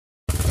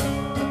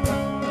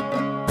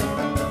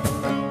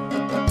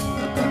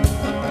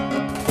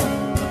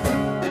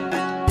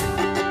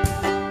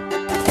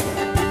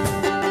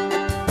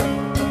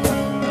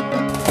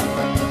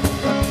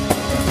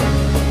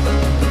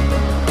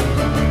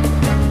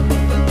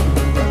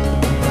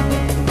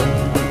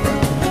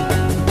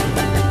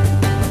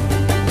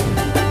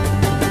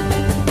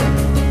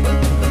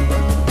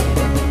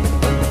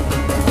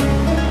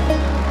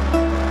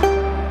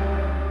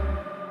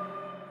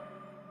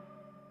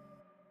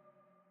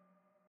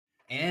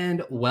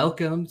and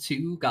welcome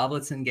to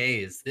Goblets and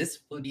Gaze. This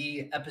will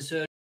be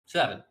episode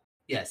 7.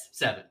 Yes,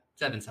 7.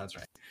 7 sounds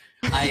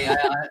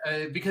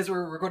right. Because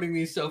we're recording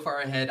these so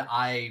far ahead,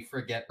 I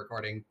forget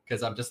recording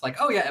because I'm just like,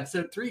 oh yeah,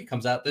 episode 3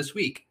 comes out this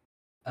week.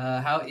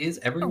 How is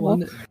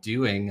everyone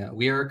doing?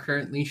 We are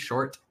currently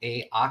short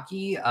a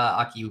Aki.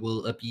 Aki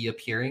will be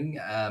appearing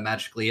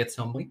magically at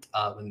some point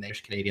when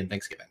there's Canadian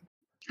Thanksgiving.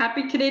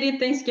 Happy Canadian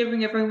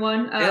Thanksgiving,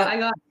 everyone.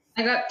 I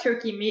got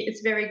turkey meat.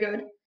 It's very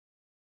good.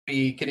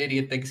 Happy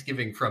Canadian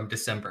Thanksgiving from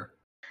December.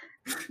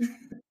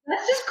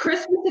 That's just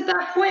Christmas at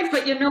that point,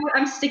 but you know what?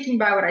 I'm sticking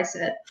by what I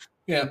said.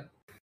 Yeah.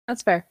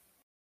 That's fair.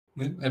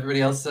 Everybody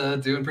else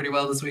doing pretty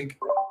well this week?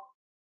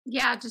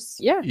 Yeah,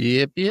 just Yep.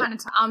 kind of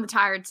on the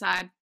tired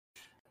side.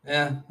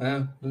 Yeah,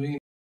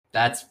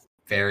 that's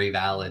very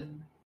valid.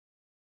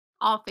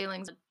 All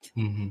feelings.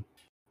 Mm-hmm.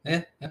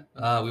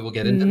 Yeah. We will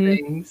get into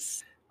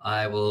things.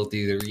 I will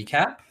do the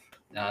recap.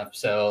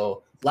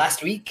 So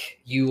last week,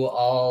 you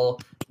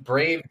all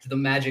braved the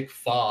magic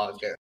fog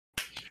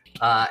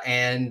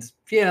and,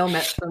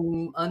 met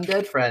some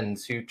undead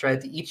friends who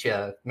tried to eat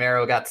you.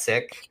 Marrow got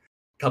sick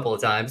a couple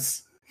of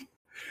times.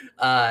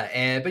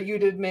 But you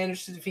did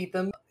manage to defeat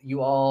them.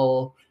 You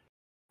all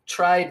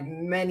tried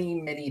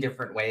many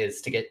different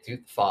ways to get through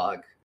the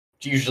fog,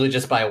 usually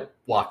just by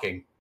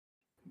walking.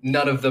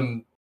 None of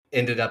them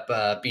ended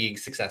up being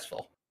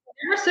successful.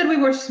 Never said we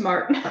were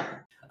smart.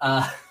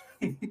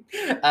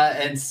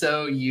 And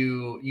so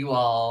you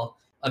all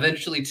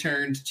eventually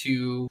turned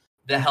to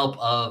the help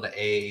of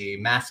a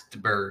masked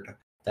bird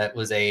that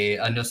was a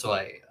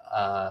nosoi,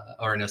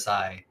 or a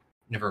nosai.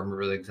 Never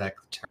remember the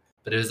exact term,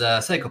 but it was a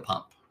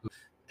psychopomp who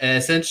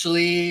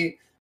essentially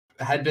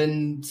had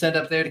been sent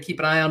up there to keep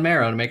an eye on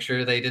Marrow to make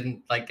sure they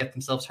didn't get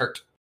themselves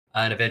hurt,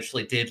 and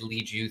eventually did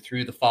lead you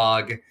through the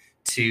fog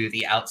to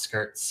the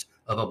outskirts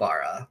of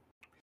Obara.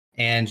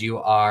 And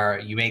you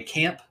made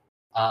camp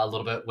a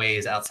little bit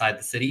ways outside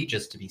the city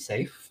just to be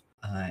safe.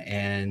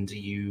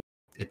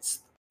 It's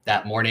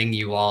that morning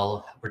you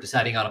all were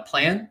deciding on a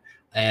plan,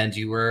 and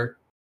you were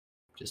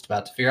just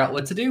about to figure out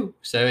what to do.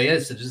 So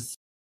just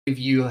if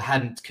you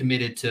hadn't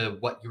committed to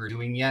what you were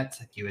doing yet,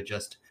 you had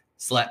just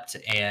slept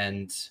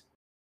and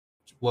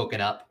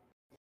woken up.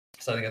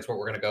 So I think that's what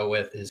we're going to go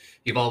with is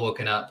you've all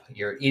woken up,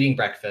 you're eating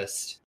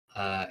breakfast,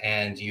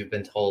 and you've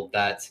been told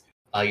that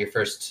your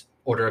first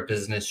order of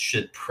business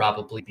should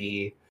probably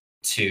be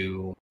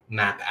to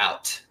map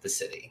out the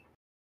city.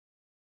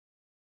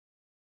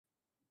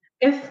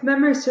 If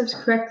memory serves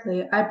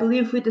correctly, I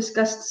believe we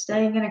discussed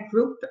staying in a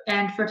group,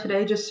 and for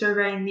today just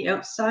surveying the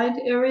outside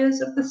areas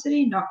of the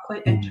city, not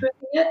quite entering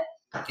it.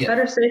 Yeah.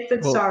 Better safe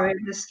than sorry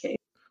in this case.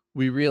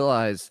 We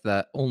realized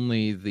that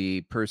only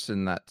the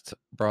person that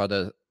brought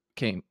us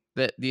came.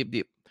 That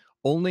the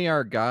only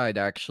our guide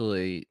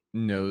actually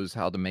knows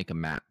how to make a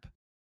map.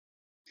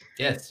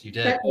 Yes, you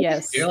did.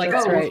 Yes, You're like,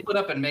 that's we'll right. split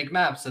up and make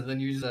maps, and then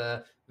use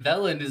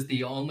Velen is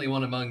the only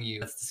one among you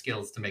that's the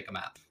skills to make a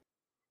map.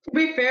 To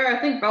be fair, I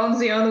think Valen's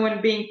the only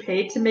one being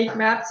paid to make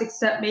maps,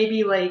 except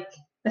maybe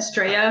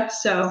Estrella.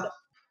 So,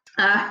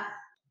 Yeah,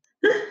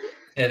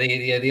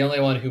 the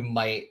only one who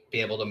might be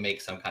able to make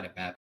some kind of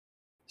map.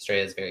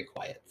 Estrella is very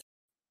quiet.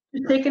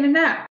 just taking a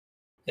nap.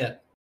 Yeah.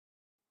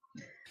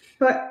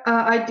 But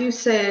I do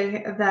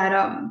say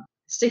that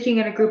sticking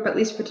in a group, at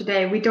least for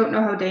today, we don't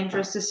know how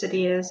dangerous the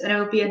city is, and it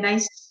would be a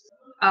nice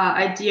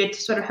idea to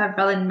sort of have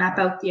Velen map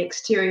out the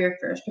exterior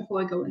first before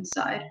we go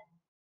inside.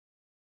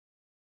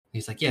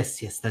 He's like, yes,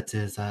 that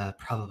is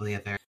probably a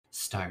very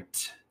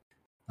start.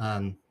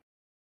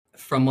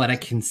 From what I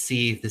can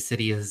see, the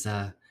city is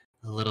a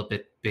little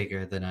bit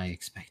bigger than I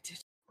expected.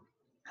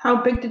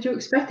 How big did you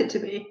expect it to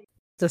be?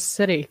 It's a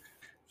city.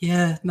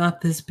 Yeah, not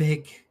this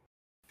big.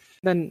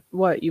 Then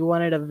what? You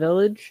wanted a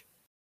village?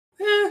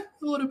 It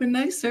would have been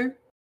nicer,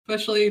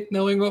 especially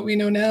knowing what we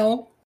know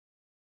now.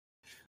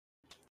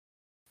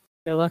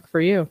 Good luck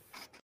for you.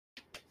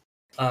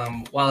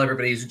 While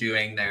everybody's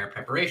doing their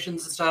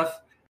preparations and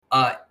stuff,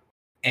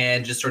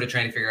 and just sort of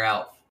trying to figure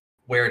out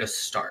where to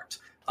start.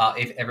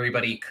 If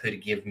everybody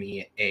could give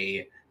me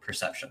a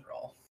perception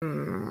roll.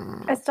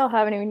 I still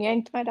haven't even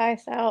yanked my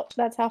dice out.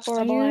 That's how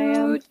horrible I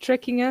am.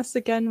 Tricking us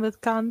again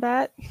with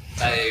combat?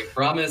 I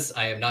promise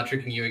I am not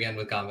tricking you again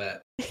with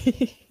combat.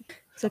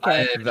 It's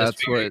okay.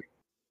 That's what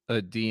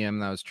a DM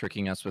that was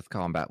tricking us with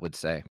combat would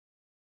say.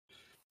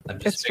 I'm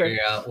just figuring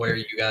out where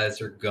you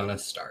guys are gonna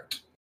start.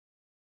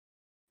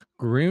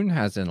 Groon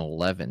has an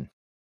 11.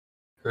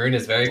 Groon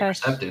is very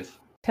perceptive.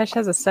 Tesh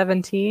has a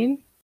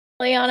 17.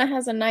 Liana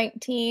has a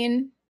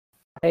 19.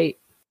 8.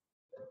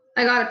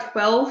 I got a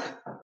 12.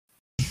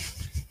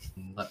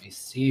 Let me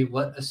see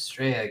what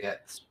Estrella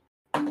gets.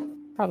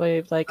 Probably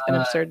an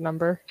absurd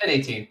number. An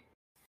 18.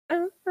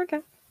 Oh,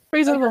 okay.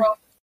 Reasonable.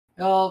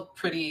 All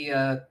pretty,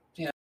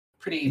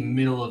 pretty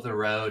middle of the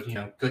road.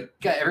 Good.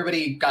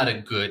 Everybody got a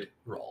good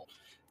roll.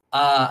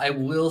 I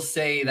will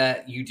say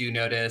that you do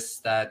notice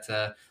that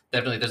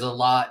definitely there's a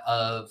lot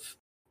of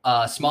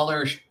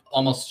smaller,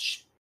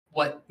 almost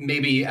what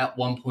maybe at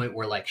one point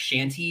were like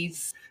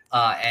shanties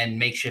and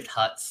makeshift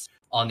huts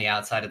on the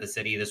outside of the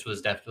city. This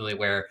was definitely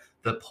where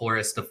the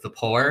poorest of the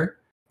poor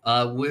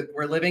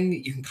were living.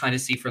 You can kind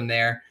of see from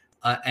there.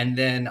 And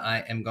then I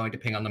am going to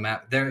ping on the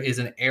map. There is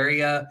an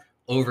area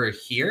over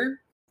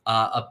here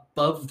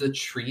above the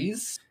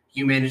trees.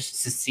 You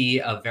managed to see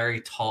a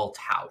very tall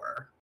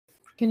tower.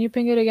 Can you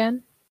ping it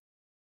again?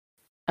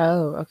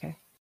 Oh, okay.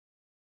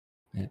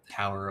 Yeah,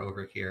 tower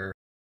over here.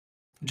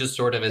 Just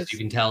sort of, as It's- you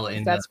can tell, Is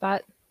in that the,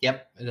 spot?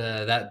 yep,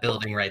 that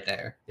building right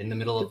there in the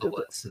middle of the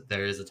woods.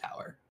 There is a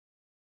tower.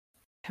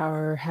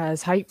 Tower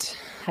has height.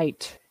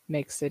 Height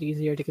makes it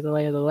easier to get the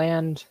lay of the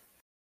land.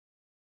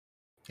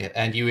 Yeah,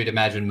 and you would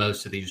imagine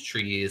most of these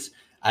trees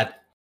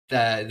at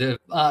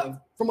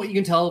from what you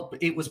can tell,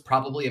 it was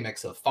probably a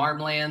mix of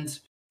farmland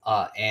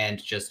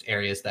and just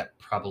areas that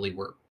probably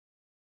were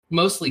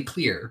mostly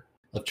clear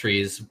of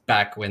trees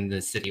back when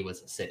the city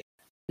was a city.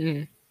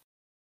 Mm.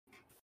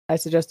 I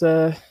suggest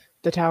the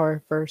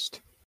tower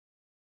first.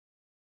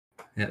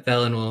 Yeah,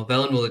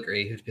 Velen will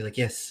agree. He'd be like,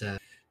 yes,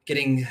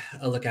 getting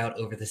a lookout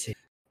over the city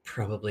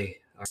probably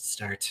our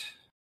start.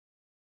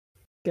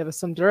 Give us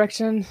some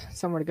direction,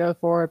 somewhere to go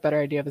for, a better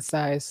idea of the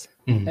size,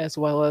 Mhm. as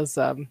well as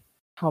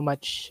how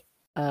much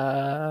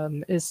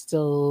is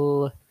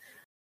still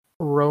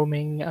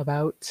roaming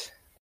about.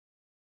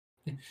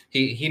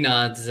 He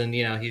nods and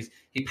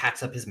he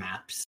packs up his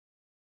maps.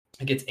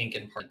 He gets ink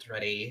and print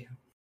ready,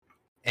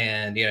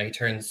 and he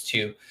turns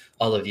to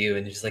all of you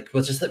and he's like,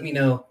 "Well, just let me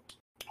know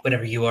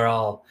whenever you are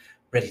all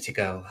ready to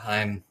go.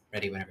 I'm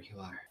ready whenever you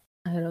are."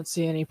 I don't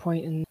see any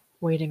point in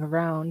waiting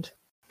around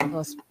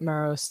unless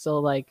Maro's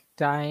still like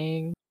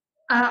dying.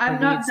 I'm or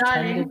not needs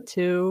dying. tended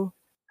to.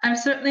 I'm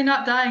certainly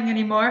not dying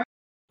anymore.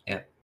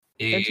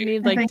 Don't you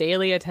need I like think-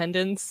 daily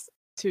attendance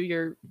to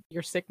your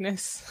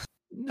sickness?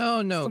 No,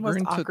 It's the most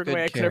Grun took awkward good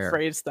way I could have care.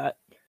 phrased that.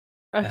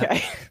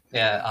 Okay.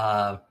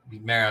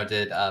 Marrow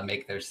did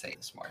make their say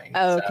this morning.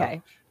 Oh, So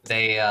okay.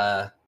 they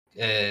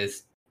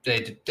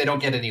don't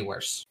get any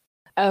worse.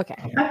 Okay.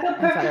 I feel I thought it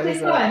perfectly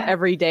was fine.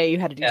 every day you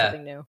had to do Yeah.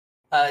 something new.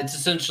 It's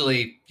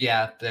essentially,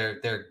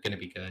 they're gonna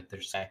be good.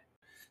 They're say,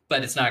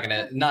 but it's not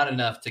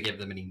enough to give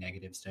them any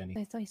negatives to any.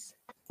 Nice.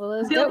 Well, I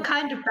let's feel go.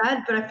 kind of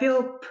bad, but I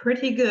feel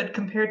pretty good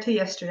compared to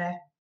yesterday.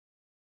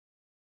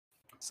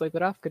 Sleep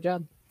it off. Good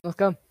job. Let's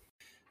go.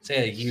 So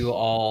yeah, you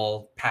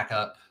all pack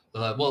up.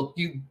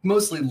 You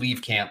mostly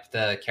leave camp,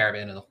 the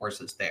caravan and the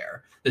horses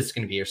there. This is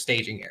going to be your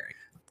staging area.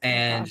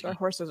 And Gosh, our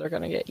horses are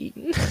gonna get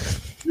eaten.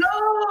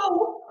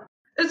 No!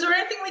 Is there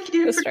anything we can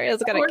do to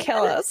Estrella's gonna horses?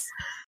 kill us.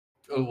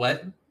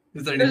 What?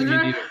 Is there Is anything you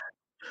there- do?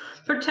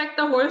 protect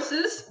the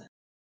horses?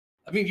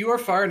 I mean, you are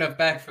far enough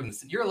back from the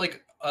city. You're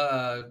like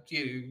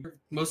you're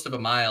most of a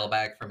mile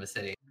back from a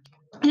city.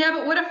 Yeah,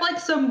 but what if like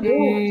some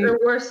wolves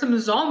or some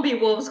zombie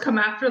wolves come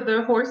after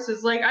the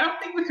horses? Like, I don't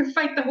think we could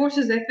fight the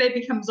horses if they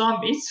become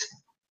zombies.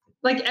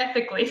 Like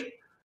ethically.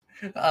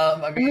 I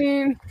I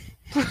mean,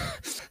 mean,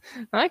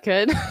 I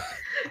could.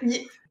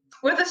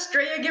 With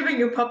Estrella giving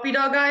you puppy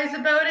dog eyes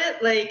about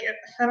it, like,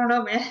 I don't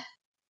know, man.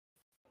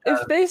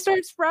 If they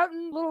start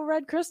sprouting little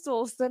red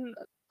crystals, then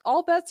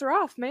all bets are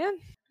off, man.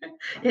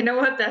 You know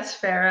what? That's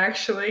fair,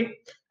 actually.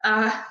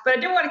 But I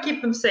do want to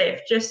keep them safe,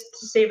 just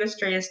to save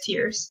Estrella's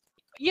tears.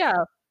 Yeah,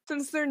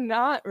 since they're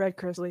not red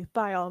crystally,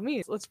 by all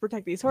means, let's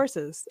protect these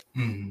horses.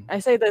 mhm. I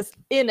say this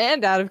in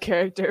and out of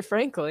character,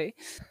 frankly.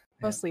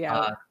 Mostly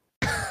out.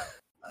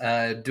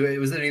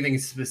 Was there anything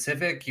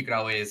specific? You could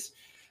always,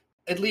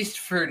 at least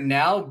for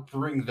now,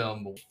 bring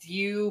them with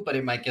you, but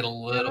it might get a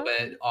little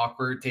bit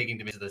awkward taking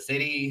them into the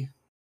city.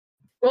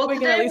 Well, We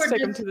can today at least we're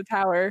take them just... to the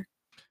tower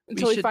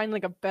until we should- find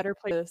like a better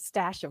place to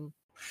stash them.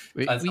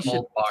 We That's some should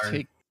old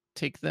barn.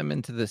 take them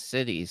into the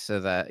city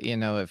so that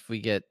if we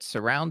get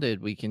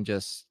surrounded, we can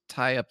just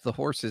tie up the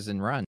horses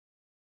and run.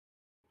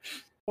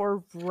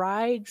 Or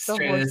ride the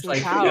Estrella's horses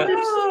like, out.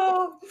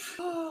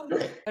 "No!"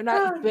 They're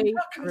not bait,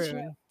 Oh,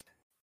 Grun.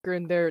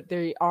 Grun,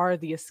 they are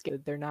the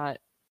escape. They're not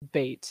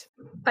bait.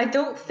 I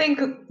don't think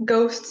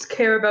ghosts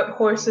care about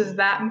horses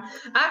that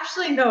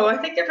Actually, no. I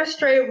think if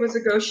Estrella was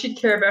a ghost, she'd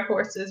care about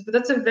horses, but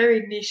that's a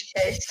very niche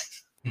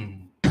case.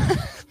 Hmm.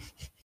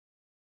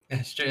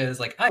 Estrella's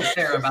like, I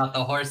care about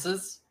the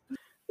horses.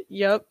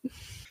 Yep,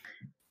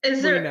 Is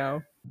we there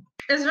know.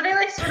 is there any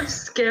like sort of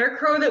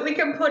scarecrow that we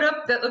can put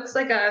up that looks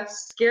like a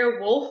scare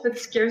wolf that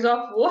scares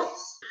off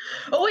wolves?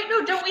 Oh wait,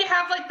 no, don't we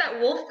have like that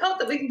wolf pelt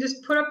that we can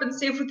just put up and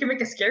see if we can make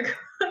a scarecrow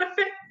out of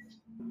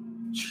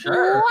it?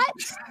 Sure. What?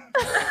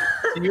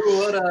 Do you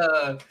want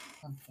to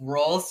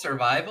roll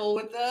survival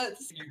with that?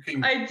 You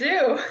can. I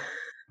do.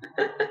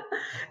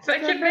 If I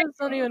can make Scarecrows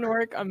don't even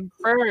work on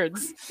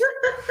birds.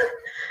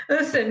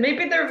 Listen,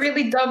 maybe they're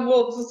really dumb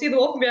wolves. We'll see the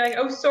wolf and be like,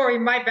 "Oh, sorry,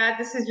 my bad.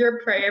 This is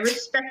your prey. I'm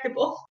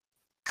respectable."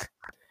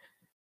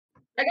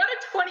 I got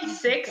a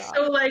 26, God.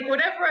 so like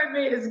whatever I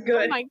made is Oh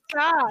good. my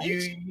god.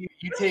 You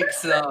take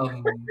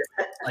some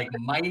like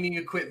mining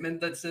equipment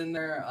that's in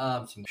there,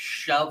 some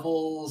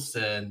shovels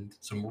and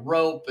some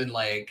rope, and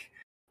like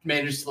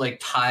manage to like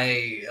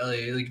tie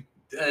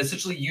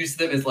essentially use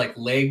them as like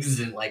legs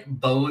and like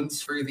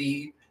bones for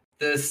the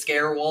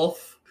scare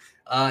wolf.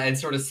 and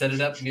sort of set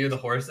it up near the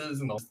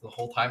horses, and the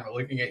whole time we're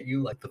looking at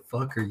you like, the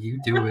fuck are you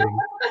doing?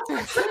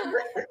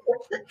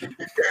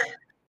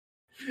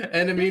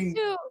 And I mean,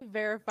 Just to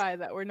verify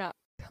that we're not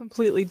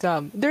completely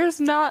dumb, there's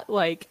not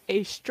like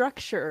a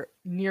structure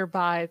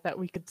nearby that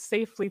we could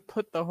safely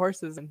put the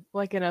horses in,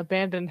 like an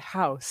abandoned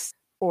house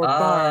or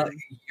barn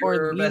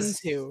or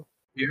lean-to.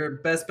 Your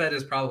best bet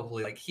is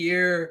probably like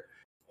here,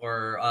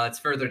 or it's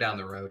further down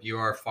the road. You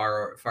are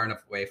far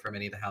enough away from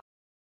any of the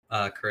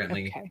houses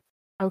currently.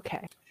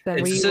 Okay. Then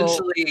It's we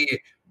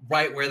essentially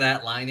right where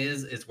that line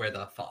is where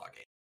the fog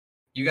is.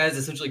 You guys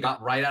essentially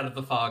got right out of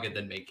the fog and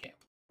then made camp.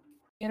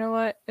 You know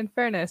what? In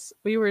fairness,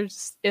 we were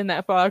just in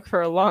that fog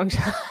for a long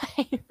time.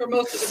 For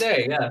most of the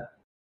day, yeah.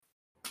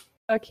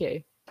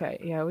 Okay.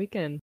 Yeah, we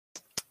can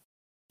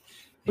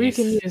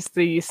use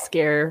the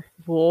scare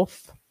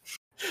wolf.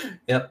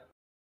 Yep.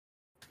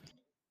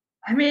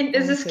 I mean,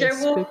 is the Okay,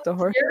 scare wolf spook the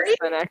horses scary?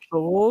 than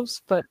actual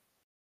wolves? But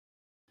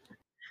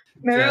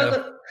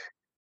Mara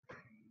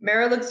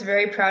looks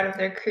very proud of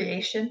their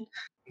creation.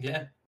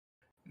 Yeah.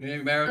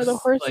 are the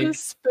horses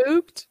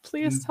spooked?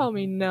 Please tell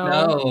me no.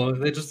 No,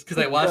 they just because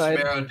I watched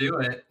Good. Marrow do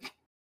it.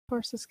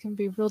 Horses can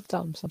be real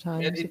dumb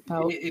sometimes.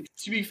 About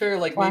To be fair,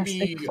 like plastic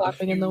maybe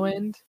flapping in the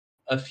wind.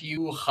 a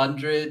few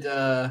hundred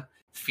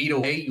feet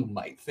away, you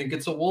might think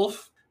it's a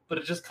wolf, but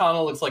it just kind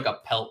of looks like a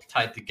pelt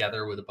tied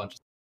together with a bunch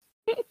of.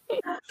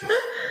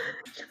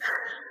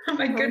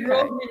 My good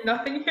roll mean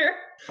nothing here,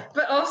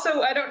 but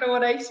also I don't know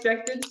what I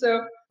expected,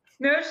 so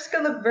Mara's just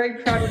gonna look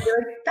very proud and be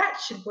like, "That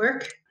should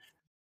work."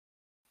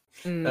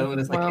 Oh, and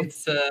it's well, like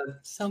it's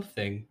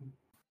something.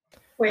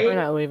 Wait, we're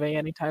not leaving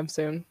anytime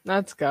soon.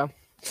 Let's go.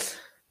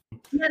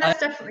 yeah, that's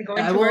definitely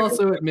going I to will work.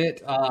 also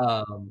admit,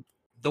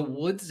 the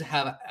woods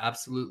have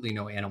absolutely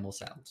no animal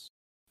sounds.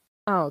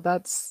 Oh,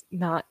 that's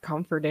not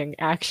comforting,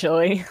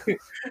 actually.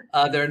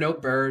 There are no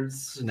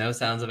birds, no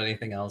sounds of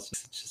anything else.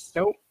 It's just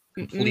Nope.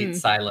 complete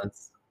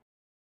silence.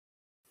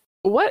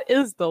 What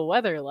is the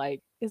weather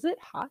like? Is it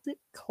hot? Is it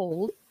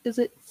cold? Is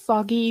it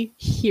foggy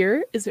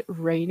here? Is it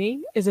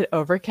raining? Is it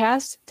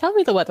overcast? Tell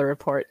me the weather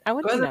report. I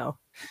want to know.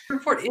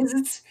 Report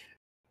is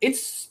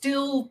it's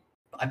still.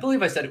 I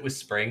believe I said it was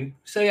spring.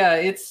 So yeah,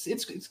 it's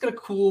got a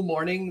cool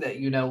morning that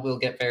we'll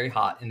get very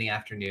hot in the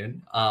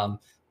afternoon.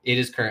 It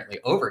is currently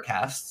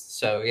overcast,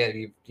 so yeah,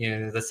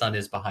 the sun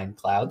is behind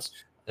clouds.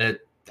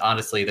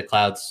 Honestly, the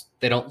clouds,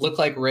 they don't look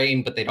like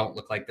rain, but they don't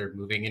look like they're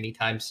moving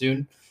anytime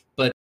soon.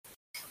 But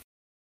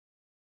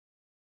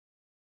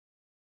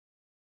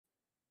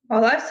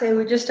Well, I say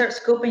we just start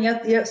scoping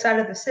out the outside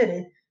of the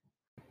city.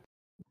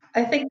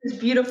 I think this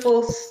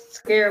beautiful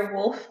scare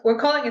wolf, we're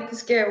calling it the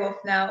scare wolf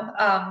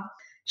now,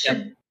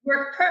 should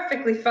work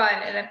perfectly fine.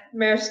 And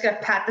Mara's gonna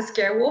pat the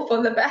scare wolf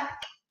on the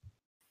back.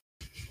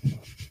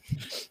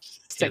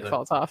 Stick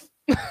falls off.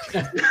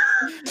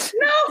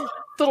 No!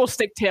 Little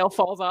stick tail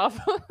falls off.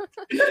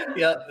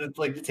 yeah, it's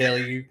like the tail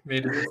you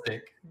made of the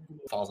stick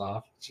falls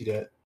off. She did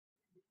it.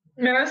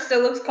 Mara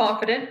still looks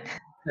confident.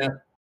 Yeah.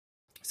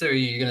 So are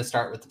you gonna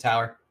start with the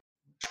tower?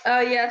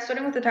 Yeah,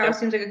 starting with the tower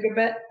seems like a good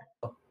bet.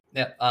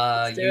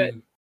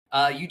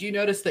 Yeah. You do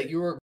notice that you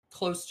were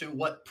close to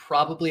what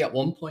probably at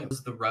one point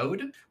was the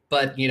road,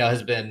 but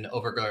has been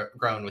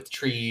overgrown with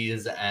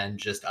trees and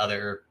just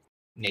other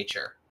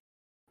nature.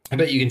 I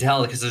bet you can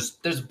tell because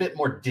there's a bit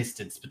more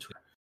distance between.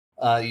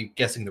 You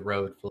guessing the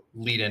road will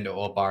lead into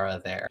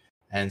Obara there,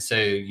 and so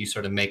you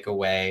sort of make a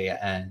way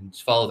and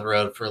follow the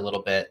road for a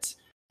little bit.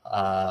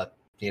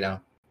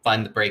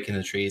 Find the break in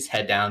the trees,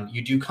 head down.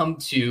 You do come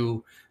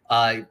to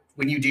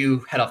when you do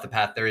head off the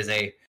path, there is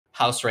a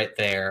house right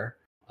there,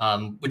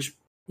 which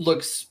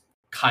looks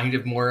kind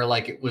of more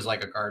like it was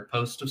like a guard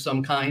post of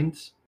some kind,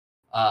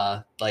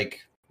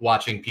 like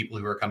watching people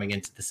who are coming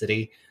into the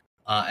city.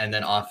 And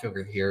then off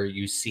over here,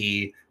 you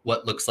see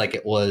what looks like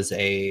it was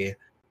a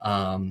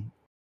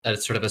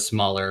sort of a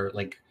smaller,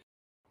 like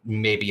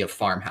maybe a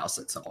farmhouse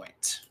at some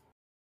point.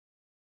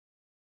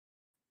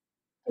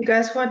 You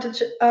guys want to,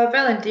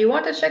 Valen, do you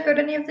want to check out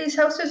any of these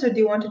houses, or do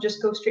you want to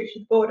just go straight to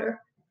the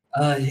border?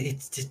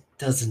 It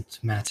doesn't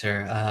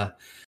matter.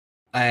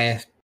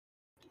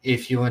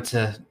 If you want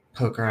to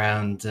poke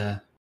around,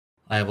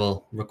 I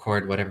will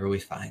record whatever we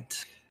find.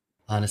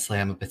 Honestly,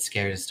 I'm a bit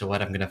scared as to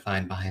what I'm going to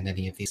find behind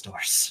any of these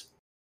doors.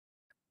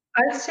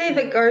 I'd say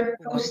the guard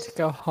I want post. to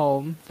go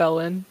home,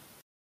 Velen.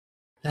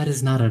 That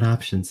is not an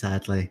option,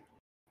 sadly.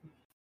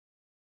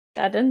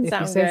 That didn't If you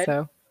sound say good.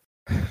 so.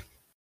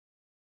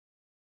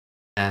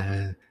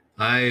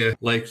 I,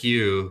 like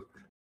you,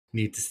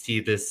 need to see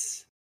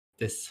this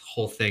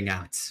whole thing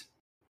out.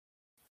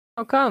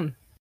 How come?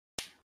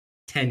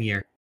 10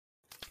 year.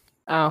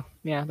 Oh,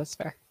 yeah, that's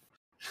fair.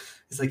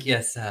 It's like,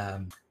 yes,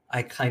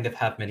 I kind of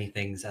have many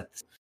things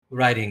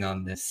writing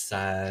on this.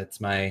 It's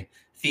my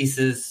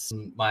thesis,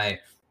 my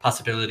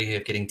possibility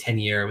of getting 10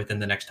 year within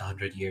the next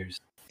 100 years.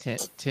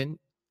 10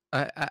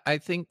 I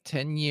think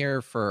 10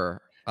 year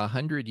for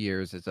 100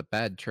 years is a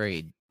bad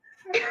trade.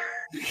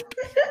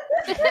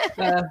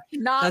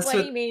 Not That's what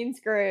what- he means,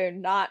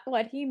 Groon. Not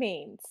what he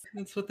means.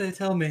 That's what they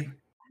tell me.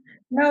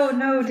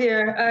 No,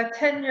 dear.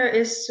 Tenure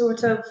is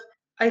sort of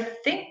I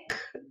think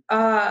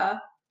a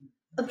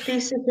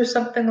thesis or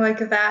something like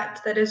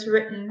that is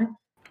written,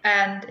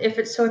 and if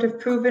it's sort of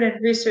proven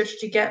and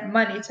researched, you get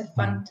money to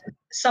fund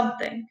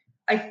something.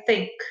 I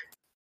think.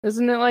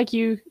 Isn't it like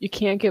you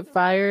can't get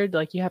fired?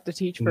 Like you have to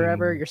teach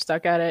forever. You're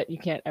stuck at it. You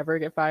can't ever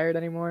get fired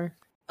anymore.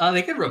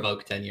 They could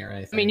revoke tenure, I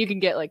think. I mean, you can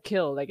get like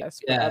killed, I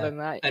guess. But other than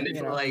that, and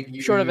if like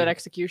short of an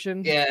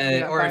execution.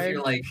 Yeah, or fired. if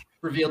you're like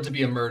revealed to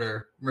be a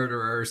murderer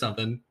or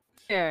something.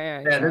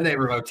 Yeah. Then they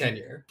revoke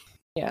tenure.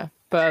 Yeah,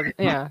 but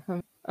yeah,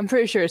 I'm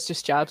pretty sure it's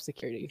just job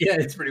security. Yeah,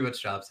 it's pretty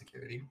much job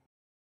security.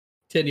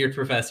 Tenured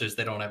professors,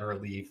 they don't ever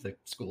leave the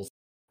schools.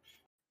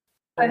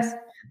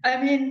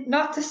 I mean,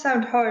 not to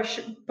sound harsh,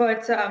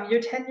 but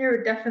your tenure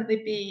would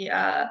definitely be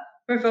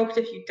revoked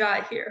if you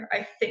die here,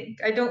 I think.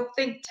 I don't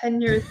think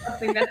tenure is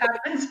something that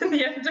happens in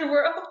the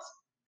underworld.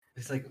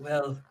 It's like,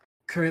 well,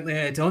 currently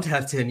I don't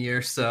have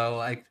tenure, so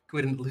I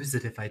wouldn't lose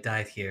it if I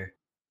died here.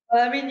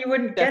 Well, I mean, you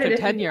wouldn't get it if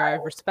tenure, I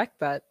respect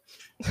that.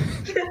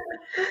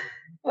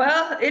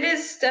 Well, it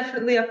is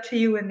definitely up to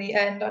you in the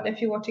end on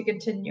if you want to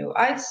continue.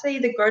 I'd say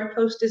the guard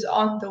post is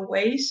on the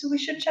way, so we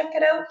should check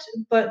it out,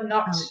 but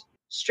not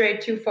stray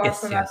too far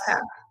from our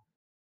path.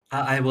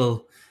 I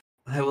will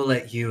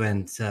let you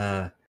and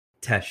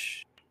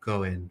Tesh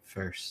go in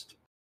first.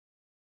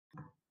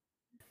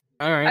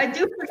 All right. I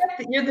do forget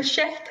that you're the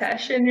chef,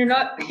 Tesh, and you're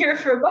not here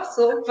for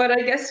bustle, but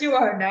I guess you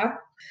are now.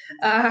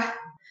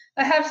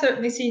 I have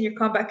certainly seen your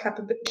combat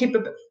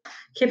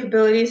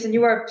capabilities, and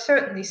you are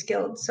certainly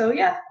skilled. So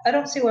yeah, I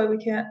don't see why we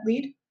can't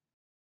lead.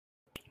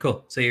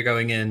 Cool. So you're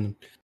going in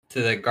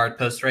to the guard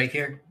post right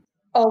here?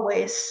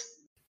 Always.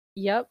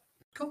 Yep.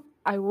 Cool.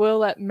 I will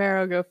let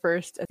Marrow go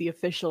first as the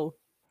official,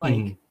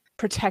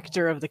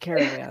 protector of the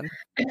caravan.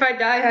 If I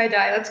die, I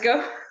die. Let's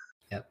go.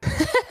 Yep.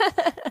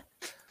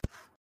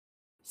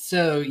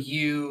 So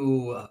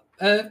you,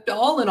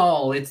 all in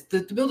all, it's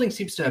the building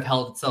seems to have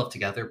held itself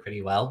together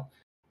pretty well.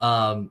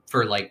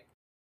 For like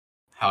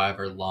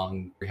however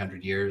long,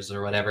 300 years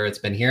or whatever it's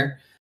been here.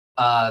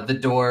 The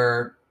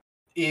door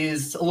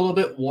is a little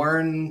bit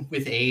worn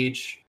with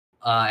age,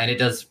 and it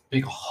does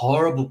big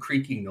horrible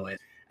creaking noise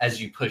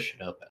as you push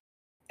it open.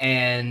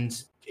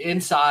 And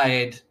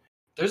inside,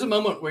 there's a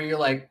moment where you're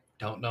like,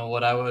 don't know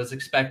what I was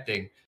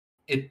expecting.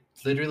 It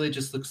literally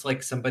just looks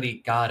like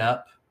somebody got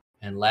up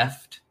and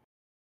left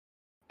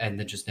and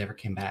then just never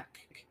came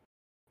back.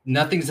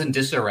 Nothing's in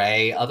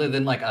disarray other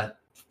than like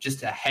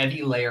just a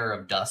heavy layer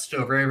of dust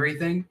over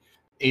everything.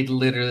 It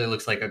literally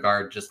looks like a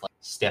guard just like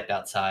stepped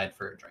outside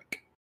for a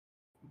drink.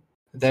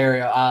 There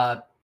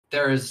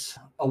is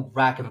a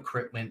rack of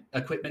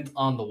equipment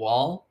on the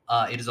wall.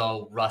 It is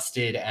all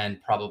rusted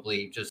and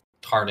probably just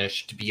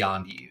tarnished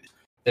beyond use.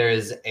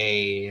 There's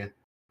a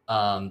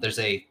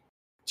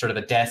sort of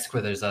a desk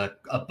where there's a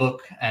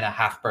book and a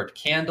half-burnt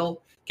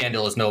candle.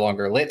 Candle is no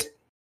longer lit.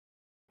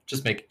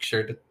 Just making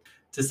sure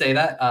to say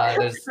that.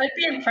 I'd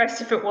be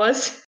impressed if it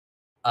was.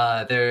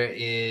 There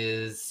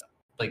is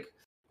like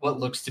what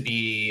looks to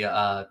be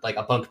like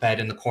a bunk bed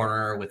in the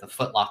corner with a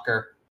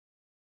footlocker.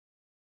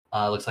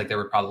 Looks like there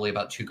were probably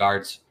about 2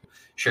 guards who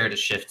shared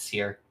shifts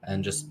here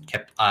and just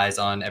kept eyes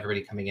on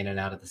everybody coming in and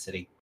out of the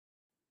city.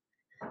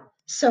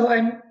 So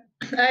I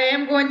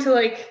am going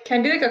to can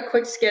I do a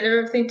quick scan of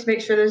everything to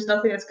make sure there's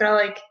nothing that's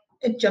gonna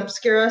jump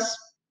scare us?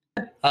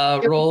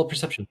 Roll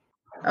perception.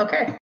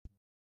 Okay.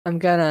 I'm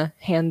gonna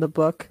hand the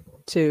book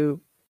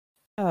to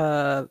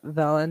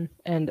Velen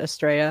and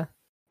Estrella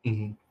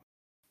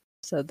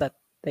so that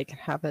they can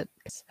have it,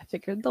 because I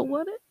figured they'll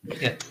want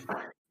it. Yeah.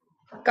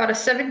 Got a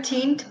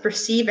 17 to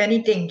perceive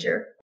any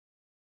danger.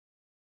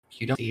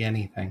 You don't see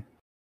anything.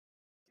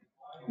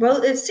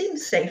 Well, it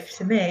seems safe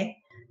to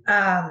me.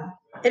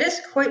 It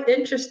is quite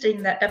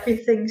interesting that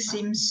everything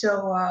seems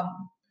so, I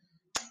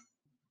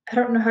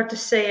don't know how to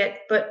say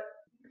it, but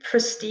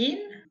pristine?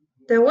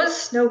 There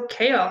was no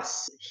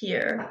chaos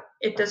here,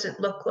 it doesn't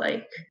look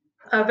like.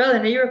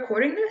 Velen, are you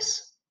recording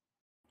this?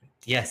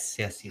 Yes,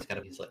 he's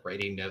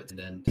writing notes, and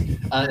then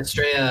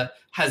Estrella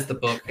has the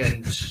book,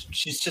 and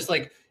she's just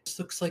like, this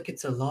looks like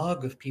it's a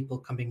log of people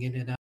coming in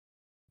and out.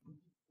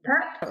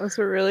 That was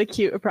a really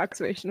cute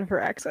approximation of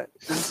her accent.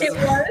 It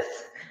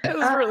was. It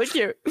was really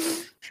cute.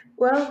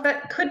 Well,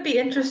 that could be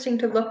interesting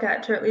to look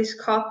at, to at least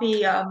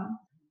copy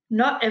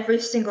not every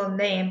single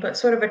name, but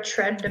sort of a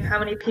trend of how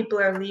many people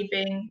are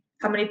leaving,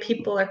 how many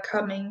people are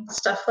coming,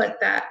 stuff like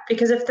that.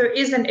 Because if there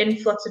is an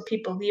influx of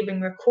people leaving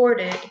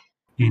recorded,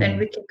 then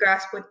we can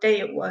grasp what day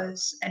it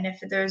was. And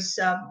if there's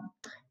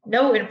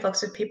no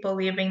influx of people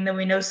leaving, then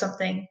we know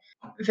something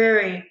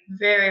very,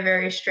 very,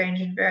 very strange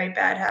and very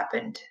bad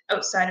happened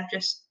outside of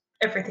just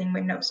everything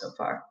we know so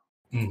far.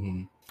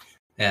 Mm-hmm.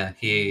 Yeah,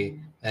 he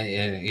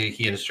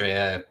and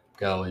Estrella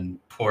go and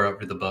pour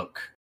over the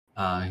book,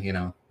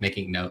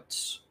 making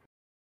notes.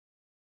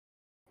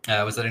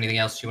 Was there anything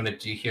else you wanted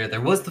to do here? There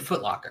was the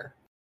footlocker.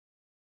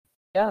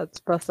 Yeah, let's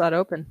bust that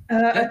open.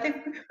 I think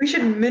we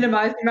should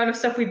minimize the amount of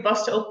stuff we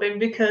bust open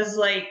because,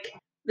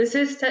 this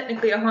is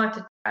technically a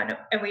haunted town,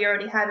 and we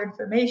already have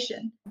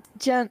information.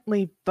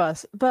 Gently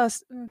bust.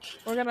 We're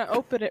gonna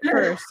open it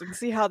first and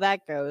see how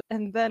that goes.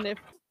 And then if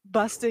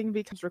busting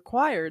becomes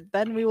required,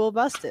 then we will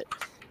bust it.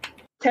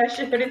 Tesh,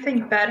 if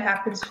anything bad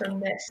happens from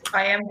this,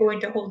 I am going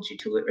to hold you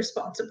to it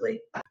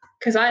responsibly.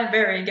 Because I am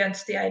very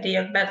against the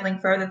idea of meddling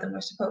further than we're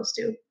supposed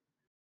to.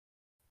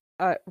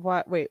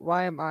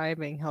 Why am I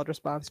being held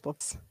responsible?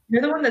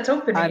 You're the one that's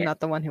opening I'm it. not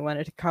the one who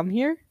wanted to come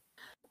here.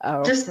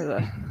 Oh, Just- for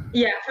the...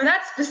 Yeah, for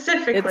that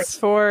specifically. It's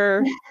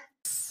for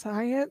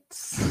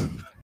science.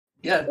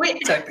 Yeah,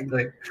 Wait.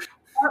 technically.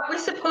 Aren't we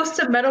supposed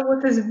to meddle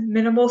with as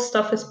minimal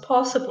stuff as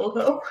possible,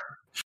 though?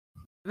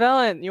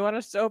 Velen, you want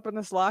us to open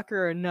this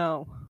locker or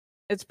no?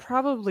 It's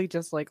probably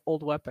just like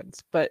old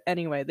weapons, but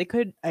anyway, they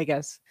could, I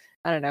guess,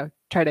 I don't know,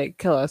 try to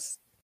kill us.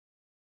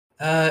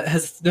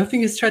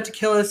 Nothing has tried to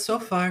kill us so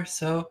far,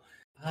 so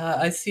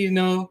I see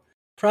no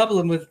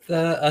problem with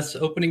us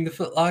opening the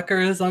Foot Locker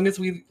as long as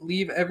we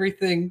leave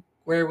everything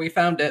where we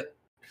found it.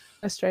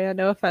 Estrella,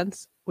 no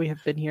offense, we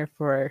have been here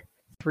for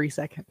 3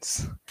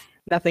 seconds.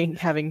 Nothing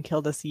having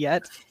killed us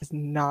yet is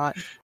not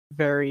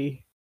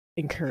very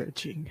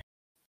encouraging.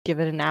 Give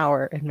it an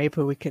hour and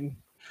maybe we can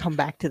come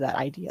back to that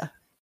idea.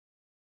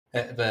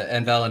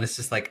 And Valen is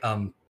just like,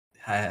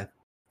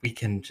 we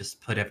can just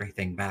put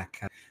everything back.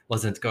 I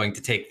wasn't going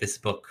to take this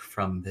book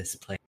from this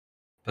place.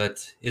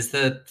 But is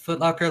the Foot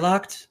Locker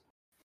locked?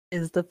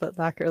 Is the Foot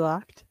Locker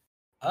locked?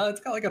 It's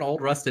got like an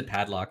old rusted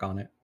padlock on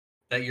it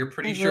that you're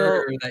pretty I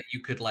sure will- that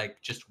you could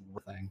like just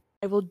thing.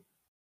 I will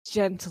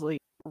gently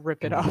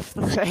rip it off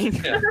the thing.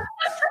 Yeah.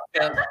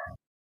 Yeah.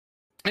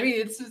 I mean,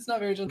 it's not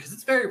very gentle because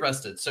it's very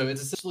rusted. So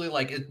it's essentially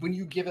like when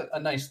you give it a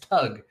nice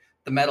tug,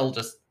 the metal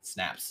just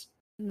snaps.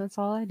 And that's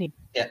all I need.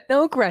 Yeah.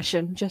 No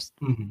aggression, just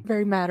Mm-hmm.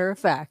 very matter of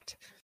fact.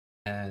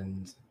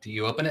 And do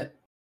you open it?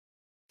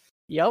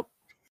 Yep.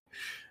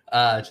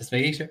 Just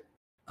making sure.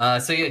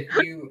 So yeah,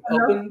 you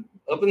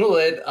open the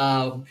lid.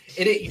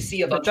 In it you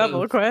see a A bunch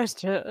double of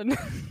question.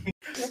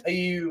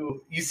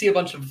 you see a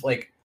bunch of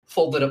like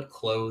folded up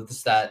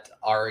clothes that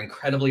are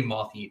incredibly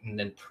moth eaten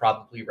and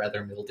probably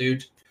rather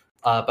mildewed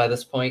by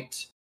this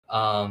point.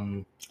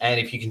 And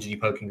if you continue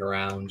poking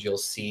around, you'll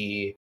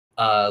see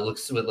what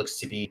looks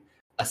to be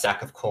a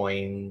sack of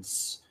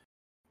coins.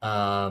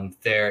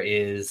 There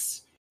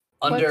is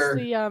under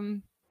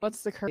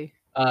what's the currency?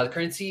 the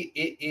currency.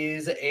 It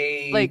is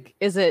a Like,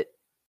 is it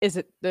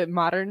the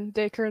modern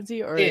day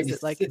currency or is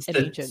it like an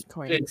the- ancient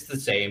coin? It's the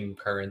same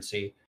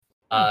currency.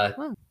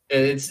 Wow.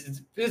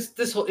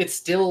 It's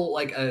still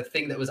like a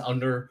thing that was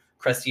under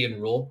Crestian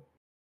rule.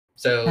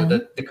 So Uh-huh.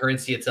 the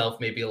currency itself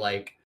may be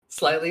like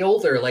slightly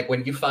older, like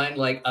when you find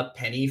like a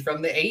penny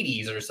from the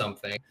 80s or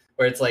something,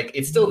 where it's like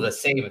it's still the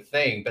same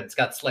thing, but it's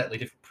got slightly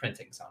different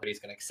printings on it. He's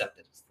gonna accept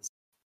it as the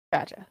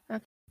Gotcha.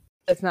 Okay.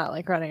 It's not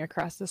like running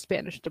across the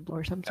Spanish doubloon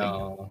or something.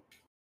 No,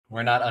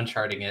 we're not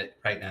uncharting it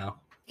right now.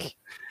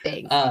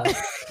 Dang.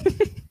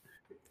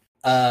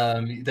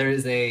 There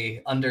is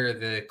under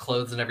the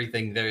clothes and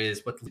everything, there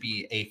is what would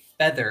be a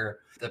feather,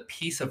 a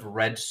piece of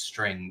red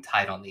string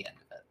tied on the end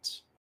of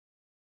it.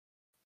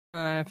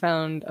 I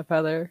found a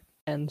feather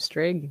and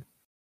string.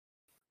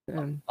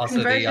 Also,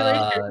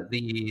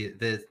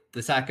 Congratulations.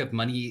 the sack of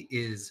money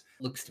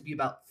looks to be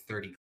about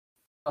 30.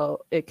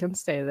 Well, it can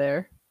stay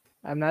there.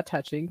 I'm not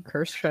touching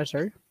cursed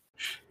treasure.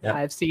 Yep.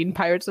 I've seen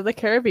Pirates of the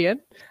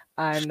Caribbean.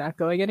 I'm not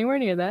going anywhere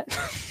near that.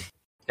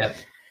 Yep.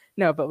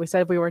 No, but we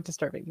said we weren't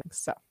disturbing things.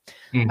 So,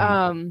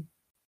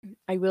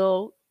 I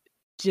will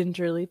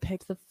gingerly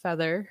pick the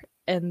feather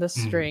and the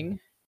string.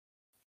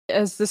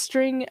 Is the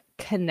string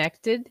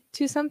connected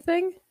to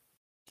something?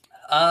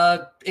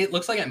 It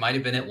looks like it might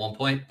have been at one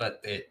point, but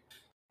it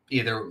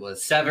either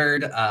was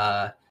severed,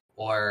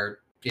 or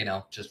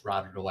just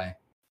rotted away.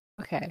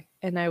 Okay,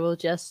 and I will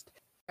just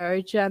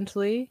very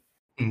gently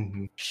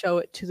show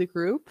it to the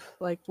group,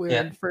 like we're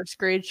Yeah. in first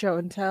grade show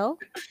and tell.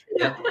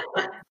 Yep.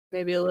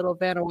 Maybe a little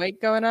Vanna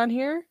White going on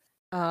here.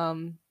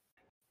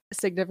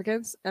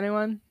 Significance?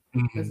 Anyone?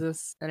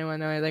 Does anyone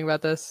know anything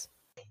about this?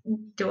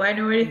 Do I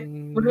know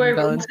anything? What do I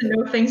Velen? want to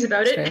know things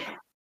about it?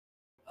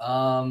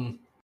 Okay.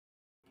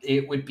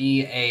 It would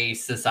be a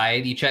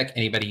society check.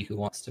 Anybody who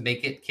wants to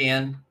make it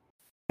can.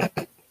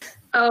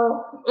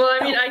 Oh, well,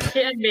 I mean, I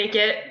can make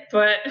it,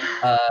 but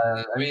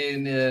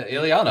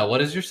Ileana, what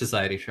does your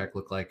society check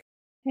look like?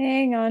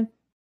 Hang on.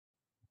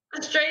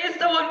 Stray is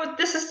the one with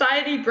the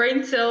society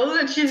brain cells,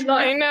 and she's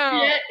not I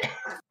know. yet.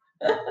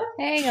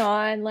 Hang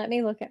on. Let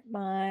me look at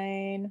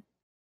mine.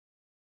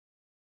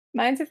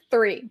 Mine's a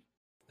 3.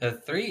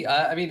 3.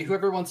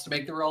 Whoever wants to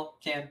make the roll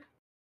can.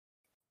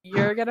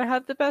 You're gonna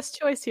have the best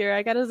choice here.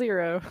 I got a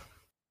 0.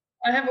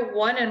 I have a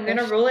 1, and I'm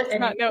gonna roll it. Does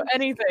not know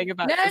anything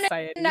about No,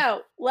 society.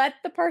 No, let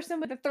the person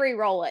with the 3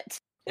 roll it.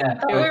 Yeah. I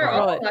thought go we for were it. all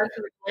Roll allowed it.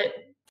 to roll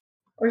it.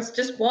 Or it's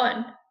just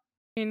 1.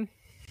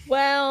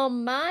 Well,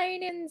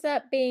 mine ends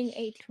up being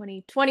a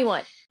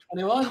 21.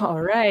 21. All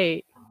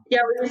right. Yeah,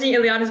 we're using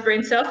Ileana's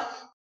brain cell.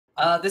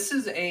 This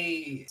is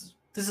a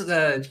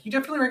you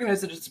definitely recognize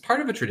that it's part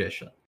of a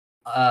tradition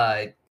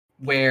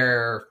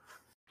where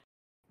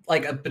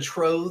like a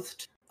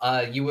betrothed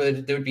there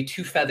would be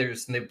 2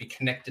 feathers and they would be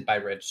connected by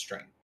red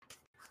string,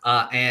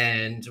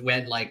 and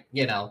when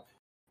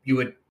you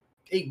would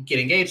get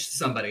engaged to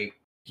somebody,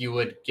 you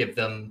would give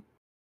them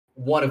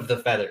one of the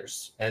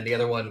feathers, and the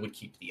other one would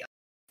keep the other.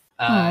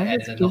 Aw, And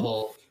that's then the cute.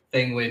 whole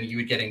thing when you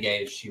would get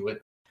engaged, you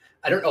would.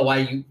 I don't know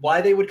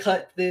why they would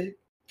cut the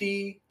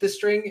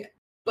string,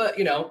 but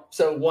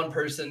so one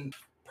person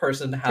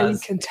So you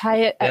has. can tie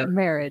it Yep. at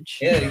marriage.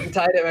 Yeah, you can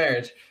tie it at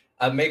marriage.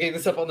 I'm making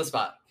this up on the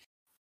spot.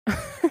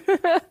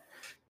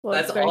 Well,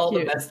 That's it's very all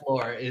cute. the best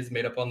lore is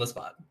made up on the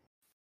spot.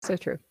 So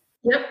true.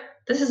 Yep,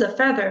 this is a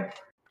feather.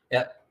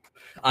 Yep.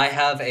 I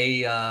have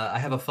a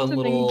fun It's an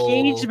little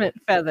engagement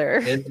feather.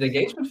 It's an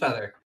engagement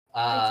feather.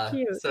 That's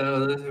cute.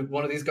 So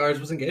one of these guards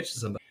was engaged to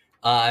somebody.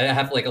 I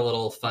have like a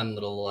little fun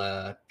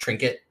little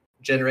trinket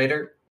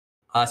generator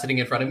sitting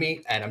in front of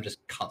me, and I'm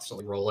just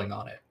constantly rolling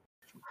on it.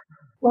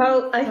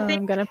 Well, I I'm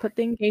think gonna put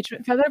the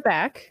engagement feather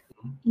back.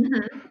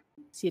 Mhm.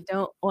 So you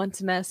don't want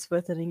to mess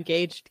with an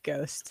engaged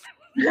ghost.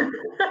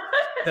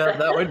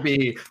 That would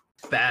be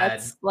bad.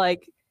 That's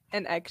like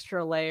an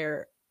extra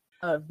layer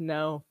of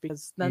no,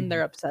 because then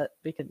they're upset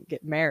we couldn't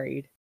get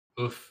married.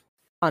 Oof.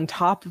 On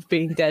top of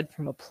being dead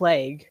from a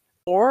plague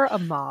or a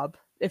mob,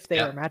 if they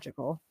Yeah. were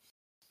magical.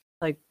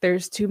 Like,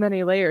 there's too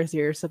many layers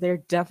here, so they're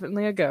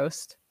definitely a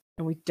ghost,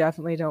 and we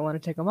definitely don't want to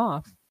take them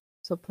off.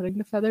 So putting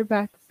the feather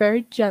back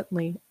very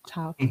gently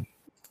top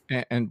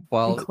And and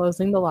while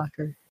closing the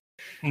locker.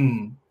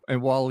 Hmm.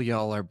 and while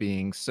y'all are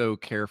being so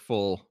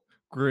careful,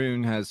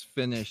 Groon has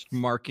finished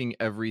marking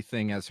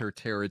everything as her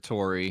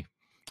territory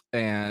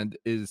and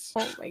is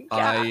Oh my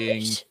eyeing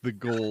gosh. the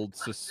gold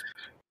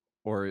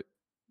or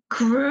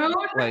Groon?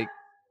 like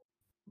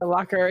The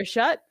locker is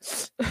shut.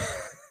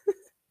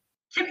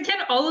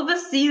 Can all of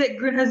us see that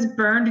Groon has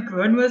burned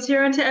Groon was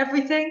here into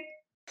everything?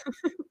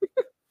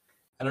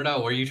 I don't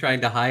know. Were you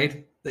trying to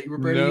hide that you were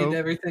burning No. into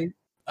everything?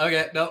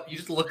 Okay, no. You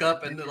just look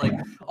up and like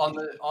on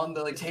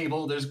the like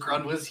table, there's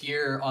Grun was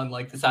here. On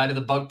like the side of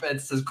the bunk bed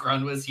it says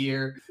Grun was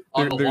here.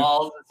 On the There-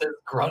 walls it says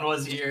Grun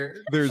was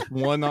here. there's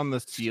one on the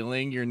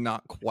ceiling. You're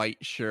not quite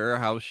sure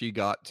how she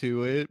got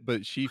to it,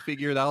 but she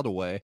figured out a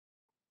way.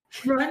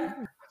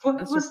 Run. What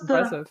That's was just the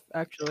impressive,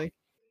 actually.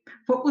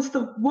 what was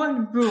the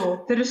one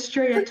rule that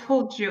Estrella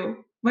told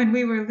you when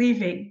we were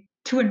leaving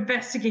to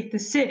investigate the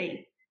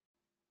city?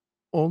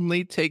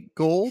 Only take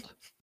gold?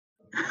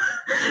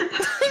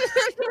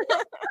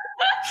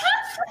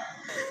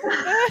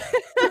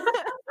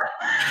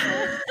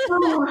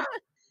 Oh,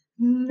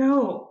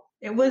 no,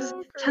 it was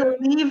Oh, to Groon,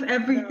 leave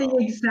everything no.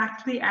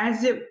 exactly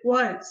as it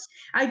was.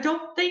 I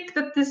don't think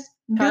that this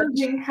Touch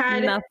building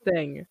had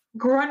nothing.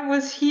 Grun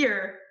was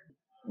here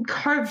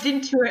carved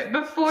into it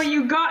before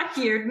you got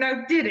here.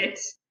 Now did it?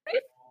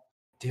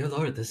 Dear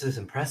Lord, this is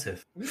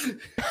impressive.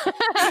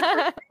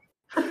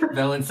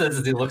 Velen says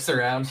as he looks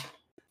around.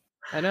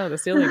 I know, the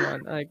ceiling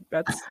one. Like,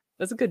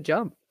 that's a good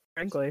jump,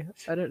 frankly.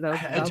 I don't know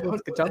if I goblins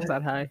don't- could jump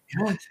that high.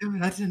 Yeah,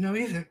 I didn't know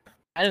either.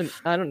 I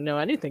don't know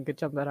anything could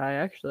jump that high,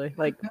 actually.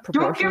 Like,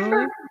 Don't give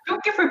proportionally.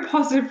 her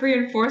positive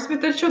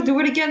reinforcement that she'll do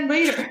it again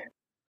later.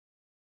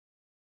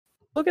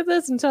 Look at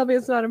this and tell me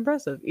it's not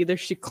impressive. Either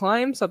she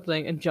climbed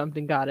something and jumped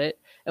and got it,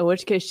 in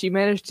which case she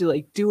managed to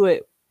like do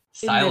it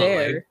in Silently.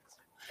 midair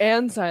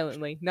and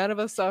silently. None of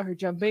us saw her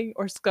jumping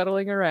or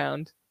scuttling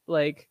around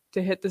like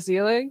to hit the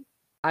ceiling.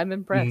 I'm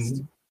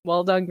impressed.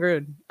 Well done,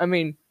 Groon. I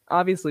mean,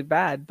 obviously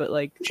bad, but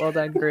like, well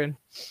done, Groon.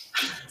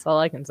 That's all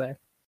I can say.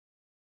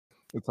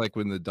 It's like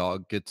when the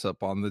dog gets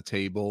up on the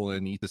table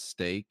and eats a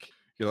steak.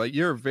 You're like,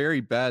 you're a very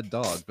bad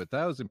dog, but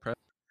that was impressive.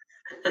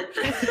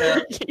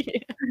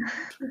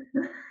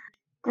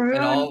 Groon,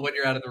 And all when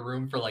you're out of the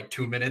room for like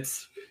 2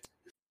 minutes.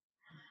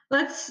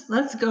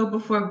 let's go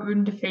before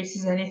Groon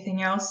defaces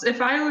anything else.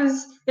 If I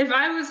was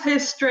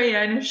Estrella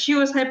and if she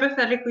was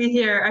hypothetically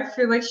here, I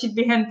feel like she'd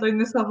be handling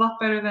this a lot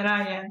better than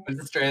I am. But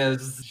Estrella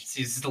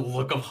sees the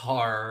look of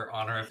horror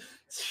on her,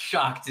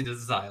 shocked into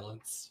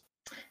silence.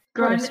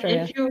 Grun,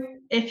 Estrella.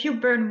 if you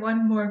burn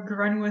one more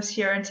Grun was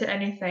here into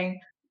anything,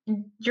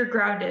 you're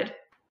grounded.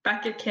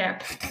 Back at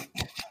camp.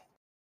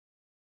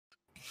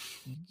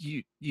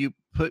 You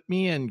put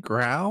me in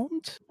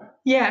ground?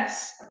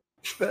 Yes.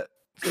 That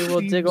We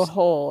will dig a seems-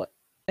 hole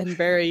and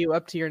bury you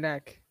up to your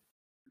neck.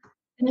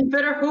 And you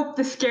better hope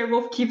the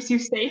Scarewolf keeps you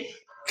safe.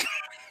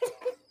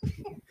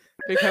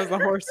 Because the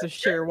horses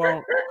sure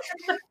won't.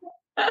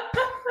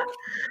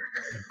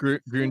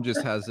 Groon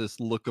just has this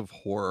look of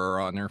horror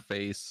on her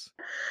face.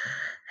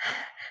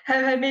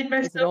 Have I made It's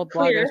an myself old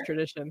clear? Blogos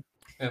tradition.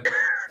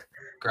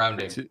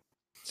 Grounding.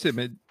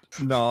 Timid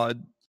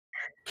nod.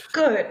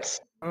 Good.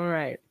 All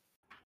right.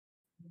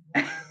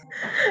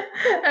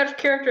 Out of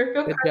character, I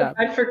feel Good kind of job.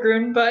 bad for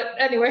Groon, but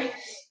anyway.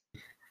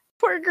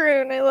 Poor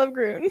Groon. I love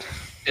Groon.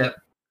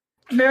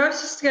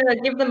 Mero's just gonna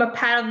give them a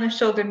pat on the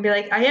shoulder and be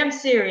like, I am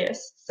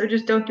serious, so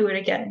just don't do it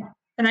again.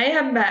 And I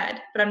am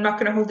mad, but I'm not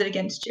gonna hold it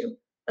against you.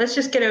 Let's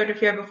just get out of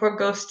here before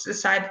ghosts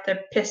decide that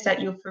they're pissed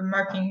at you for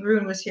marking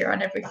Groon was here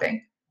on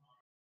everything.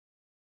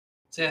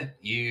 So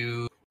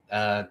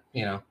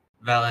yeah,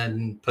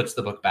 Velen puts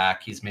the book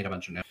back. He's made a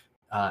bunch of notes.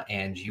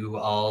 And you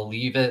all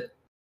leave it,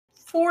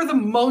 for the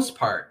most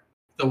part,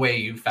 the way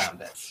you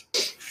found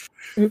it.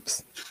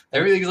 Oops.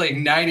 Everything's like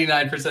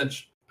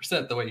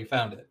 99% the way you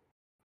found it.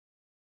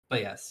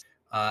 But yes.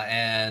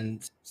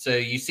 And so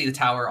you see the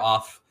tower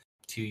off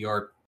to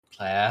your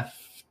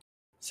left.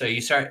 So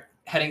you start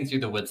heading through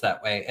the woods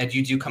that way, and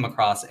you do come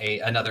across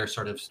another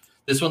sort of.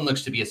 This one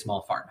looks to be a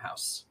small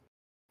farmhouse,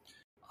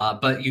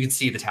 but you can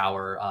see the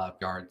tower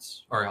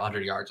yards or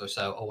 100 yards or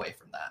so away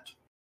from that.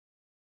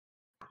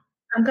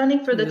 I'm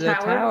gunning for the The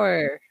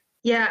tower.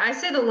 Yeah, I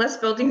say the less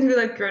buildings we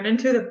like grown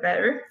into, the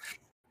better.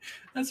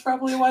 That's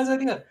probably a wise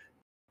idea.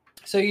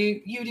 So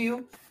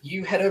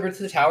you head over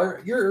to the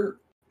tower. You're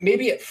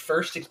maybe at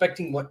first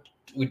expecting what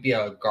would be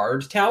a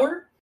guard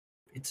tower.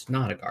 It's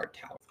not a guard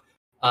tower.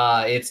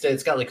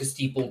 It's got like a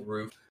steeple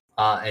roof,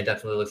 and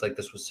definitely looks like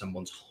this was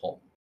someone's home.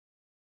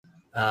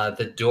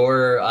 The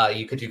door,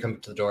 you could come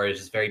up to the door. It's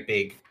just very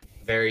big,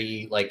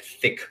 very like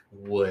thick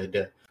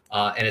wood,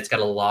 and it's got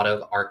a lot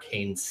of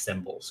arcane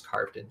symbols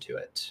carved into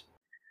it.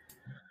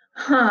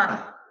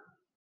 Huh.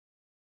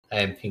 I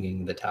am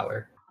pinging the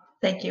tower.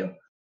 Thank you.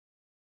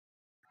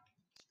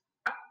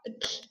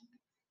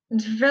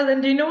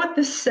 Velen, do you know what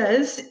this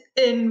says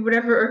in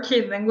whatever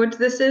arcane language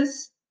this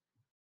is?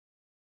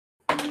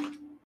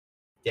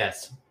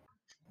 Yes.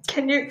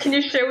 Can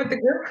you share with the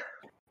group?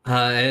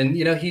 And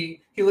he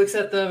looks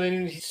at them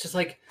and he's just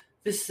like,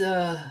 this.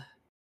 I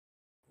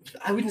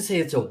wouldn't say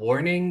it's a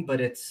warning, but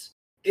it's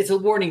a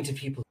warning to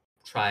people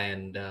who try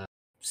and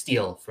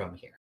steal from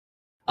here.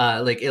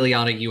 Like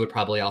Ileana, you would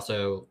probably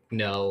also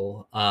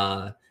know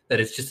that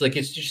it's just like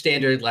it's your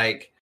standard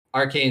like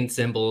arcane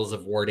symbols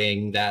of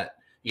warding that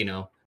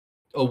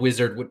a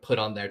wizard would put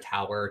on their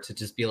tower to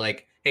just be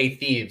like, hey,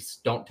 thieves,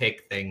 don't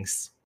take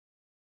things.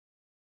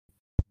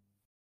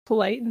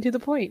 Polite and to the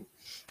point.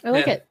 I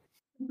like it.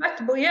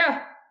 Respectable,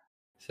 yeah.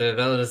 So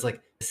Velen is like,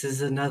 this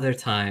is another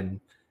time.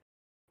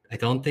 I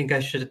don't think I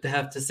should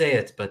have to say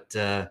it, but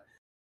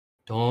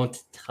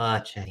don't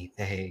touch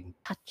anything.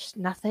 Touch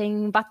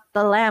nothing but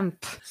the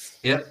lamp.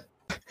 Yep.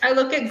 I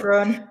look at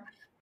Grun.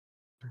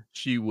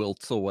 She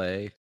wilts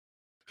away,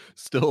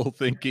 still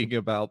thinking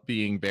about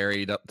being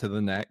buried up to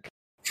the neck.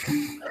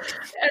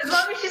 As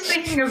long as she's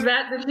thinking of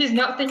that, then she's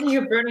not thinking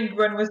of burning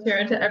Grun was here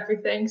into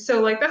everything.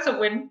 So like that's a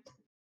win.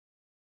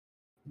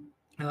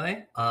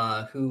 Alright.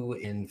 Who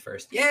in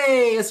first?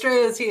 Yay!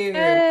 Estrella's here!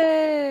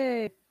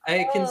 Hey!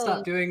 I can Oh.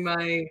 stop doing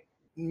my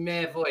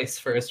meh voice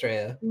for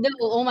Estrella. No,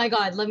 oh my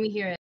god, let me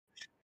hear it.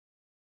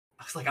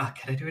 I was like,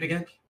 can I do it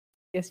again?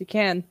 Yes, you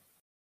can.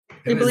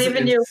 We believe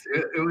in you.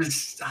 It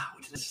was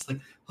just like,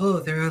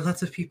 there are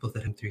lots of people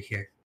that I'm through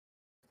here.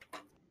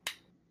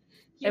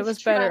 It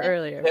was better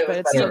earlier, It was but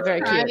it's still better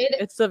very earlier. cute.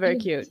 It's still very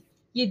cute.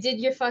 You did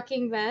your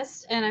fucking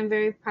best, and I'm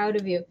very proud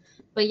of you.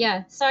 But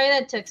yeah, sorry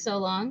that took so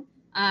long.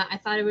 I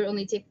thought it would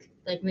only take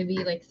like maybe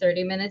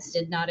 30 minutes.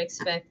 Did not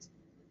expect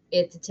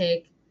it to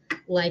take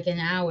like an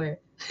hour.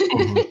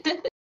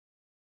 It's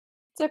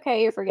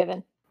okay, you're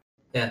forgiven.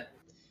 Yeah.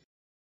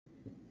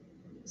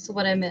 So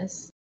what I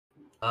miss?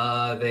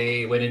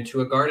 They went into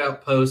a guard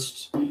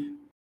outpost,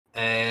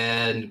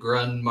 and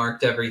Grun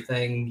marked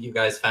everything. You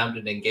guys found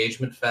an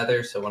engagement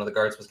feather, so one of the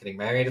guards was getting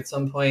married at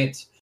some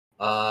point.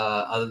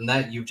 Other than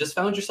that, you just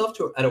found yourself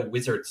at a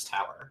wizard's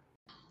tower.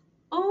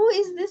 Oh,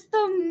 is this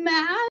the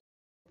map?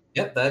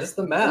 Yep, that is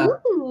the map.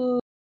 Ooh.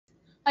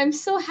 I'm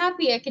so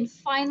happy I can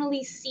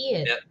finally see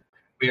it. Yep.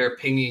 We are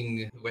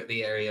pinging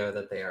the area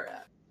that they are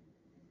at.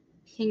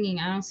 Pinging.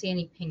 I don't see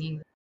any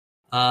pinging.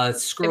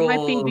 Scroll. It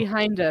might be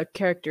behind a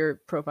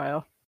character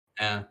profile.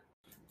 Yeah.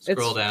 It's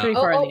Scroll down. pretty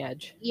far on the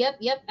edge. Yep,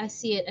 I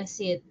see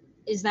it.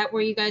 Is that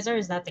where you guys are?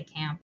 Is that the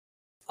camp?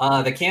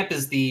 The camp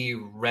is the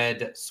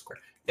red square.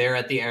 They're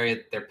at the area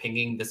they're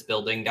pinging this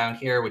building down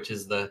here, which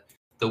is the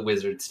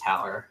wizard's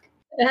tower.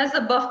 It has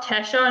the buff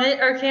Tesh on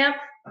it, our camp.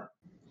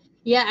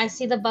 Yeah, I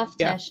see the buff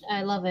Yeah. Tesh.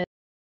 I love it.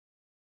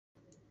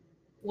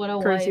 What a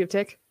Courtesy wife. of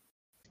Tick.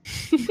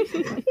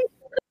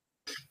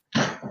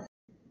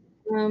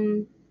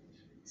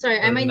 Sorry,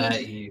 I Other might than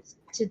need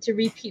that, you- to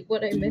repeat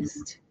what I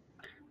missed.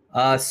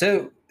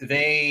 So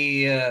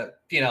they,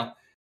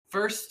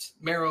 first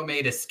Marrow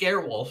made a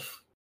scare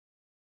wolf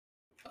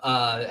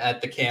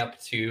at the camp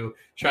to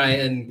try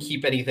and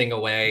keep anything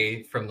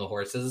away from the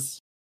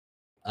horses.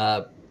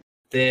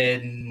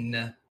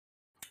 Then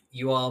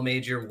you all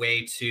made your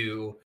way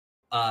to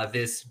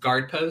this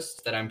guard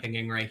post that I'm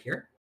pinging right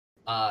here.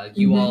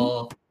 You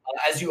all,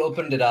 as you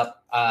opened it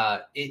up,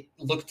 it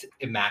looked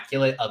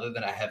immaculate other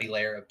than a heavy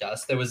layer of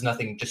dust. There was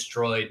nothing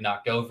destroyed,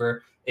 knocked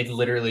over. It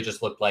literally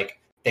just looked like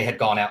they had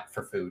gone out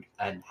for food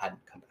and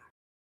hadn't come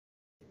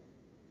back.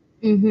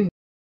 Mm-hmm.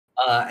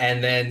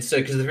 And then,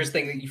 because the first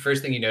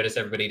thing you notice,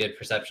 everybody did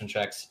perception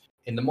checks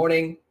in the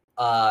morning.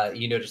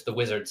 You noticed the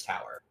wizard's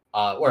tower,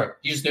 or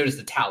you just noticed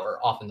the tower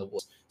off in the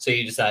woods. So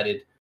you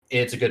decided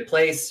it's a good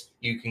place.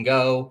 You can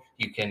go.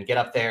 You can get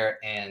up there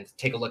and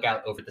take a look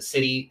out over the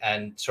city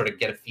and sort of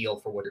get a feel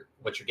for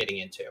what you're getting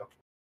into.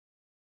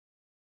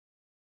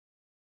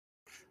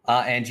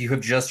 And you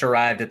have just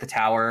arrived at the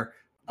tower.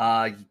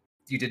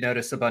 You did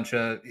notice a bunch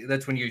of.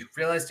 That's when you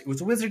realized it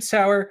was a wizard's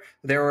tower.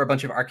 There were a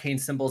bunch of arcane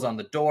symbols on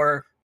the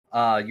door.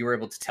 You were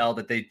able to tell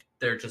that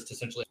they're just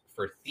essentially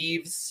for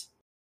thieves.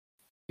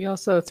 We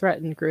also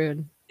threatened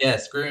Groon.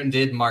 Yes, Grun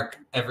did mark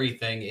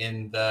everything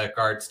in the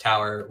guard's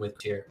tower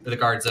with here. The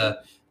guard's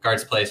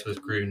place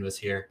with Grun was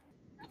here.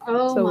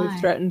 Oh So my. we've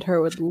threatened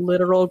her with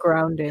literal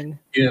grounding.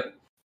 Yeah.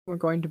 We're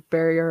going to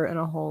bury her in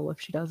a hole if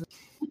she doesn't.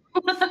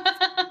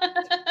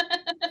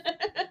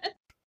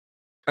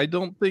 I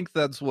don't think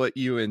that's what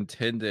you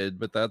intended,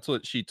 but that's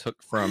what she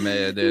took from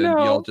it, and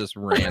No. y'all just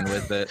ran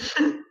with it.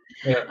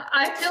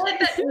 I feel like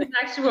that is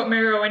actually what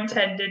Miro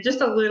intended,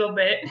 just a little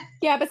bit.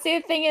 Yeah, but see,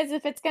 the thing is,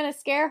 if it's gonna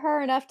scare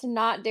her enough to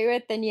not do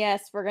it, then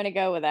yes, we're gonna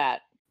go with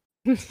that.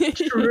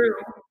 True.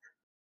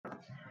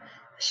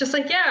 It's just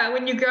like, yeah,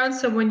 when you ground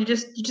someone, you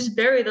just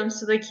bury them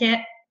so they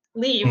can't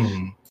leave.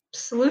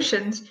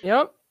 Solutions.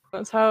 Yep.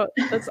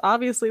 That's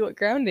obviously what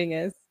grounding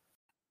is.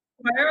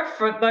 Why are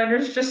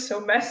frontliners just so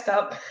messed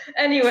up?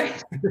 Anyway.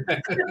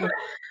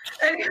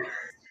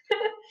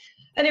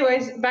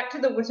 Anyways, back to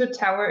the wizard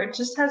tower. It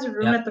just has a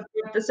room at the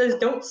front that says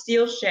 "Don't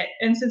steal shit,"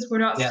 and since we're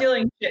not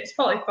stealing shit, it's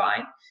probably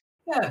fine.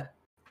 Yeah.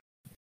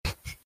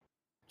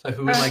 So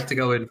who would like to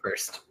go in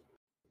first?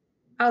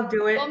 I'll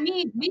do it. Oh,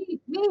 me.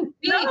 No,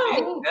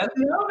 no.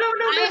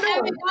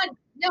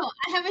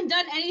 I haven't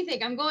done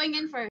anything. I'm going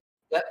in first.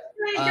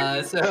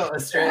 So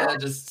Estrella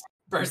just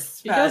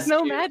bursts She past does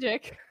no you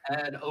magic.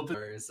 and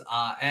opens.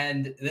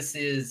 And this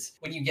is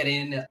when you get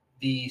in.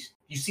 You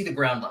see the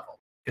ground level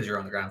because you're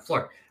on the ground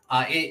floor.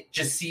 It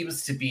just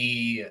seems to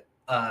be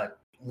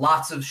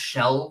lots of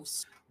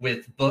shelves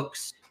with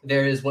books.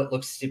 There is what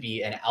looks to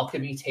be an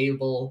alchemy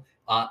table,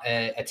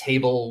 a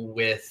table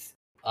with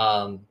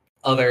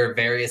other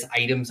various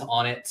items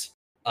on it.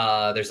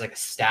 There's like a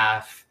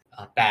staff,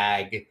 a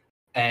bag,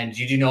 and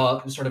you do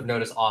sort of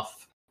notice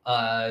off.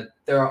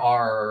 There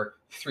are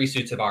 3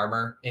 suits of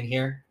armor in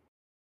here.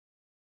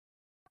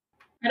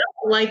 I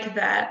don't like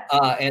that.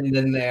 And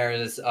then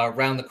there's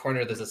around the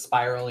corner. There's a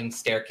spiraling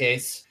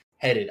staircase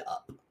headed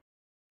up.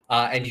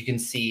 And you can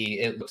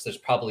see there's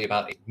probably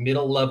about a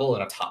middle level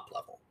and a top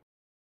level.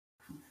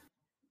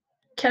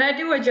 Can I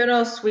do a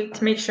general sweep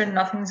to make sure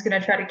nothing's going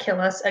to try to kill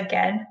us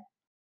again?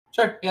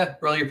 Sure, yeah.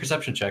 Roll your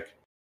perception check.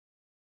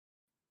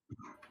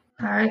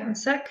 All right, 1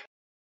 sec.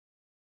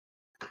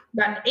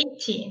 Got an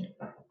 18.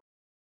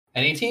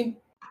 An 18?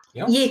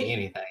 You don't Yeah. see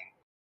anything.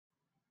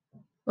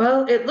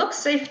 Well, it looks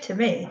safe to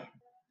me.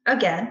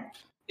 Again.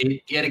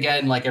 Yet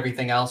again, like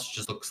everything else,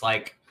 just looks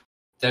like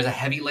there's a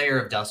heavy layer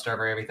of dust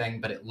over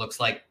everything, but it looks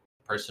like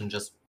a person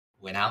just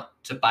went out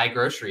to buy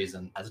groceries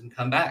and hasn't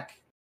come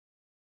back.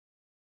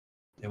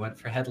 They went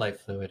for headlight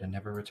fluid and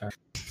never returned.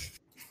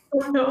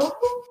 Oh no.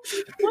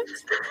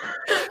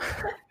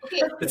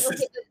 Okay.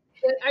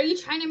 Are you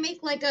trying to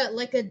make like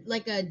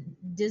a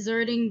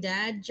deserting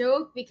dad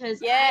joke?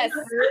 Because Yes.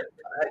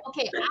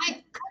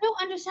 I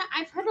don't understand.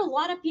 I've heard a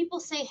lot of people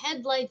say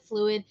headlight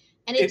fluid,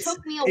 and it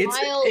took me a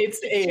while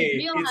to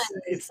realize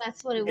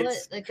that's what it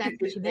was. Like that's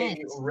what you meant.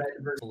 A red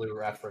versus blue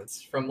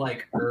reference from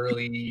like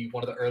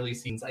one of the early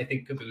scenes. I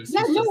think Caboose.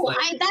 Yeah, was no, just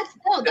like,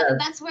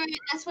 that's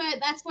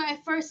where I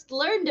first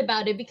learned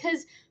about it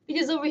because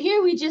over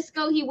here we just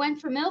go. He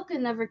went for milk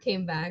and never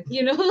came back.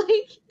 You know,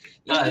 like.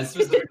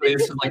 Specifically,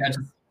 it's like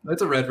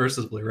it's a red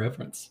versus blue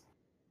reference.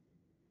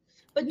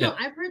 But no,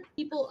 I've heard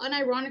people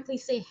unironically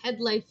say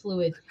headlight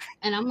fluid,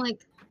 and I'm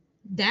like,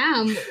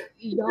 damn,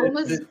 y'all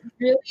must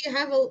really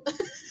have a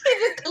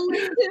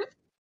collective.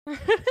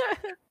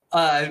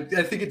 I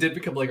think it did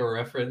become like a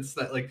reference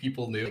that like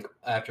people knew like,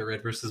 after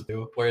red versus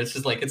blue, where it's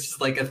just like a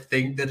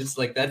thing that it's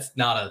like that's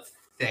not a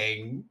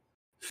thing.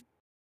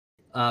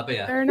 But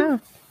yeah, Fair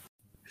enough.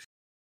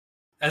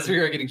 as we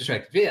were getting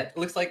distracted, but yeah, it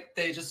looks like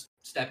they just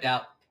stepped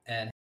out,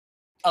 and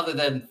other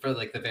than for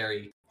like the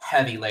very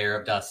heavy layer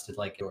of dust, it's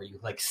like or you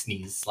like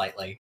sneeze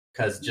slightly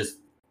because just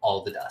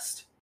all the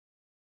dust.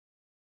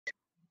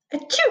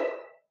 Achoo!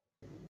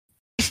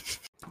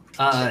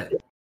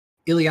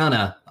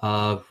 Ileana,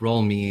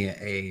 roll me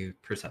a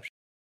perception.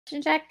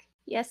 Check.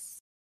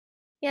 Yes.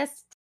 My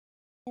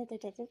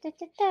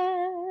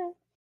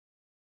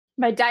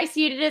dice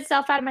yeeted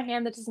itself out of my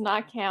hand. That does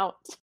not count.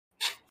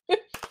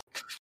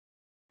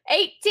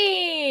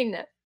 18.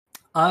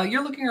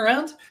 You're looking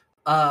around.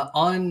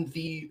 On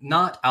the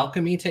not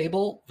alchemy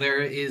table,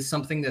 there is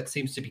something that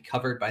seems to be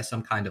covered by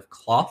some kind of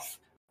cloth.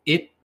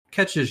 It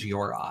catches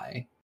your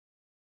eye.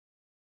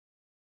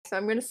 So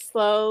I'm going to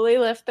slowly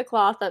lift the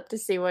cloth up to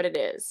see what it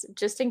is,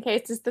 just in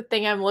case it's the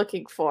thing I'm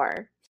looking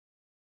for.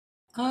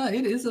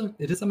 It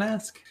is a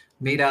mask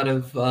made out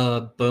of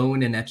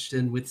bone and etched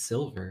in with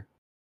silver.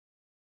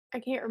 I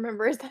can't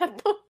remember. Is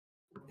that the...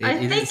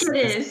 I think it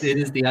is. It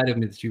is the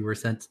item that you were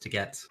sent to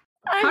get.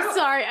 I'm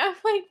sorry. I'm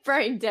like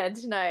brain dead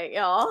tonight,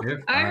 y'all.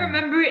 I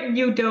remember it and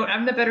you don't.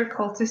 I'm the better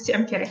cultist.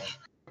 I'm kidding.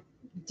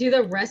 Do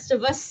the rest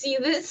of us see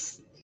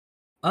this?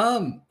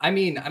 I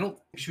mean, I don't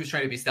think she was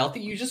trying to be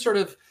stealthy. You just sort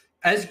of,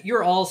 as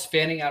you're all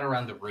spanning out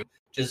around the room,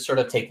 just sort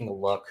of taking a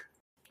look,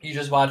 you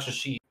just watch as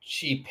she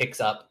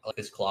picks up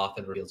this cloth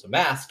and reveals a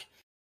mask.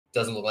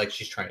 Doesn't look like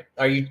she's trying.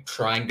 Are you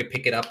trying to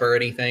pick it up or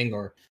anything,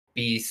 or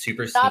be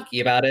super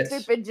sneaky about it?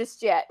 Stupid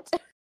just yet.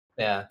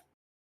 Yeah.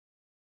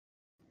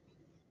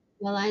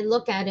 Well, I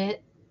look at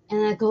it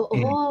And I go,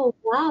 oh,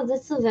 wow,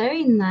 that's a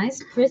very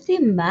nice, pretty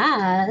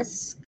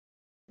mask.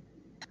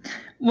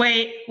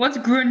 Wait, what's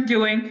Grun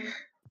doing?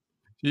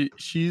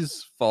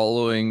 She's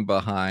following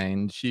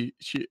behind. She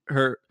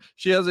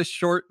has a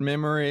short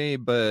memory,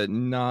 but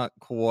not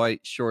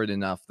quite short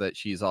enough that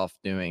she's off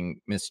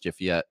doing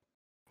mischief yet.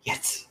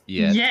 Yes.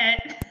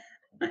 Yet.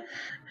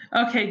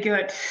 Okay,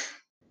 good.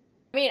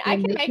 I mean, I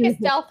can make a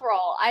stealth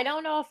roll. I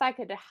don't know if I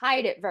could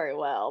hide it very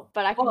well,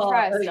 but I can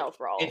try a stealth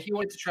roll. If you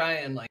wanted to try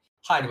and like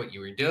hide what you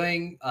were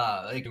doing,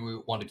 like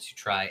you wanted to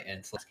try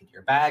and slip into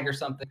your bag or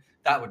something,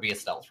 that would be a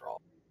stealth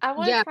roll. I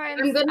want to try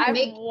and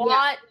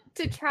want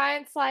to try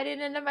and slide it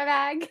into my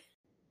bag.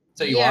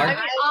 So you are? I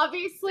mean,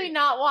 obviously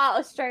not while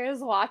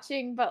Estrella's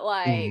watching, but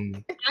like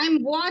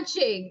I'm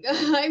watching.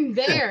 I'm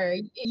there.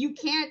 You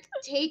can't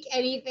take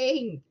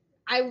anything.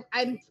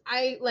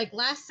 I like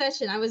last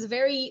session I was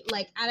very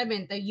like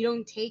adamant that you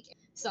don't take it.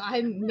 So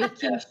I'm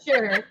making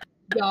sure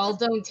y'all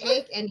don't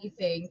take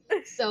anything.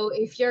 So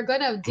if you're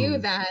gonna do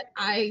that,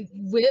 I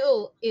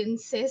will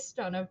insist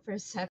on a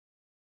perception.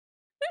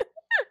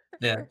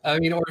 Yeah, I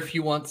mean, or if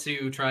you want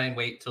to try and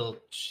wait till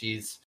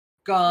she's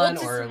gone,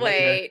 we'll or just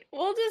wait.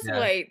 We'll just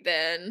wait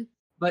then.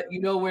 But you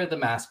know where the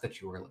mask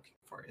that you were looking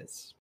for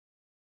is.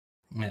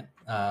 Yeah.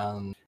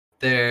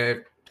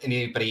 There.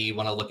 Anybody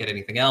want to look at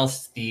anything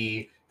else?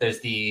 There's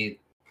a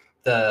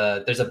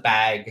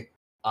bag,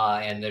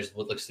 and there's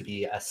what looks to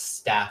be a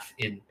staff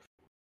in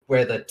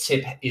where the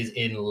tip is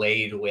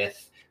inlaid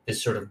with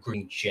this sort of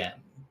green gem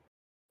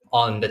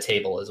on the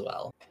table as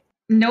well.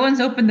 No one's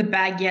opened the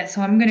bag yet,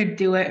 so I'm gonna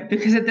do it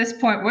because at this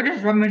point we're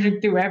just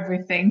rummaging through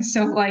everything.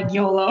 So like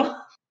YOLO.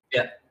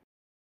 Yeah.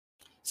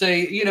 So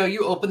you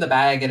open the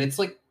bag and it's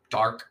like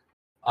dark.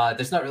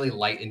 There's not really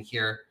light in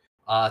here.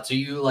 So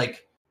you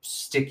like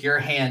stick your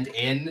hand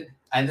in,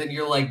 and then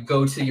you're like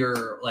go to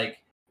your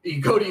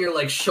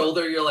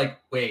shoulder. You're like,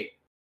 wait,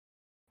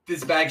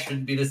 this bag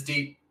shouldn't be this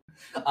deep.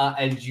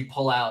 And you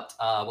pull out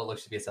what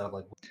looks to be a set of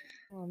like.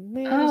 Oh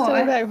man, it's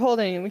a bag of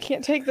holding. We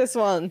can't take this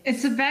one.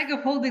 It's a bag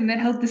of holding that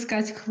held this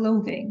guy's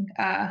clothing.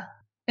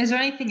 Is there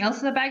anything else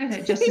in the bag, or is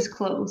it just his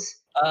clothes?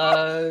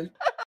 Roll.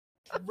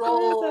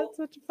 That's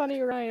such a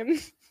funny rhyme.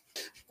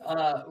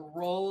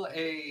 Roll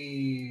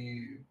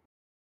a.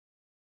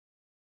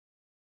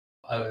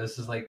 Oh, this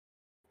is like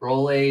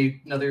roll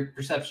another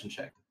perception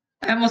check.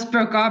 I almost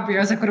broke Aubrey.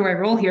 I was like, what do I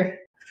roll here?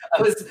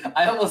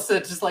 I almost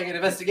said just like an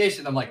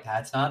investigation. I'm like,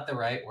 that's not the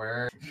right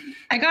word.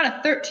 I got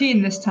a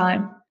 13 this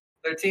time.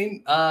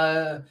 13.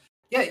 Yeah,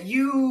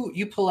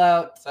 you pull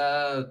out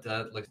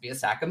looks to be a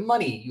sack of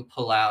money. You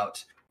pull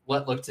out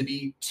what look to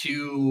be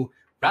 2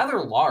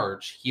 rather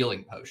large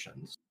healing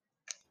potions.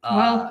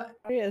 Well,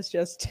 Maria is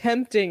just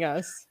tempting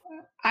us.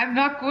 I'm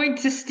not going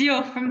to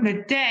steal from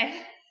the dead.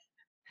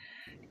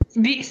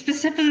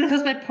 Specifically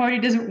because my party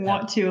doesn't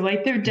want to.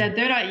 Like, they're dead.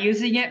 They're not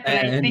using it, but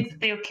I think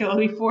they'll kill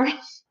me for it.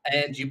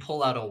 And you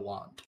pull out a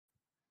wand.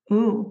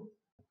 Ooh.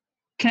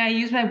 Can I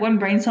use my 1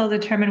 brain cell to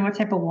determine what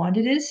type of wand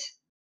it is?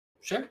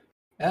 Sure.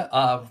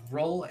 Yeah.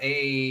 Roll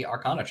a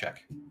Arcana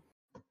check.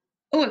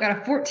 Oh, I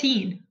got a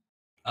 14.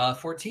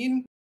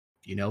 14?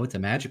 You know it's a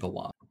magical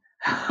wand.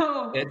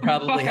 Oh, it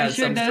probably has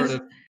some does.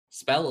 sort of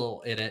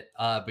spell in it,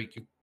 but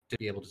you to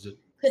be able to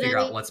figure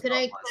out what spell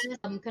it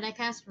was. Could I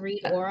cast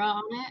Read Aura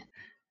on it?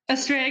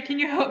 Estrella, can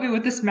you help me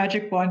with this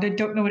magic wand? I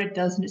don't know what it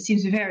does, and it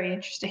seems very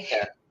interesting.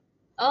 Yeah.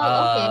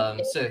 Oh,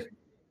 okay.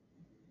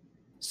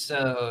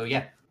 So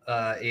yeah,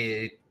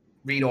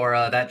 Read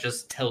Aura, that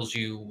just tells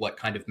you what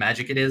kind of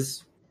magic it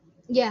is.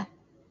 Yeah.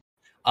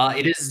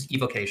 It is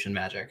evocation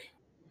magic.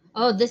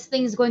 Oh, this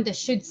thing's going to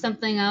shoot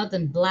something out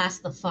and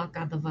blast the fuck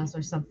out of us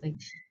or something.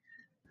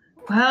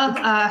 Well,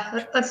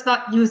 let's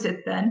not use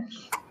it then.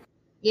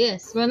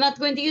 Yes, we're not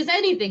going to use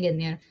anything in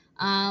there.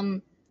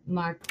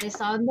 Mark this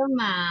on the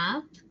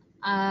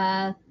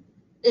map.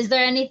 Is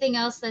there anything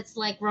else that's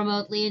like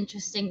remotely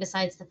interesting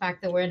besides the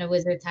fact that we're in a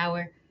wizard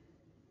tower?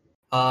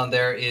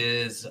 There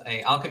is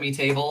an alchemy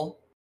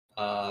table.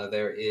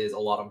 There is a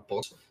lot of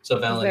books. So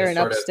is there an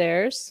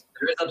upstairs?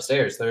 There is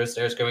upstairs. There is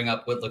stairs going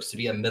up what looks to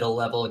be a middle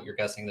level, and you're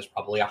guessing there's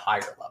probably a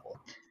higher level.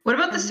 What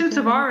about the suits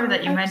of armor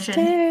that you mentioned?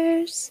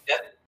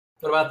 Yep.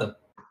 What about them?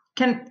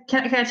 Can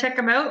I check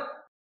them out?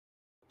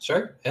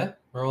 Sure. Yeah.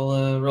 Roll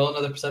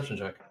another perception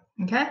check.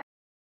 Okay.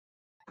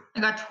 I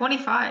got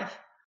 25.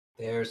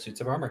 They're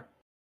suits of armor.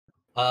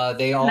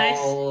 They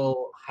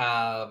all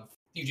have.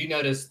 You do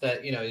notice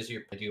that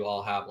they do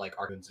all have like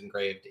runes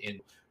engraved in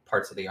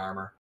parts of the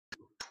armor.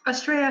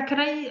 Estrella, can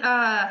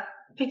I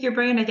pick your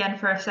brain again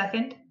for a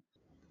second?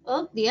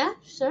 Oh yeah,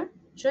 sure.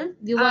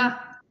 You want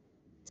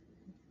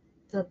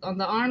on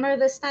the armor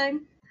this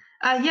time?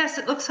 Yes,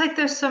 it looks like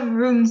there's some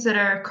runes that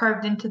are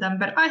carved into them,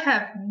 but I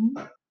have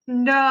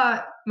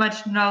not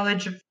much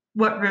knowledge of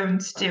what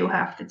runes do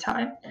half the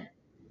time.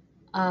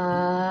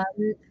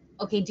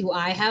 Okay, do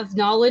I have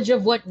knowledge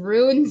of what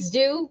runes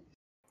do?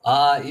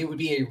 It would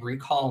be a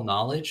recall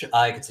knowledge.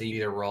 I could say you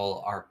either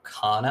roll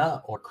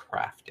Arcana or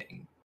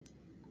Crafting.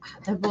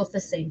 They're both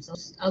the same, so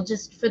I'll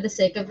just, for the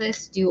sake of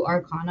this, do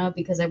Arcana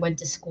because I went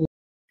to school.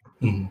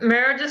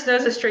 Mara just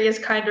knows Estrella is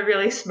kind of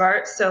really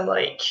smart, so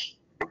like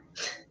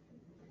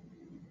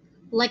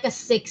a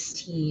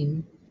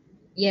 16.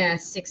 Yeah,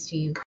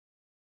 16.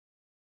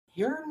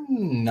 You're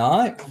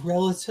not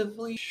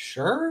relatively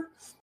sure.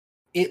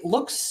 It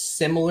looks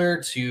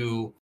similar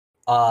to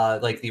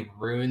like the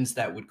runes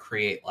that would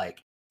create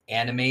like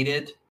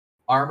animated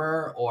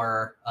armor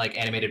or like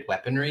animated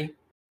weaponry.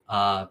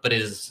 But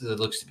it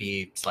looks to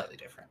be slightly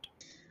different.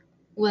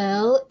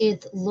 Well,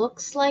 it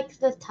looks like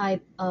the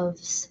type of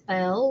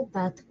spell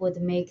that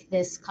would make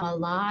this come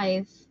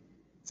alive.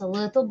 It's a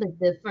little bit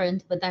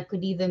different, but that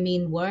could either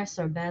mean worse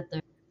or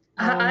better.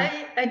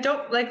 I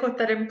don't like what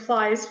that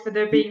implies for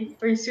there being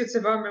 3 suits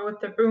of armor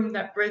with the rune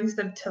that brings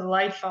them to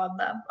life on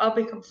them. I'll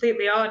be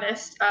completely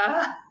honest.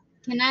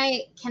 Can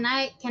I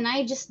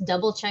just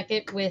double check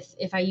it with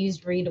if I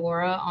used Read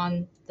Aura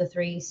on the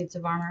 3 suits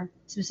of armor,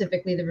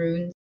 specifically the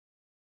runes?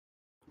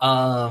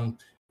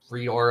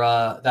 Read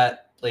Aura,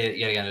 that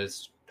yet again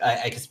is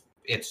I guess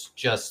it's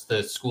just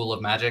the School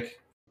of Magic.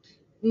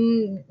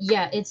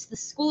 Yeah, it's the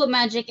School of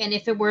Magic, and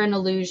if it were an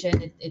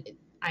illusion,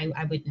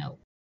 I would know.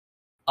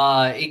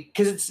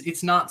 Because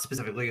it's not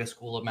specifically a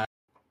School of Magic.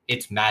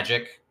 It's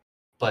magic,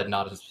 but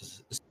not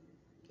as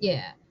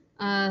Yeah.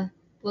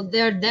 Well,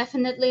 they're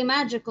definitely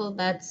magical.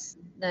 That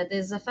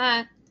is a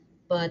fact.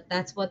 But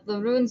that's what the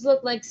runes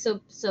look like. So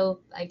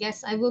I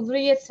guess I will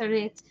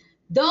reiterate: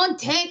 don't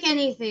take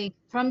anything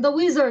from the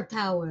Wizard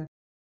Tower.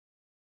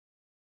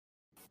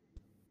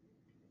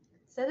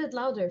 Said it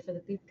louder for the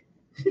people.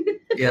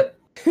 Yep.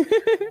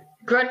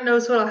 Grunt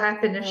knows what'll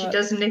happen if she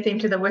does anything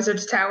to the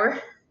wizard's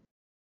tower.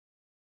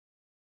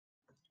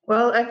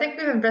 Well, I think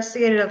we've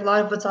investigated a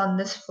lot of what's on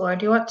this floor.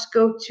 Do you want to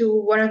go to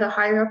one of the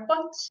higher up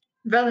ones?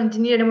 Velen, do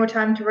you need any more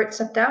time to write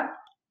stuff down?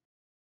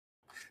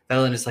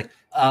 Velen is like,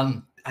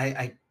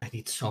 I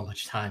need so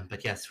much time,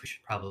 but yes, we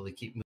should probably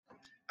keep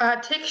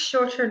moving. Take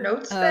shorter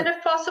notes then,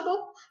 if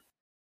possible.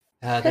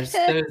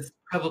 There's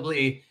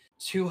probably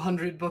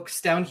 200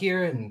 books down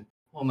here, and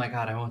oh my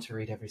god, I want to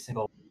read every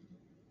single.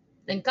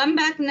 Then come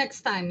back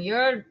next time.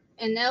 You're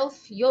an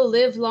elf. You'll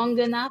live long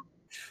enough.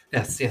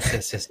 Yes.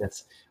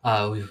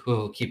 We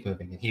will keep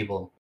moving, and he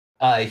will.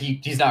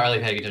 He's not really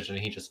paying attention.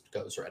 He just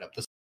goes right up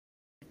the.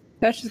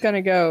 That's just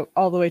gonna go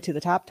all the way to the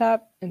top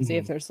and see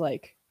if there's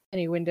like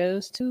any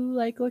windows to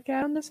like look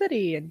out on the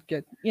city and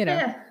get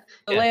the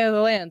lay of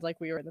the land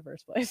like we were in the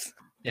first place.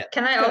 Yeah.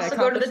 Can I also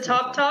go to the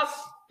top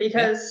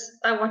because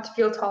I want to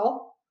feel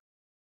tall?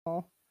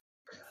 Oh.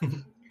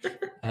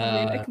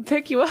 I can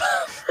pick you up.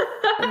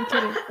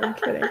 I'm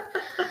kidding.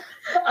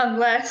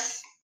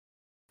 Unless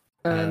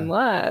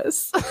you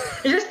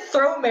just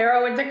throw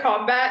Marrow into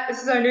combat.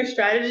 This is our new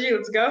strategy.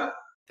 Let's go.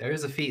 There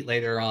is a feat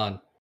later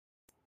on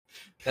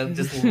that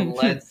just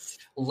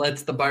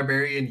lets the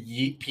barbarian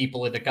yeet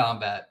people into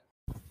combat.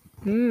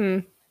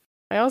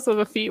 I also have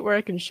a feat where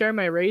I can share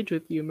my rage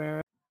with you,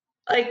 Mara.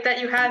 Like that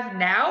you have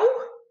now?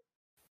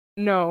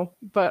 No,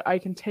 but I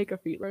can take a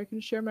feat where I can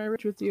share my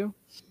rage with you.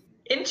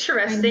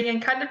 Interesting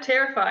and kind of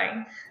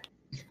terrifying.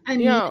 I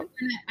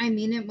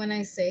mean it when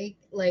I say,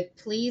 like,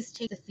 please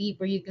take the feat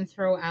where you can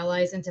throw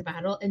allies into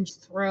battle and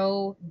just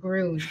throw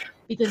Grun.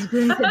 Because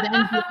Grun could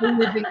then be a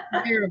living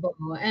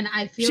fireball. And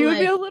I feel she like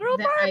would be a literal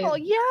fireball,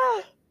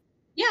 yeah.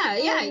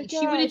 Yeah,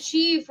 she would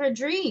achieve her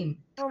dream.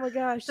 Oh my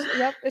gosh.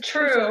 Yep, it's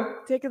true.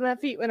 Taking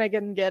that feat when I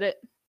can get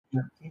it.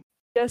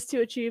 Just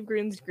to achieve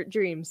Grun's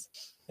dreams.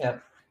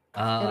 Yep.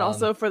 And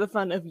also for the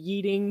fun of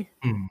yeeting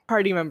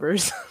party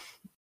members.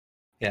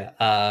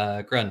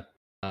 Yeah. Grun,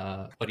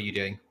 what are you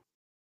doing?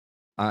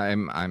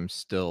 I'm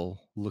still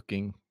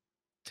looking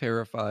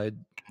terrified.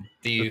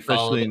 Do you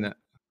follow?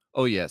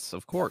 Oh yes,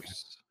 of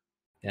course.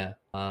 Yeah.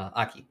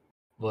 Aki,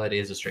 what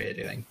is Estrella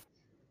doing?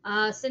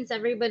 Since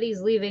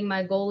everybody's leaving,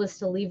 my goal is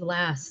to leave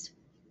last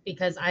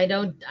because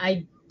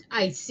I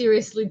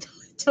seriously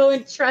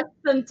don't trust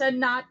them to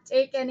not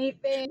take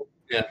anything.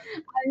 Yeah.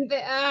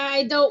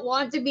 I don't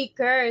want to be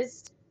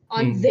cursed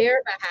on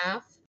their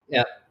behalf.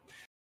 Yeah.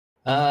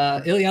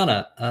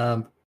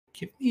 Ileana,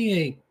 give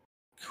me a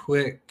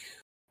quick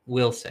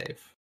will save.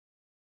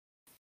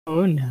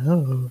 Oh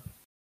no.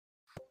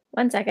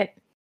 1 second.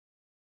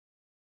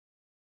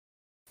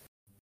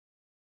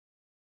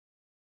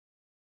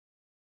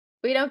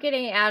 We don't get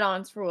any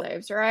add-ons for will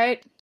saves,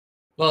 right?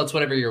 Well, it's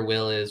whatever your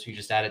will is. You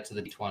just add it to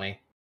the d20.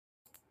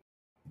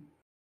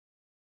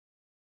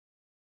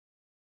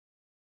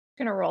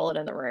 Gonna roll it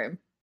in the room.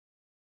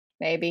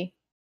 Maybe.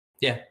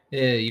 Yeah,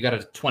 you got a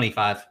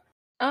 25.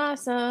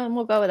 Awesome.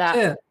 We'll go with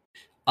that.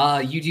 Yeah.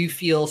 You do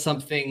feel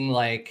something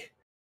like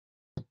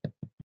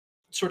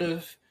sort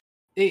of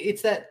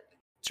it's that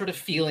sort of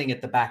feeling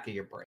at the back of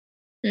your brain.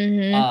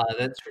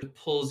 That sort of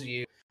pulls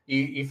you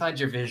find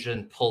your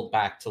vision pulled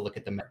back to look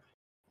at the mirror.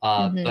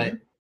 But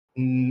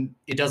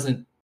it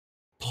doesn't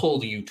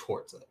pull you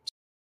towards it.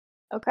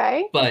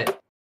 Okay. But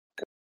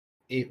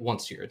it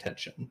wants your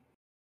attention.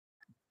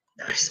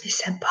 Notice me,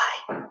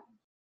 senpai.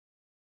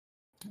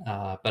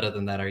 But other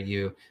than that, are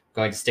you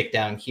going to stick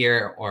down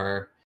here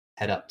or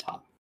head up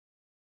top?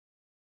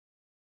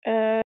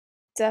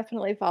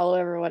 definitely follow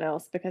everyone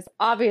else because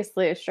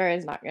obviously Australia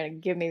is not going to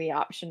give me the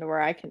option to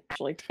where I can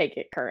actually take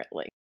it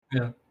currently.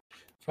 Yeah,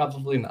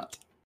 probably not.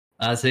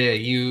 So yeah,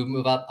 you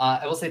move up.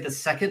 I will say the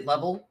second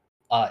level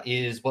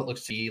is what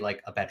looks to be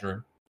like a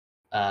bedroom.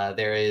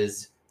 There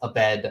is a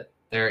bed.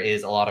 There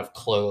is a lot of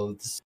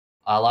clothes.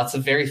 Lots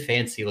of very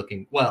fancy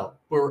looking. Well,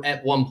 were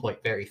at one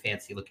point very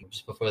fancy looking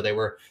just before they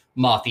were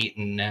moth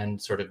eaten and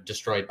sort of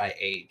destroyed by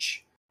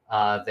age.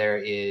 There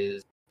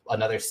is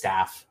another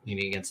staff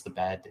leaning against the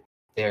bed.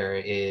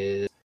 There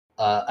is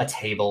a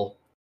table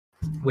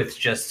with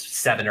just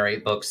 7 or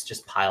 8 books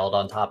just piled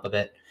on top of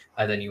it.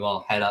 And then you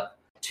all head up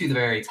to the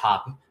very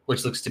top,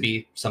 which looks to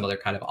be some other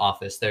kind of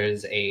office.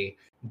 There's a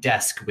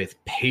desk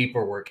with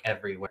paperwork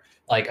everywhere,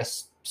 like a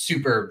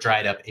super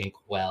dried up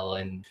inkwell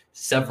and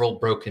several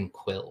broken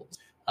quills.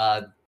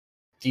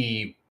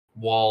 The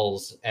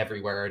walls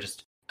everywhere are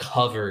just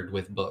covered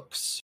with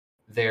books.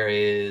 There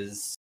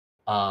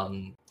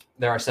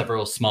are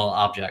several small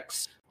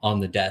objects on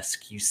the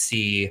desk. You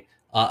see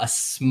a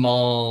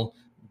small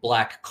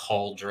black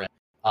cauldron,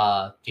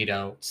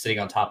 sitting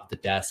on top of the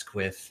desk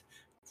with,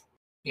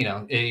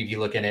 if you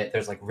look in it,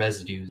 there's like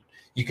residue.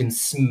 You can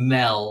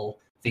smell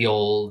the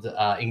old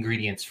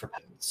ingredients for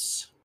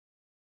potions.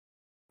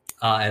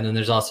 And then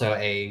there's also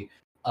a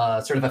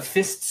sort of a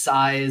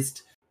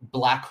fist-sized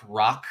black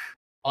rock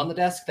on the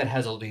desk that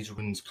has all these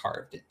runes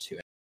carved into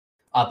it.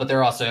 But there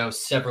are also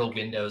several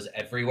windows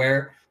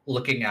everywhere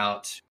looking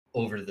out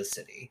over the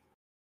city.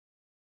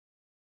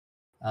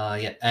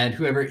 And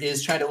whoever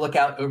is trying to look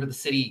out over the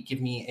city,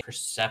 give me a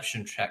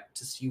perception check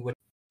to see what.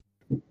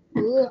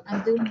 Ooh,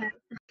 I'm doing that.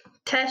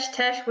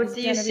 Tesh, what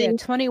do you Gonna be see? a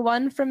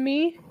 21 from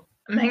me.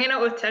 I'm hanging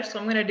out with Tesh, so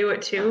I'm gonna do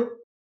it too.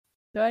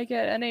 Do I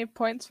get any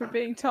points for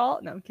being tall?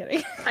 No, I'm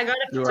kidding. I got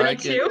a Do I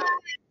 22.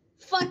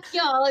 Fuck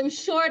y'all, I'm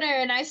shorter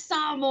and I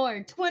saw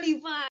more.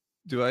 25.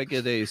 Do I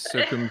get a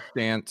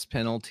circumstance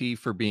penalty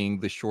for being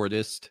the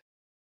shortest?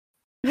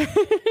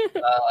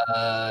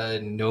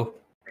 No.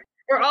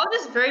 We're all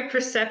just very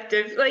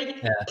perceptive.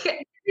 Like, Yeah. can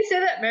you say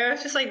that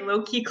Mara's just like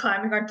low key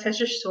climbing on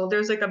Tesh's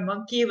shoulders like a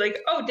monkey? Like,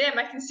 oh damn,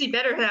 I can see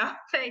better now.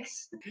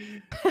 Thanks.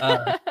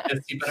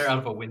 Just see better out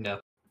of a window.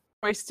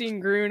 Hoisting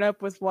Groon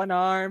up with one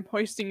arm,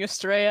 hoisting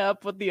Estrella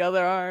up with the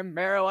other arm,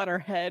 Marrow on her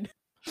head.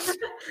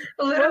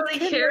 Literally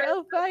Welcome here. to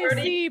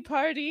LFIC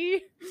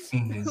party.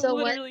 Mhm. So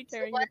what- Literally so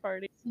carrying what- the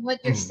party. What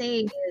you're Hmm.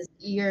 saying is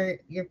you're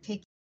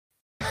picky.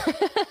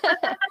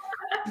 I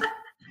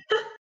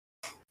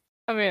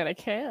mean, I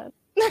can.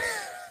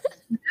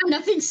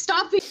 Nothing's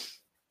stopping.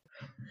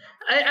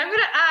 I'm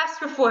gonna ask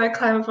before I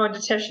climb up onto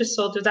Tesh's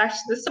shoulders.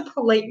 Actually, this is a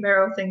polite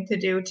Maro thing to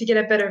do to get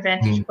a better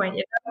vantage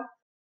point.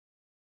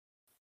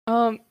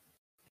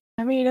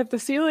 I mean, if the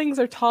ceilings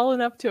are tall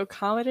enough to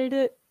accommodate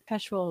it,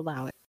 Tesh will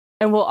allow it,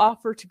 and will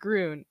offer to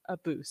Groon a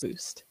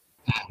boost.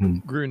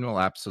 Grun will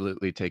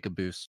absolutely take a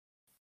boost.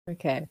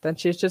 Okay, then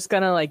she's just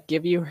gonna like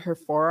give you her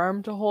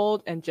forearm to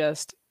hold and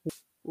just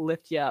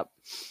lift you up.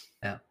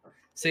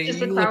 So Just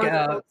you the look power of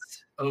the out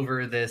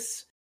over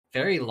this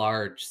very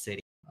large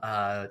city.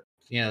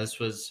 This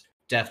was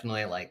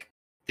definitely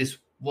this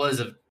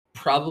was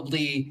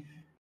probably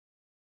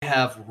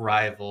have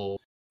rivaled.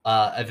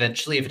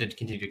 Eventually, if it had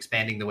continued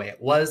expanding the way it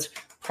was,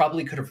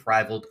 probably could have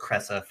rivaled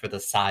Cressa for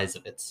the size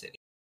of its city.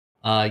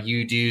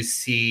 You do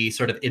see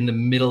sort of in the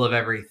middle of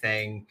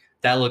everything,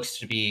 that looks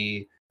to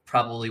be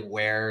probably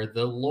where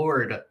the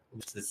Lord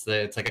lives.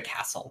 It's like a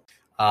castle.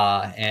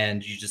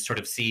 And you just sort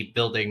of see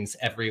buildings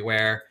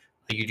everywhere.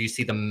 You do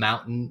see the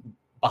mountain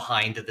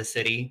behind the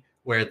city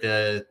where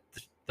the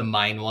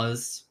mine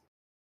was.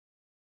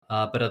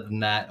 But other than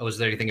that, was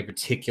there anything in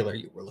particular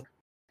you were looking?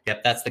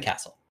 Yep, that's the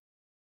castle.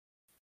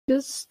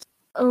 Just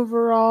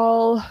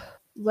overall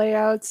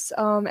layouts,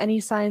 any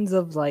signs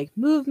of like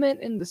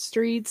movement in the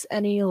streets,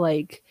 any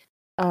like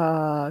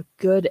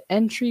good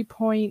entry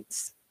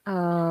points.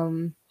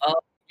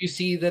 You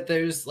see that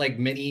there's like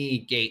many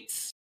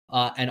gates,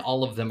 and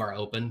all of them are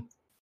open.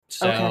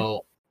 So Okay.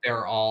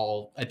 they're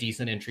all a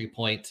decent entry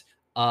point.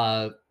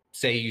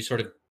 Say you sort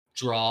of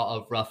draw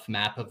a rough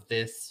map of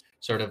this,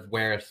 sort of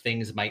where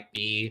things might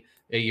be.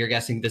 You're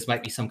guessing this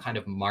might be some kind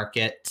of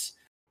market.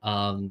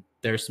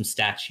 There's some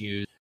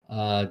statues.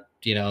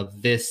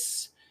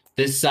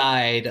 This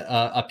side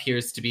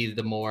appears to be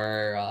the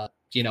more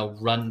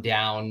run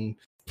down,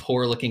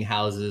 poor looking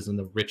houses, and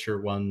the richer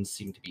ones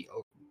seem to be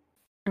open.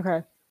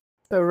 Okay.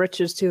 So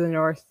rich is to the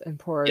north and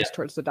poor is Yeah.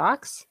 towards the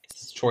docks.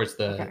 It's towards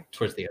the Okay.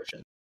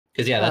 ocean.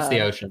 Because that's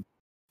the Uh, ocean.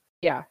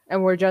 Yeah,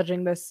 and we're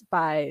judging this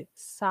by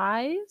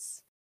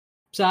size.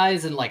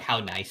 Size and like how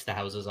nice the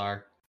houses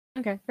are.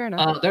 Okay, fair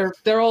enough.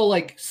 They're all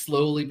like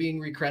slowly being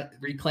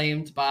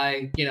reclaimed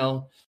by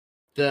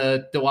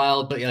the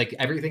wild, but like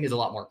everything is a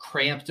lot more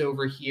cramped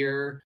over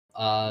here.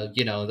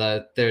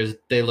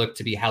 They look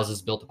to be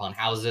houses built upon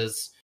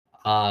houses,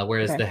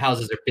 whereas Okay. the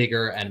houses are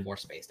bigger and more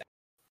spaced out.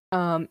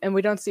 And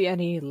we don't see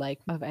any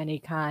like of any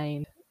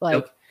kind, like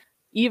Nope.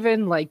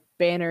 even like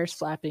banners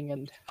flapping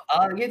and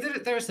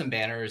There are some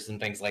banners and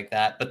things like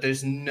that, but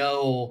there's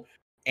no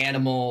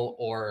animal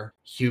or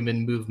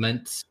human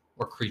movement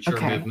or creature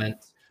Okay. movement.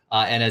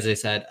 And as I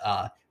said,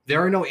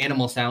 there are no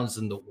animal sounds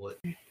in the wood.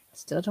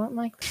 Still don't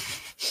like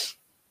that.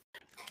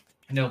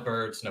 No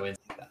birds, no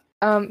anything like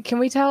that. Can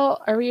we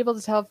tell? Are we able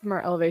to tell from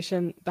our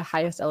elevation the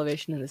highest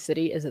elevation in the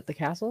city? Is it the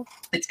castle?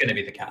 It's going to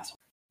be the castle.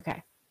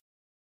 Okay.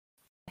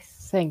 I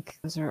think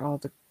those are all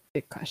the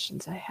big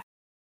questions I have.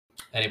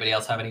 Anybody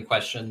else have any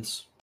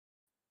questions?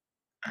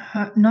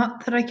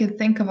 Not that I could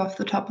think of off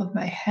the top of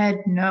my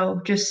head.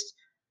 No, just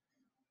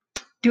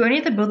do any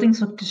of the buildings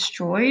look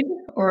destroyed,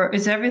 or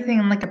is everything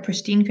in like a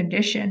pristine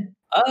condition?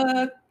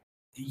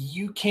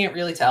 You can't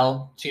really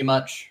tell too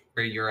much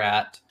where you're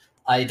at.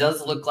 It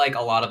does look like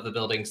a lot of the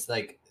buildings,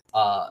 like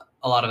a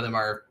lot of them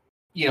are,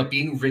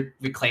 being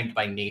reclaimed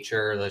by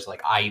nature. There's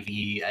like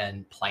ivy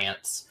and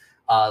plants.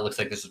 It looks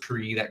like there's a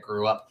tree that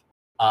grew up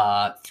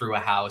through a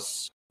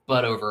house,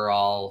 but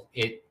overall,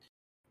 it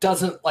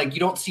doesn't you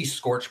don't see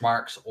scorch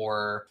marks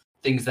or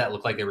things that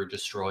look like they were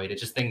destroyed. It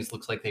just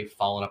looks like they've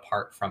fallen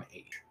apart from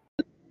age.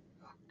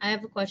 I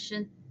have a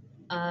question.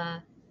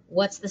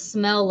 What's the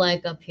smell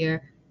like up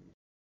here?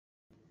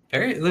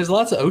 There's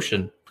lots of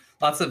ocean,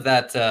 lots of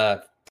that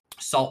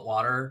salt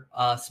water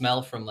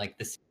smell from like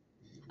the sea.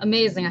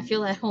 Amazing. I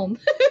feel at home.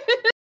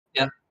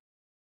 Yep. Are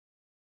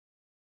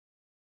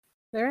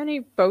there any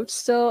boats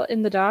still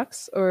in the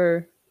docks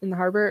or in the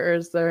harbor,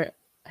 or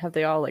have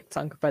they all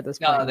sunk by this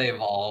point? No, they've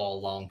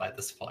all long by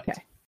this point.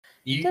 Okay.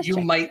 You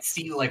might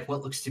see what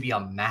looks to be a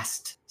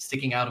mast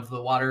sticking out of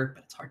the water,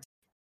 but it's hard to.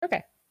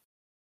 Okay.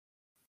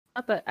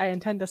 Not that I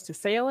intend us to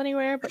sail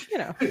anywhere, but just good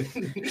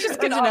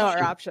An to know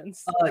our option.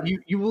 options.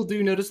 You will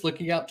notice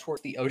looking out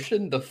towards the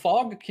ocean, the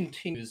fog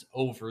continues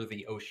over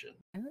the ocean.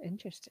 Oh,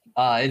 interesting.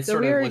 It So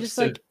sort we of were looks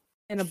just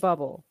in a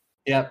bubble.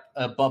 Yep,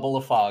 a bubble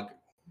of fog.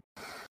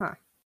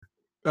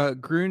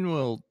 Grun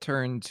will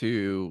turn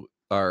to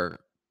our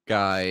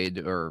guide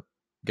or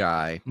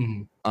guy,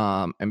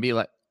 and be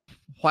like,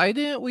 "Why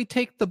didn't we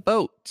take the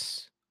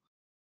boats?"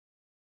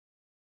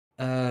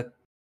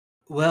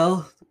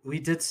 Well, we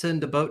did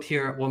send a boat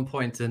here at one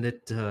point, and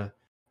it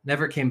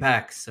never came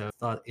back. So I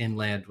thought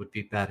inland would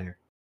be better.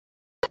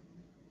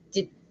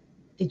 Did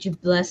you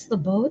bless the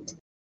boat?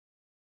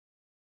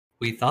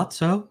 We thought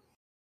so.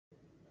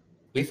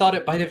 We thought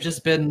it might have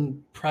just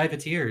been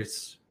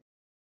privateers.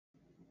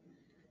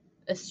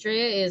 Estrella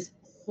is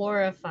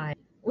horrified.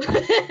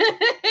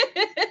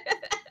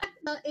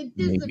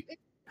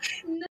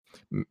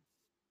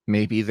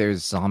 Maybe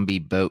there's zombie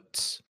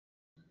boats.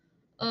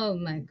 Oh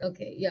my.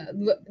 Okay, yeah.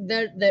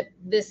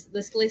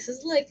 This place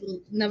is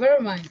never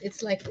mind.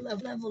 It's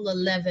level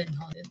 11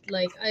 on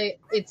it.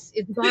 It's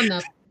gone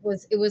up.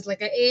 It was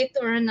like an 8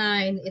 or a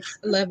 9. It's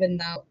 11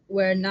 now.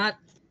 We're not.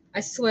 I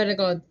swear to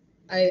God,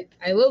 I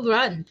will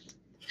run.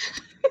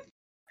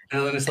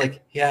 Ellen is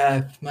like, yeah,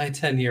 if my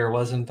tenure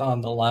wasn't on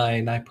the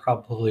line, I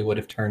probably would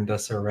have turned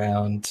us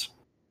around.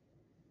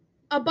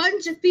 A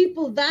bunch of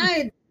people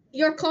died.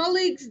 Your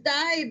colleagues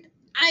died.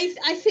 I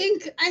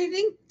think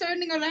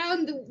turning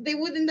around, they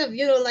wouldn't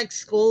have,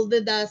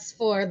 scolded us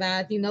for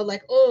that.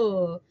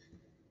 Oh.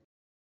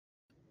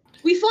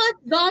 We fought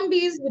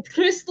zombies with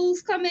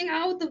crystals coming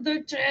out of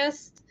their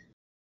chest.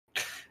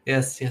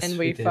 Yes, And we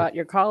we did. fought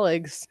your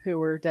colleagues who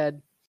were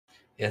dead.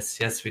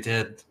 Yes, we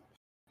did.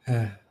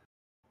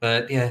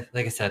 But yeah,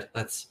 like I said,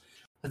 let's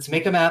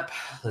make a map.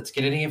 Let's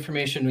get any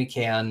information we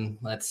can.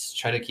 Let's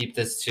try to keep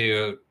this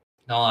to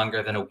no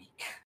longer than a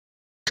week.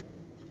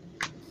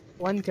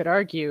 One could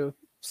argue,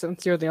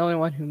 since you're the only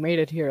one who made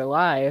it here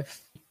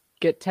alive,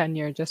 get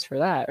tenure just for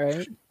that,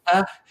 right?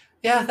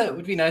 Yeah, that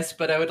would be nice,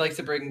 but I would like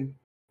to bring...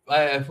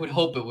 I would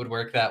hope it would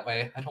work that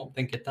way. I don't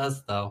think it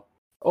does, though.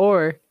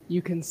 Or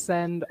you can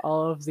send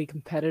all of the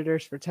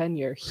competitors for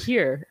tenure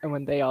here, and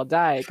when they all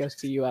die, it goes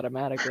to you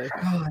automatically.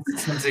 Oh,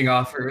 that's a tempting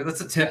offer.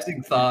 That's a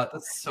tempting thought.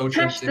 That's so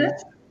Tesh, tempting.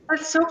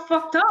 that's so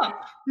fucked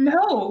up.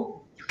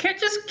 No, you can't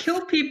just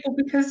kill people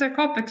because they're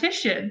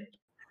competition.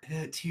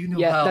 Do you know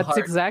Yeah, how that's hard...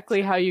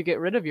 exactly how you get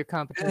rid of your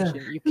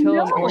competition. You kill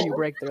them or you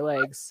break their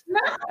legs. No.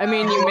 I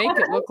mean, you make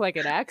it look like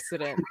an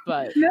accident,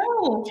 but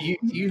No. Do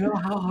you know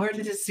how hard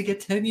it is to get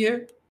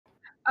tenure?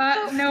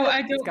 No,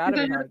 I don't. it's gotta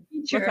because be I'm hard. a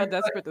teacher, Look how but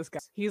desperate this guy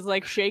is. He's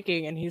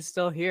shaking and he's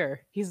still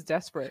here. He's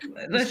desperate. He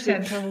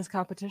Listen. should kill his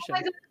competition.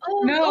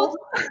 Oh, No.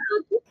 you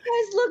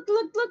guys,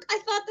 look! I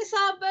thought I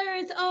saw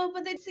birds. Oh,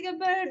 but they didn't see a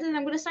bird, and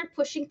I'm gonna start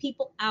pushing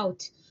people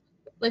out.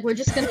 We're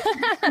just gonna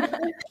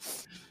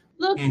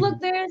look.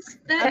 There's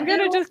that. I'm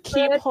gonna little just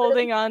keep bird.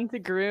 holding on to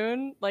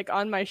Groon,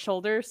 on my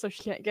shoulder, so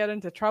she can't get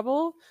into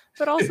trouble.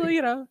 But also,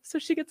 so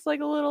she gets a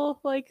little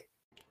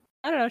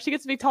I don't know. She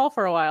gets to be tall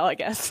for a while, I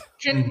guess.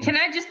 Can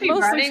I just be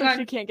Mostly running so on?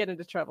 she can't get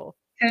into trouble.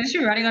 Can I just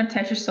be running on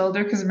Tesh's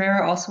shoulder because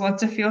Mira also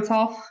wants to feel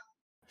tall?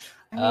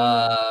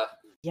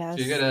 Yes,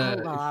 you're gonna-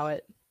 I'll allow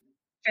it.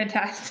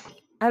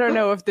 Fantastic. I don't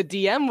know if the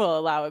DM will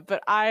allow it,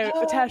 but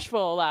Tesh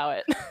will allow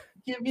it.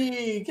 Give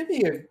me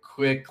a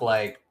quick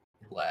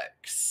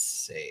flex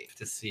save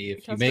to see if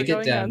you Because make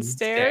we're it going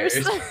downstairs.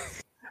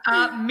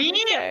 Me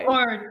Okay.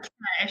 or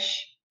Tesh?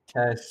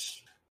 Tesh.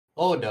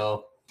 Oh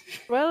no.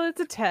 Well, it's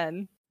a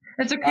 10.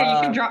 It's okay.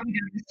 You can drop me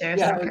down the stairs.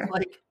 Yeah, I don't care. it's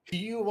like, do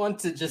you want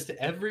to just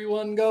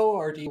everyone go,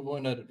 or do you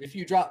want to? If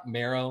you drop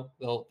Marrow,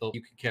 you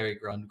can carry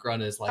Grun.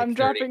 Grun is like I'm 30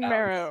 dropping pounds.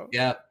 Marrow.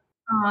 Yep.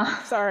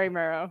 Sorry,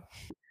 Marrow.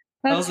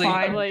 That's Mostly,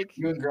 fine. Like,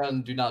 you and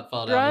Grun do not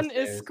fall down Grun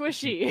the stairs. is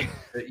squishy.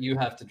 But you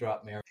have to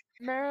drop Marrow.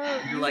 Marrow,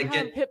 You, you like,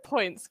 have get- hit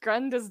points.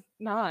 Grun does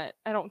not.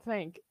 I don't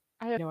think.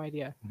 I have no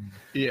idea.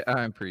 Yeah,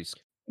 I'm pretty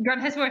scared. Gun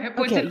has more hit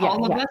points Okay, than yeah,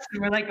 all of yeah. us,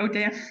 and we're like, oh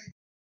damn.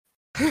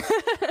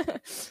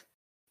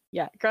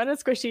 Yeah, Grun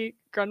is squishy.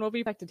 Grun will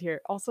be affected here.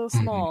 Also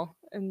small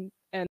and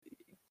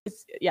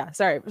it's, yeah.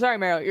 Sorry,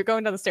 Marrow. You're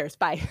going down the stairs.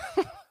 Bye.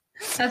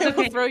 That's I will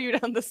okay. throw you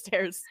down the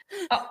stairs.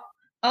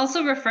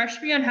 Also,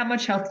 refresh me on how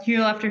much health you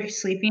heal after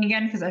sleeping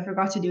again, because I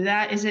forgot to do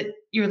that. Is it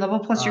your level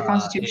plus your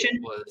constitution?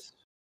 It was.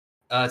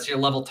 It's your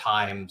level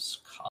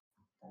times.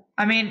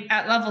 I mean,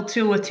 at level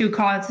 2 with 2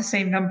 con, it's the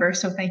same number,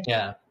 so thank you.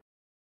 Yeah.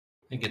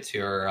 I think it's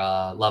your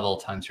level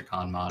times your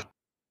con mod.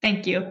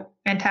 Thank you.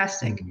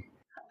 Fantastic. Mhm.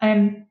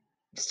 I'm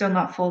still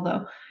not full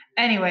though.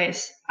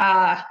 Anyways,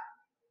 I'm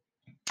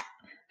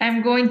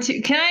going to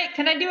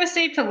can I do a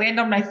save to land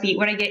on my feet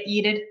when I get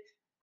yeeted?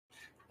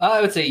 I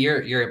would say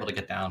you're able to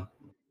get down.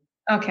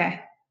 Okay.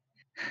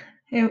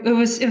 It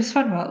was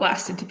fun while it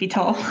lasted, to be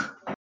tall.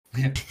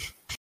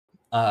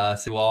 So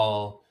you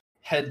all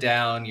head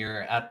down.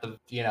 You're at the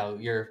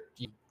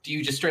do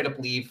you just straight up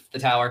leave the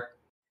tower?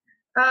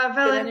 Did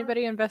Velen,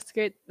 anybody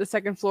investigate the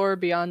second floor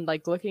beyond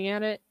like looking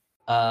at it?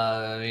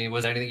 I mean,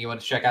 was there anything you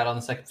wanted to check out on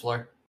the second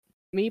floor?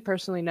 Me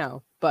personally,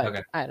 no. But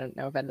Okay. I don't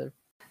know if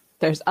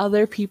there's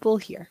other people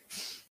here.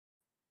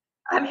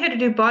 I'm here to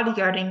do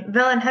bodyguarding.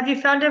 Velen, have you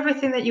found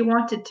everything that you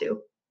wanted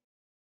to?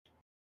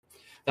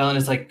 Velen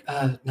is like,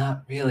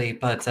 not really,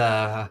 but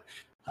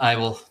I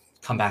will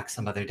come back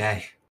some other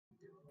day.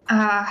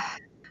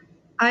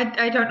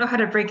 I don't know how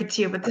to break it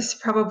to you, but this is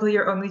probably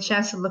your only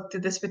chance to look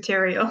through this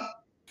material.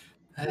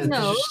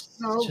 No,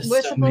 Just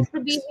we're so many supposed to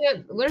be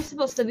here. We're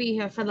supposed to be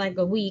here for like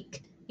a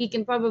week. He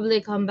can probably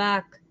come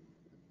back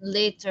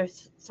later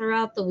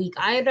throughout the week.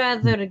 I'd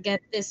rather get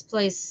this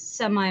place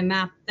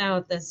semi-mapped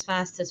out as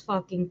fast as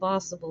fucking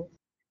possible.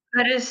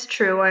 That is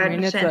true. I I mean,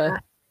 understand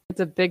that.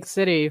 it's a big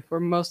city. We're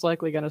most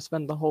likely going to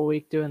spend the whole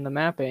week doing the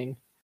mapping.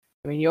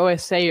 I mean, you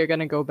always say you're going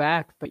to go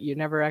back, but you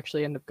never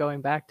actually end up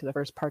going back to the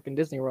first park in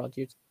Disney World.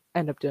 You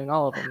end up doing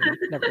all of them and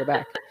never go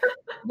back.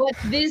 What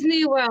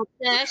Disney World,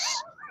 Dash?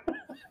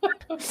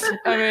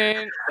 I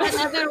mean,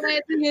 Another way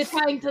than you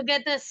trying to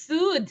get us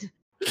sued.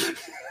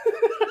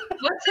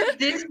 What's in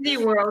Disney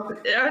World?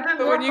 Are there but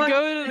more when you fun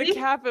go to the cities?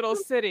 capital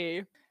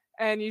city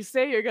and you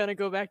say you're going to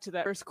go back to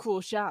that first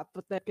cool shop,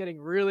 but then getting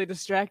really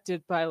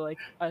distracted by like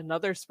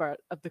another part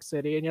of the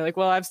city, and you're like,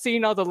 well, I've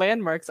seen all the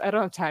landmarks. I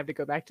don't have time to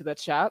go back to that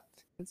shop.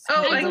 It's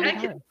Oh, happens all the I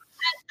can- time.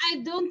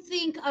 I don't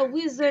think a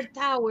wizard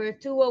tower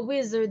to a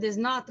wizard is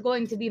not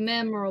going to be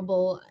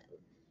memorable.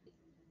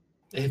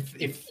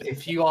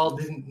 If you all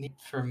didn't need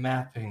for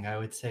mapping, I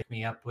would say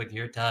me up when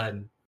you're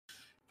done.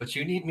 But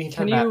you need me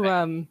for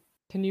mapping.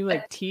 Can you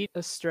like teach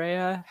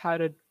Estrella how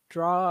to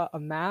draw a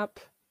map?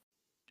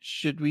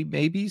 Should we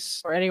maybe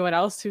Or anyone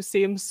else who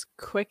seems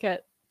quick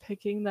at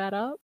picking that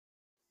up?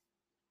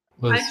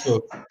 Was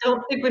I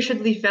don't think we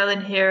should leave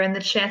Velen here and the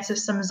chance of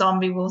some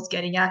zombie wolves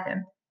getting at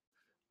him.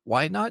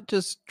 why not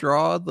just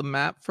draw the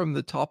map from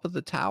the top of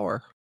the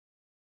tower?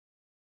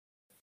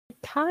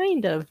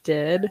 Kind of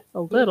did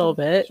a little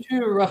bit. a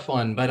rough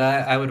one, but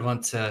I would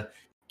want to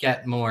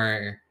get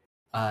more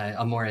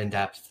a more in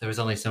depth. There was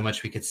only so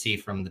much we could see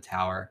from the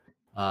tower,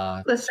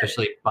 Listen.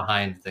 especially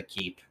behind the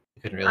keep.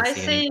 We couldn't really I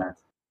see any see- of that.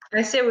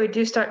 I say we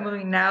do start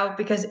moving now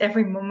because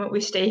every moment we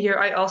stay here,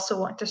 I also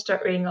want to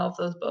start reading all of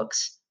those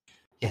books.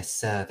 Yes,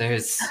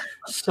 there's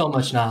so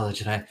much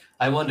knowledge, and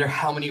I wonder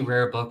how many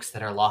rare books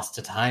that are lost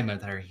to time are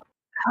there.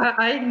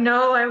 I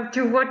know. I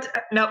do want.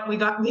 No, we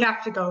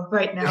have to go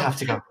right now. We have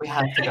to go. We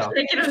have to go.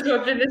 I can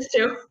absorb this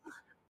too.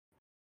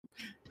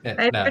 Yeah,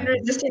 I've no. been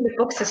resisting the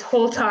books this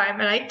whole time,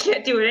 and I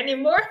can't do it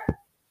anymore.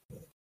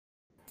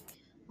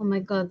 Oh my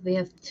god, we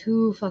have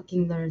 2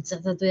 fucking nerds. I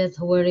thought we had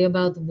to worry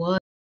about one.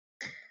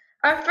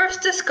 Our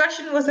first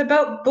discussion was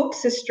about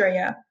books,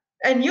 Estrella,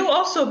 and you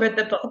also read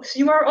the books.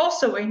 You are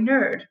also a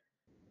nerd.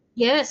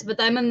 Yes, but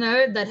I'm a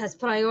nerd that has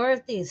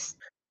priorities.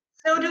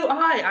 So do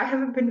I. I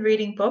haven't been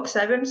reading books.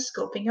 I've been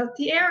scoping out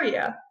the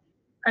area.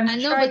 I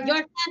know, but you're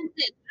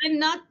tempted. I'm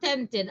not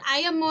tempted. I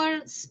am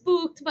more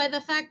spooked by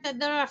the fact that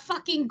there are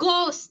fucking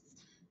ghosts.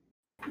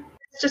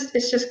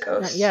 It's just Not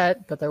ghosts.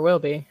 yet, but there will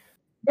be.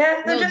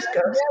 Yeah, they're No, just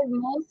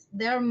ghosts.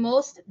 there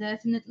most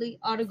definitely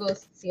are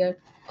ghosts here.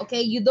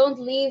 Okay, you don't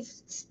leave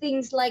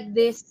things like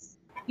this.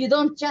 You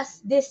don't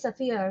just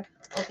disappear.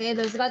 Okay,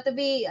 there's got to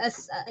be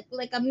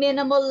a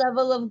minimal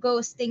level of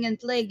ghosting and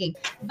plaguing.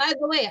 By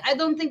the way, I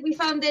don't think we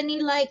found any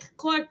like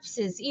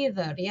corpses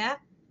either. Yeah,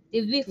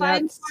 did we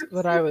find? That's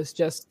what I was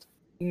just.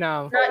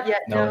 No, Not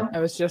yet. No. No. I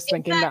was just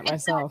thinking that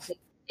myself.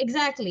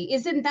 Exactly.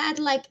 Isn't that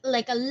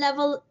like a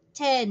level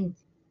 10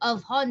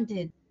 of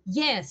haunted?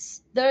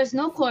 Yes, there's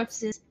no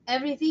corpses.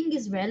 Everything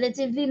is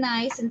relatively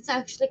nice and it's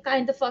actually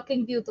kind of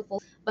fucking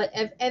beautiful. But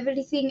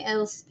everything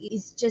else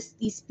is just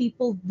these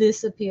people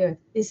disappear.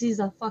 This is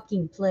a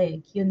fucking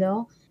plague, you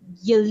know?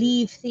 You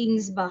leave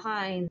things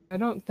behind. I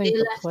don't think They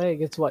the left-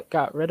 plague is what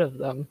got rid of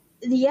them.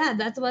 Yeah,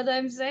 that's what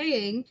I'm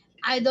saying.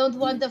 I don't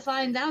want to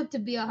find out, to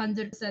be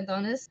 100%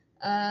 honest.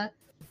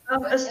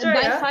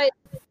 Asteria,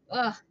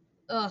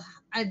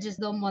 I just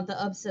don't want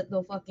to upset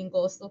no fucking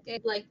ghost, okay?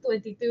 Like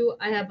 22,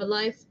 I have a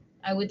life.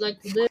 I would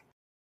like to live.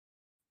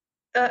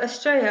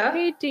 Asteria,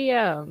 Hey,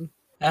 DM.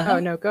 Uh-huh. Oh,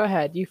 no, go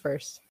ahead. You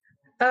first.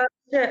 yeah,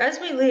 as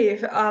we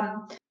leave,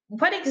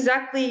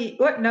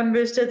 what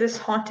numbers did this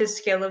haunted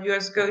scale of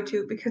yours go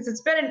to? Because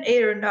it's been an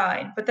 8 or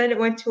 9, but then it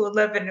went to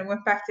 11 and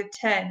went back to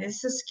 10.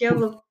 Is this a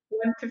scale of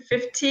 1 to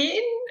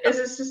 15? Is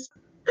this just,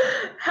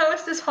 how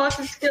is this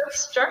haunted scale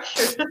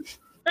structured?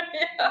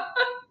 Yeah.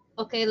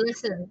 Okay,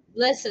 listen.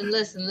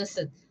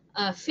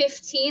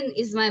 15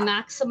 is my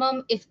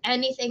maximum. If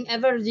anything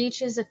ever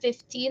reaches a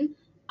 15,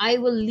 I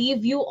will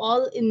leave you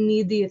all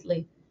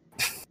immediately.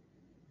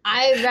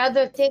 I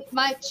rather take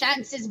my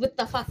chances with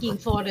the fucking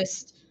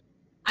forest.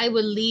 I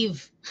will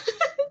leave.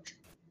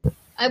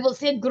 I will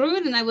take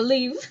Grun and I will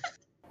leave.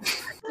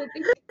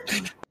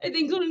 I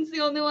think Grun's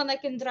the only one I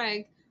can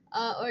drag.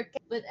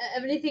 But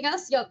everything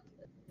else, yup,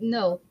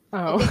 no.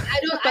 Oh. Okay,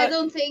 I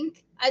don't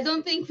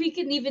think we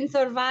can even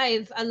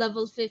survive a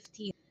level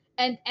 15.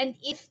 And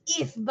if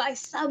by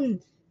some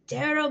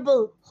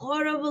terrible,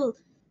 horrible,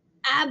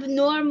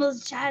 abnormal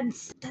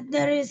chance that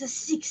there is a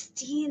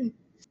 16,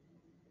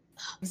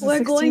 Is we're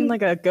 16 going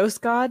like a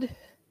ghost god?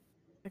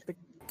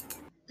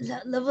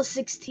 level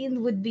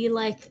 16 would be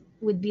like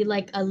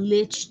a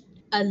lich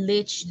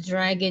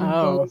dragon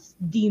Oh. ghost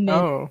demon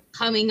Oh.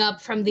 coming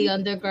up from the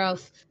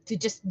undergrowth to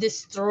just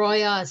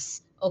destroy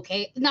us.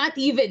 Okay, not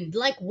even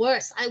like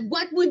worse.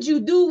 What would you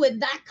do with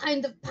that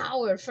kind of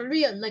power for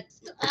real? Like,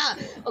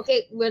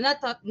 okay, we're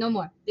not talking no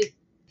more.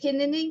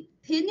 Pinning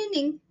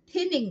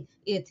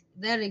it.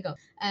 There we go.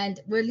 And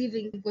we're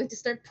leaving. I'm going to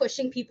start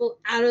pushing people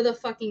out of the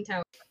fucking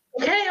tower.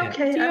 Okay,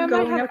 DM, I'm I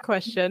going have a up.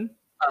 question.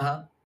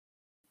 Uh-huh.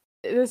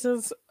 This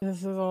is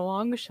a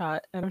long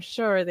shot, and I'm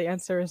sure the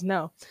answer is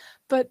no.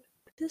 But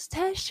does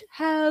Tesh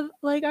have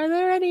are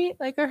there any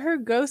are her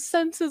ghost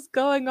senses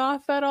going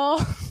off at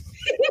all?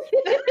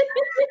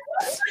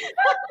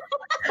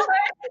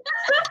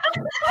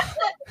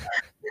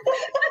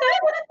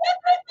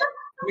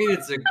 I mean,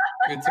 it's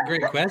a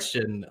great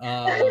question.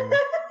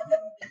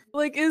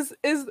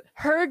 Is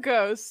her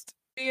ghost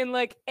being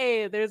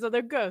hey, there's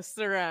other ghosts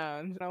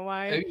around? I don't know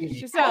why I mean,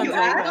 she sounds you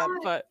like that, asked?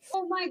 but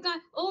Oh my god,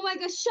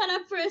 shut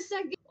up for a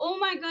second. Oh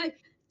my god,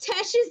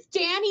 Tesh is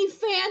Danny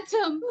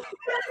Phantom.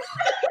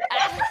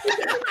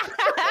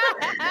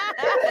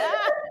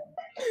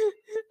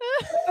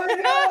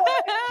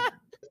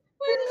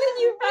 When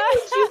you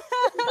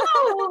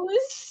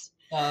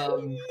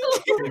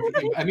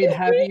I mean,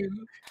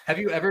 have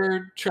you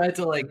ever tried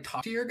to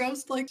talk to your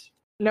ghost?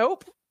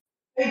 Nope.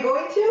 Are you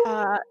going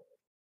to?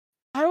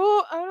 I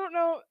don't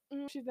know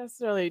if she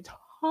necessarily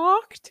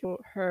talk to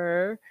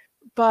her,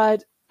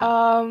 but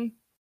I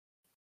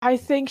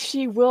think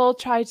she will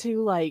try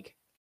to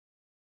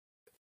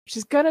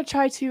she's gonna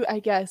try to, I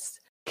guess,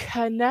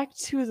 connect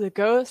to the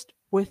ghost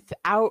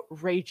without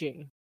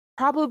raging.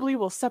 Probably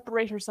will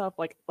separate herself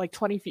like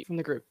 20 feet from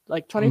the group,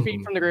 20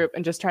 feet from the group,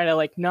 and just try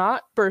to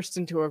not burst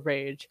into a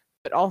rage,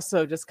 but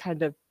also just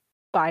kind of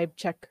vibe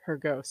check her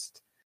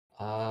ghost.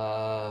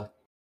 Roll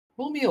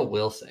me a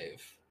will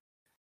save.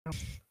 I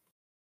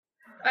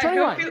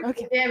 21, hope you,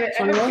 okay. damn it.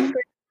 21?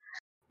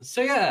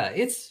 So yeah,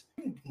 it's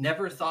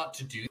never thought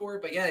to do before,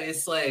 but yeah,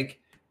 it's and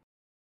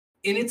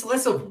it's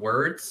less of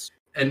words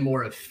and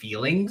more of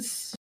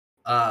feelings.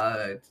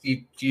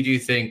 You do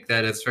think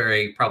that it's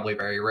probably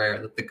very rare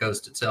that the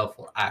ghost itself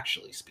will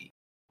actually speak.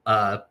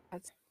 But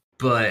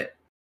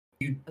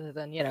Other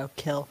than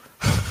kill.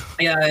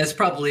 yeah, it's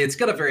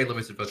got a very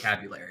limited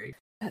vocabulary.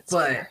 That's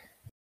But fair.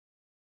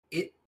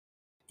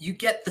 you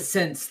get the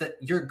sense that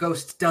your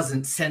ghost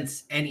doesn't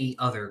sense any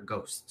other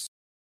ghosts.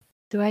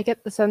 Do I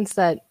get the sense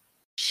that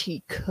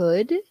she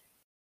could?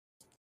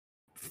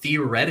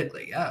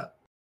 Theoretically, yeah.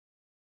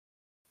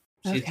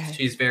 Okay.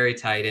 She's very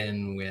tied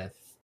in with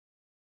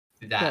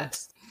that.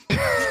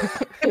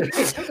 Yes.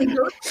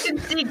 Ghosts can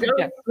see ghosts.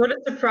 Yeah. What a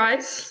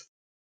surprise.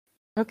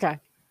 Okay.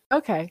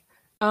 Okay.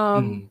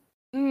 Mhm.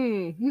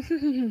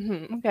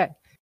 Okay.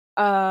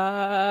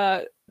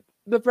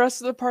 The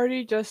rest of the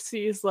party just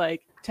sees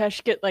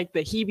Tesh get the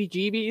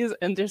heebie-jeebies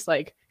and just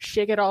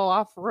shake it all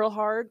off real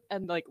hard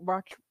and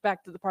walk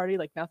back to the party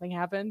like nothing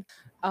happened.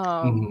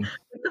 Mhm.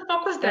 What the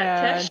fuck was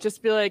that, And Tesh?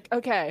 just be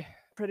okay,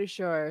 pretty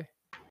sure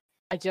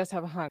I just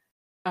have a hunch.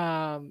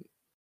 I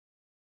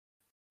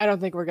don't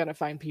think we're gonna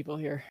find people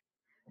here.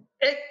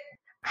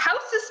 How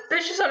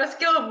suspicious on a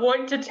scale of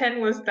 1 to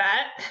 10 was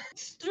that?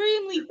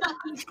 Extremely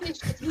fucking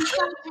suspicious.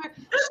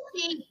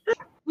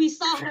 We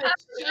saw her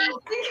shake.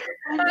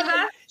 And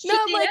then she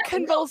Not did-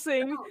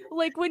 convulsing,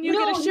 like when you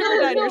get No, a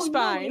shiver down your no,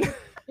 spine.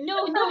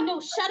 No,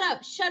 shut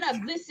up.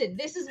 Listen,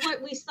 this is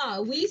what we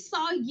saw. We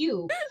saw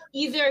you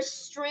either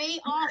stray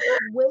off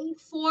way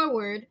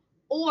forward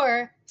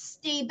or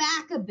stay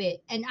back a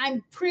bit. And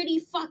I'm pretty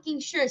fucking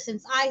sure,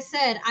 since I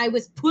said I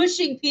was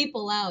pushing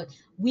people out,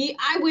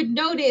 I would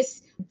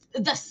notice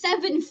the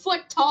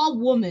 7-foot tall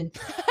woman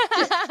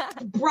just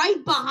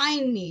right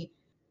behind me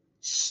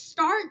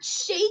start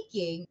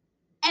shaking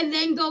and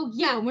then go,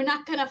 yeah, we're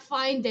not gonna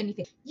find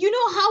anything. You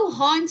know how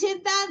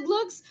haunted that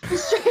looks?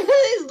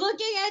 Estrella is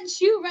looking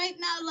at you right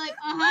now like,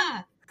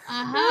 uh-huh.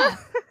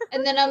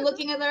 And then I'm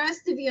looking at the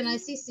rest of you and I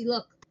see,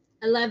 look,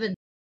 11.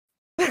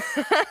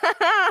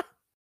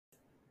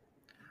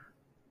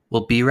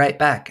 We'll be right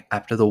back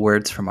after the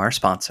words from our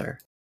sponsor.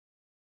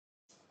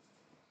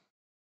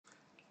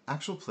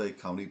 Actual play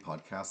comedy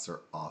podcasts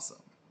are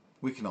awesome.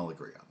 We can all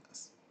agree on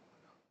this.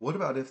 What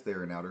about if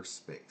they're in outer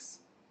space?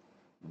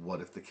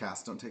 What if the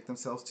cast don't take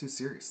themselves too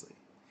seriously?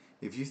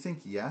 If you think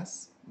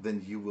yes,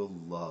 then you will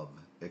love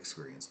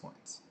Experience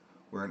Points.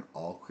 We're an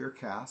all-queer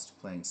cast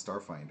playing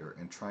Starfinder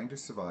and trying to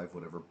survive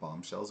whatever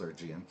bombshells our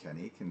GM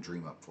Kenny can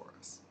dream up for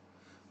us.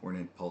 We're an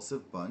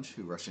impulsive bunch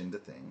who rush into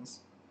things,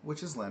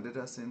 which has landed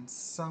us in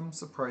some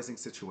surprising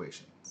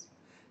situations.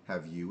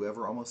 Have you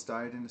ever almost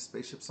died in a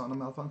spaceship sauna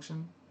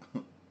malfunction?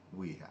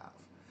 We have.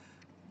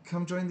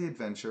 Come join the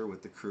adventure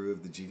with the crew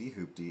of the GD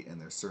Hoopty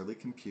and their surly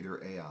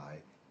computer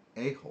AI,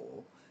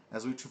 A-Hole,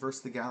 as we traverse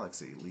the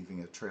galaxy,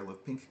 leaving a trail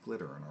of pink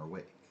glitter in our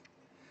wake.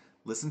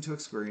 Listen to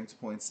Experience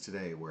Points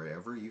today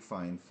wherever you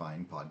find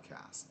fine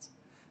podcasts.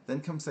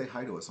 Then come say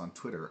hi to us on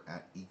Twitter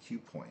at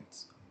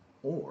EQPoints,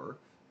 or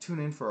tune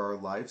in for our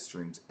live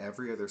streams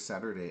every other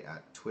Saturday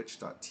at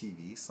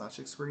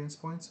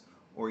twitch.tv/experiencepoints,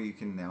 or you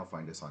can now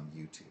find us on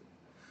YouTube.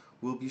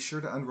 We'll be sure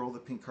to unroll the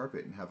pink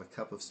carpet and have a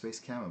cup of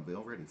space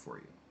chamomile ready for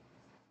you.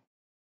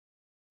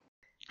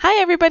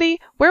 Hi everybody,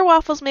 we're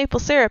Waffles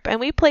Maple Syrup, and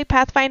we play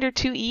Pathfinder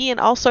 2e and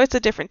all sorts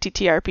of different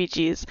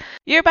TTRPGs.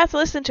 You're about to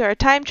listen to our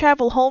time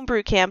travel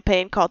homebrew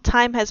campaign called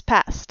Time Has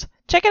Passed.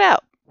 Check it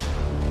out!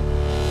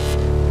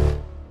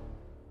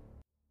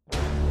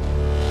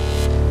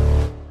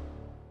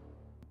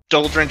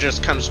 Doldrin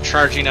just comes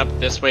charging up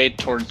this way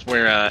towards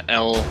where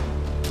Elle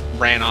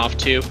ran off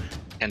to,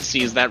 and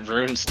sees that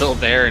rune still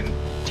there, and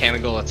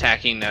Tanagal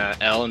attacking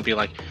Elle and be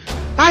like,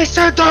 I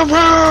said the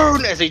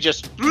rune! As he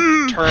just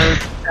turns,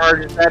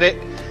 charges at it,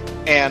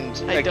 and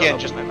again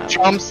just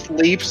jumps,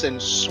 leaps,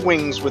 and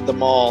swings with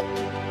them all.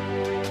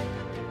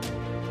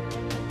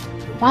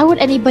 Why would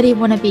anybody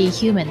want to be a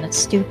human? That's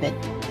stupid.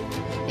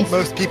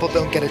 Most people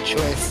don't get a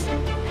choice.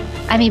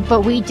 I mean,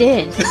 but we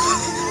did.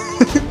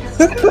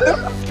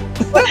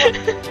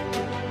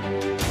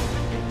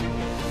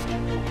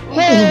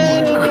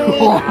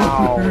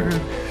 Wow.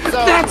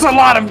 That's a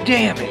lot of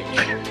damage.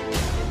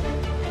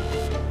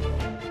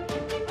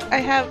 I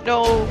have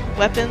no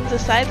weapons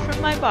aside from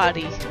my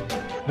body.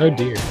 Oh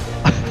dear.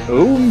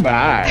 Oh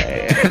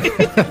my.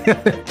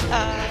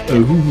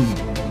 Oh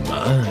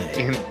my.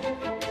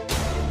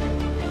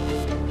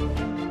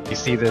 You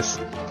see this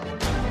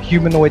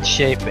humanoid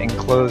shape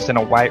enclosed in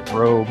a white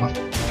robe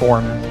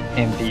form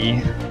in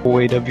the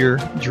void of your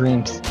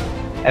dreams.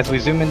 As we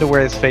zoom into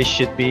where his face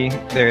should be,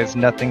 there is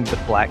nothing but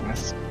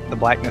blackness. The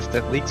blackness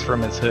that leaks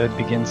from his hood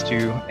begins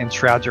to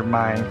enshroud your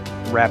mind,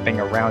 wrapping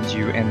around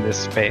you in this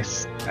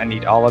space. I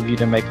need all of you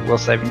to make a will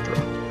saving throw.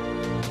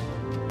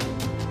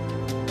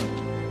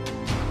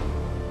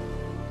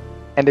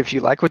 And if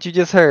you like what you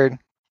just heard,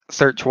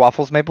 search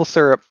Waffles Maple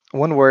Syrup,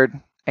 one word,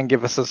 and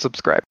give us a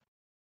subscribe.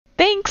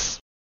 Thanks!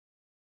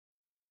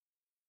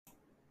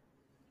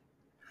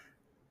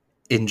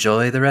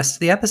 Enjoy the rest of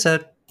the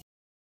episode.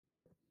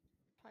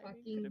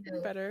 Could have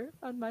been better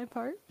on my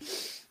part.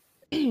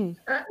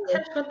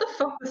 What the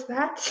fuck was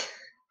that?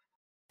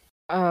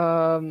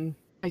 I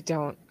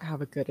don't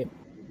have a good.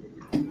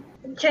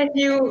 Can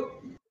you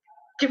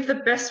give the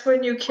best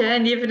one you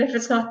can, even if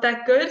it's not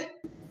that good?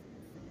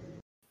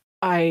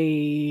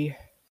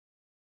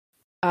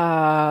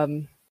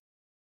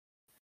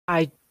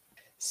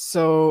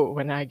 So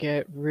when I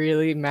get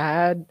really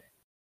mad,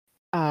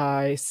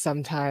 I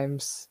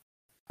sometimes,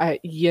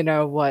 you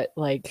know what,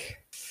 like,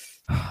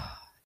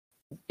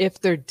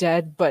 if they're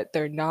dead but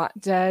they're not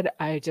dead,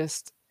 I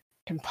just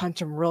can punch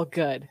them real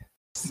good.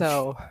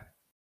 So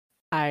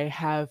I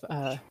have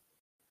a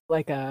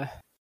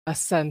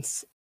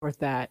sense for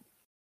that.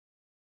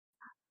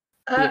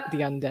 The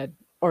undead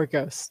or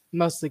ghosts,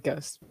 mostly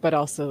ghosts, but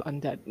also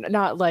undead.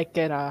 Not like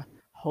in a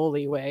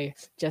holy way,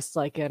 just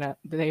like in a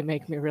they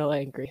make me real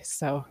angry.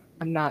 So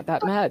I'm not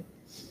that mad.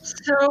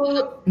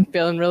 So I'm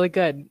feeling really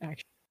good,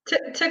 actually.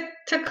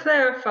 To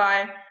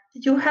clarify,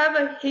 you have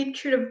a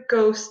hatred of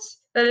ghosts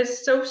that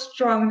is so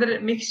strong that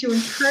it makes you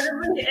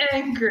incredibly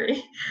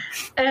angry.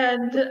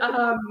 And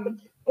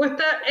with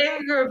that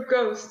anger of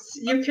ghosts,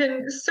 you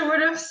can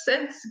sort of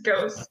sense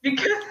ghosts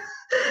because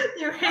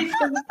you hate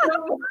them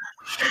so much.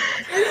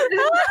 Is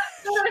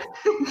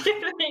that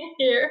getting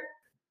here?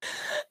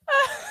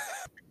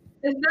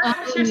 Is that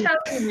what you're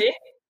telling me?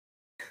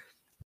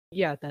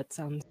 Yeah, that's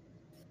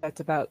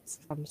about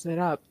sums it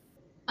up.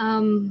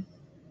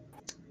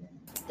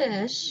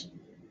 Fish.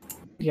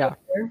 Yeah.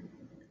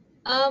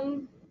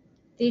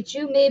 Did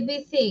you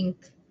maybe think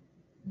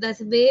that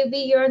maybe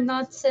you're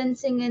not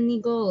sensing any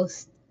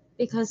ghost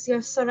because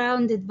you're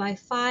surrounded by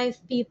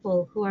 5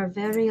 people who are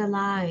very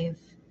alive.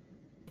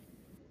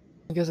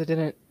 I guess I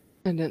didn't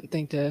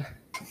think to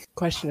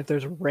question if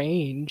there's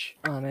range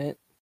on it,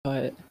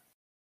 but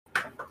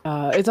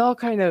it's all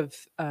kind of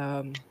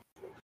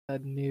a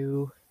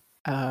new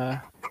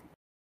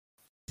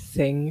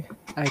thing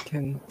I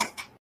can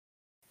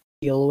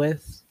deal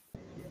with,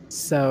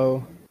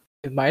 so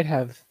it might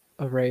have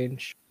a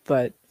range,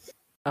 but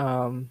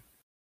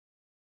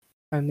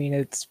I mean,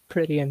 it's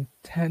pretty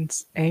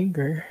intense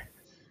anger.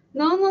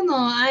 No.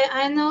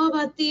 I know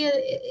about the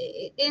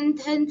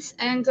intense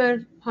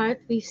anger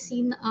part. We've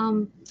seen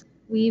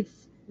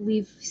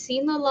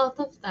seen a lot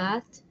of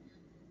that.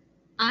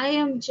 I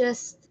am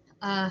just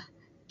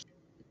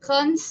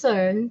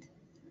concerned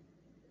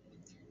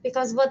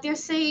because what you're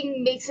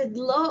saying makes it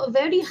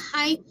very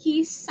high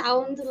key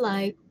sound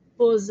like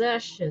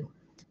possession,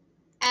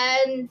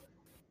 and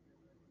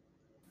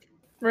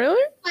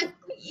really, like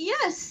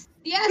yes,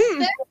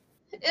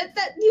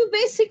 that you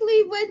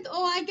basically went,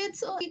 oh, I get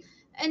so,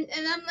 and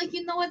I'm like,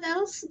 you know what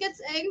else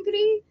gets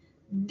angry?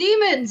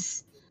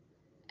 Demons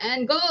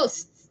and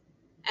ghosts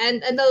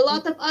and a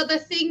lot of other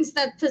things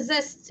that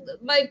possessed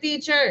my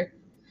teacher.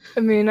 I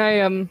mean,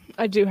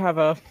 I do have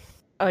a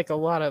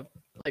lot of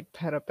like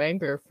pent up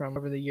anger from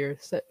over the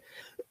years that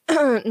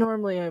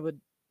normally I would,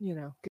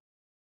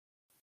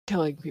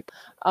 killing people.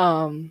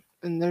 And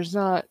there's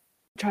not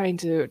trying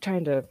to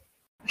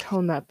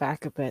tone that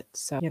back a bit.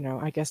 So,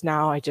 I guess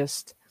now I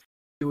just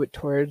do it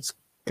towards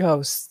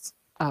ghosts.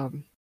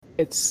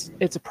 It's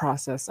a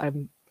process.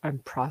 I'm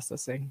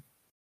processing.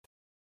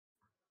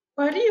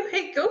 Why do you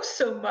hate ghosts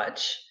so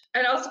much?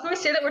 And I was going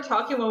to say that we're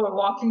talking while we're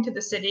walking to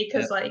the city,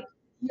 because we're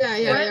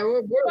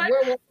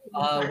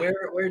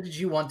where did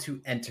you want to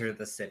enter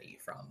the city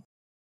from?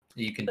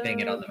 You can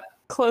ping it on the map.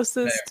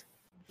 Closest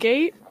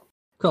gate.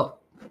 Cool.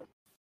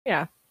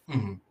 Yeah.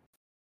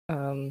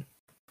 Mm-hmm.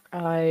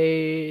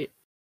 I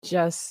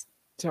just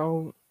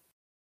don't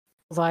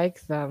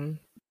like them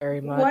very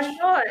much. Why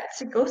not?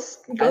 It's a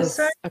ghost as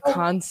a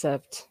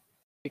concept,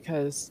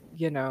 because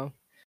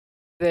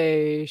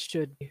they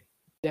should be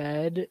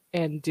dead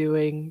and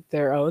doing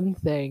their own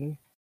thing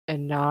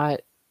and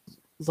not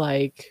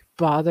like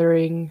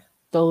bothering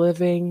the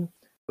living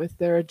with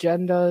their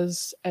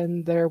agendas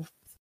and their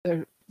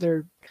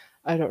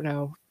I don't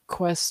know,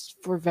 quest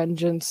for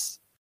vengeance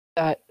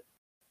that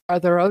are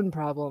their own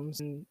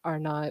problems and are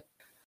not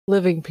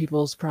living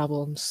people's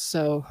problems.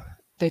 So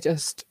they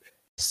just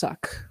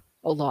suck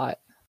a lot.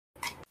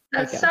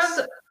 That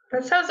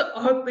sounds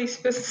oddly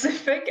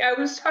specific. I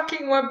was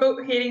talking more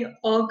about hating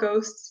all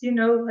ghosts.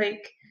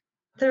 Like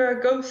there are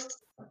ghosts.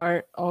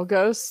 Aren't all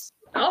ghosts?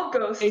 All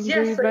ghosts, angry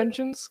yes.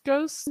 vengeance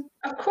ghosts?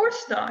 Of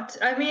course not.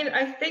 I mean,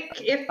 I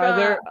think if are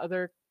there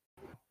other?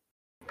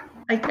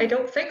 I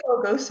don't think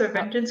all ghosts are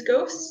vengeance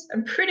ghosts.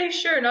 I'm pretty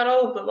sure not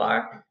all of them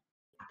are.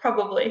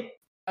 Probably.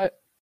 How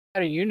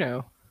do you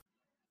know?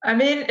 I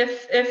mean,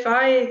 if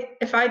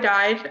I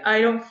died,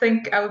 I don't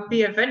think I would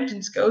be a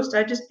vengeance ghost.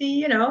 I'd just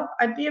be,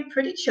 I'd be a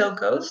pretty chill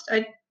ghost.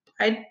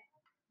 I'd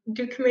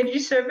do community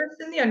service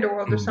in the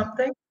underworld or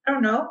something. I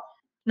don't know.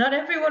 Not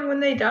everyone when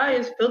they die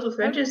is filled with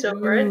vengeance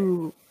over it.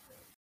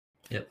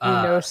 Yep. You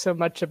know so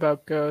much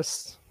about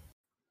ghosts.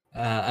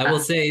 I will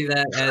say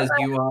that as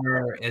you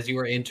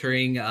are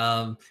entering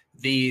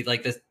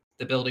the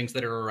buildings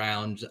that are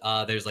around,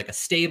 there's like a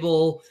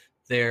stable.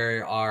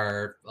 There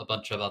are a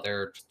bunch of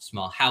other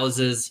small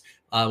houses.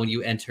 When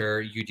you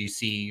enter, you do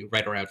see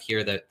right around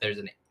here that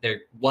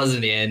there was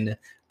an inn,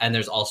 and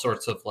there's all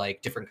sorts of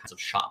like different kinds of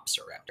shops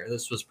around here.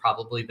 This was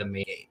probably the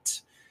main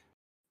gate.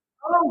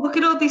 Oh, look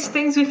at all these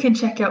things we can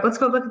check out. Let's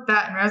go look at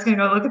that. And I was going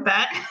to go look at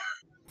that.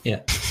 Yeah.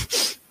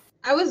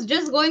 I was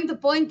just going to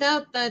point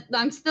out that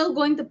I'm still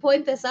going to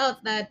point this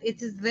out that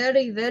it is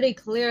very, very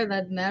clear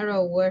that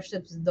Marrow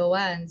worships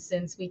Doan,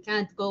 since we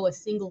can't go a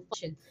single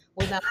function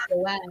without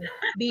Doan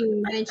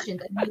being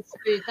mentioned at least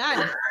 3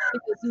 times.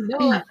 Because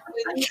when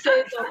you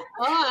say,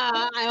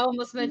 I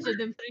almost mentioned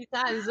him 3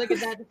 times. Look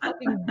at that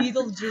fucking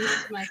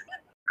Beetlejuice, man.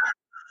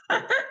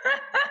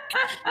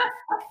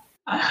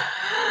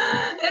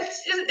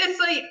 It's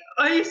like,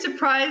 are you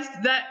surprised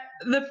that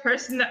the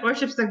person that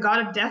worships the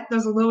god of death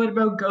knows a little bit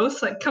about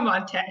ghosts? Like, come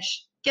on,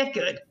 Tesh, get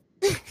good.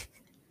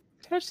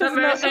 Tesh doesn't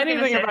know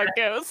anything about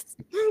ghosts.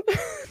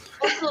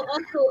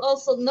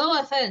 Also, no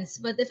offense,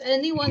 but if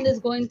anyone is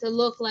going to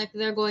look like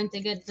they're going to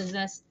get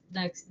possessed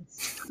next,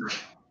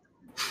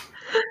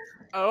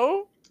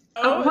 Oh,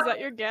 is that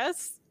your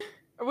guess?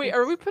 Are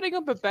we putting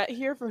up a bet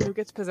here for who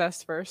gets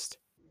possessed first?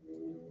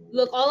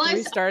 Look, Are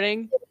we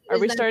starting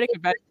a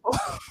bet?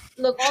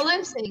 Look, all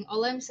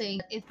I'm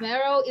saying, if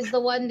Marrow is the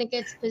one that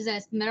gets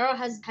possessed, Marrow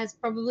has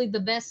probably the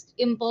best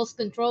impulse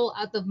control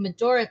out of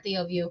majority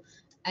of you,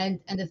 and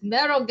if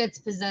Marrow gets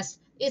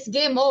possessed, it's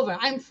game over.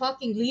 I'm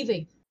fucking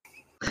leaving.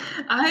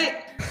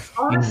 I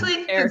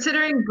honestly,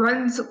 considering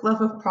Grun's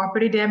love of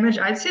property damage,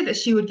 I'd say that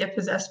she would get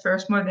possessed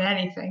first more than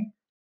anything.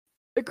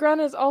 Grun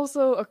is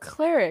also a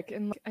cleric,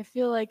 and I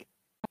feel like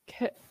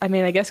I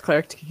mean, I guess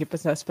clerics can get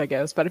possessed by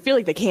ghosts, but I feel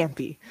like they can't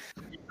be.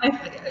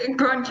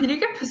 Grunt, can you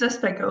get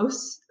possessed by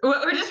ghosts?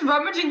 We're just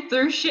rummaging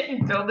through shit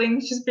in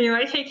buildings, just being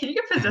like, hey, can you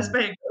get possessed by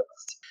a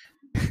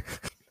ghost?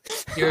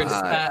 You're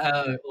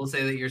we'll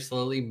say that you're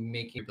slowly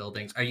making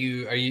buildings.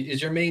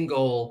 Is your main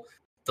goal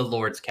the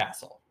Lord's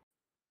Castle?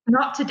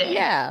 Not today.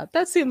 Yeah,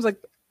 that seems like.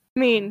 I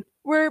mean,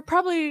 we're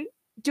probably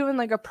doing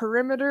like a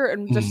perimeter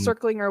and just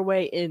circling our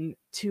way in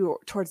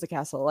towards the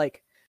castle.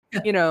 Like,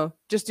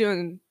 just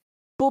doing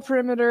full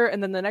perimeter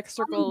and then the next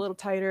circle a little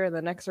tighter and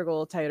the next circle a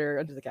little tighter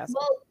into the castle.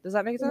 Does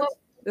that make sense?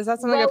 Is that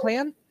something like a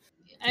plan?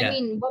 I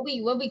mean, what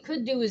we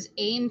could do is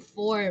aim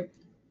for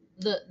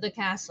the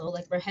castle.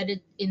 Like we're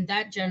headed in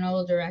that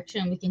general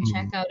direction. We can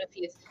check out a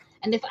few.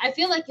 And if I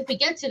feel like if we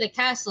get to the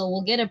castle,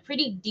 we'll get a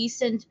pretty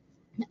decent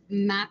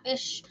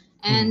map-ish.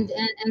 And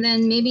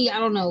then maybe, I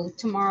don't know,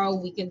 tomorrow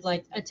we could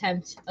like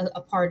attempt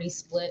a party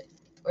split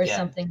or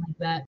something like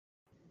that.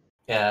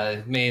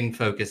 Yeah, main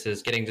focus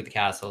is getting to the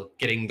castle,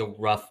 getting the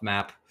rough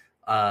map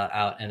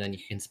out, and then you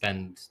can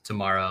spend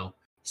tomorrow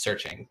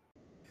searching.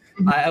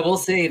 I will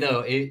say,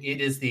 though, it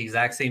is the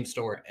exact same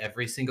store.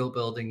 Every single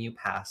building you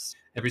pass,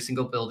 every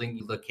single building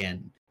you look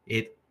in,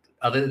 it,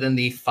 other than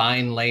the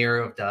fine layer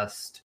of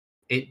dust,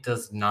 it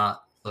does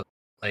not look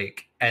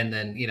like, and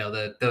then,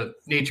 the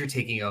nature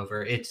taking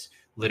over, it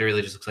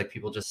literally just looks like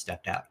people just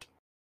stepped out.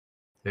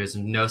 There's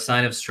no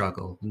sign of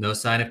struggle, no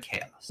sign of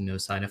chaos, no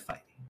sign of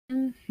fighting.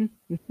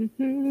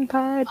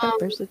 Pied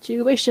Piper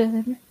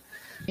situation.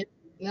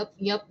 Yep.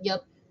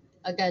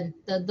 Again,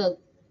 the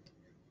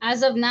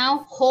as of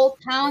now, whole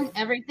town,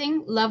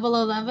 everything,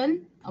 level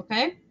 11.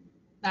 Okay,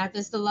 that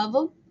is the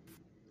level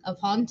of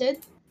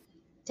haunted.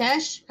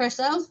 Tesh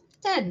herself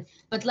 10,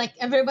 but like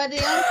everybody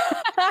else,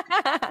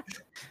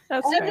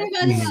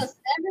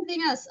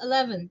 everything else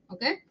 11.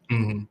 Okay.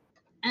 Mm-hmm.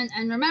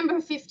 And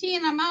remember,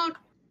 15, I'm out.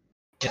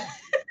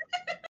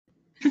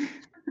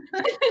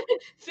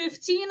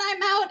 15,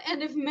 I'm out.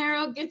 And if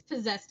Meryl gets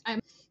possessed,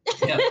 I'm.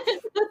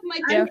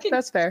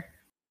 That's fair.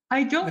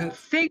 I don't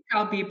think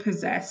I'll be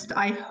possessed.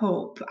 I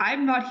hope.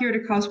 I'm not here to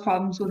cause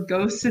problems with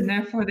ghosts, and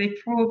therefore they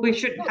probably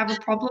shouldn't have a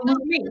problem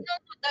with me.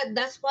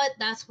 That's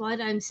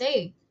what I'm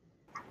saying.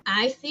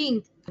 I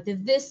think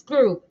that this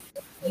group,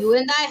 you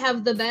and I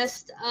have the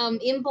best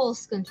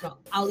impulse control.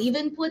 I'll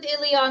even put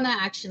Ileana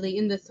actually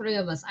in the three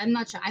of us. I'm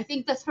not sure. I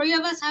think the three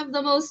of us have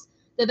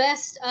the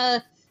best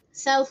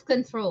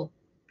self-control.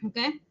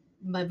 Okay?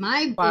 But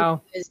my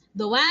group is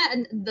the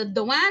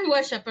one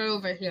worshiper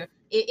over here.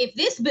 If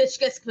this bitch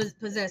gets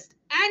possessed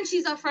and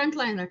she's a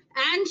frontliner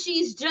and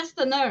she's just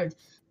a nerd,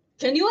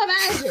 can you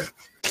imagine?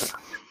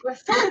 We're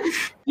fucked.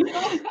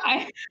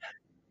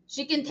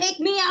 She can take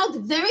me out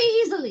very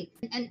easily.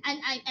 And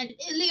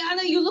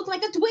Ileana, you look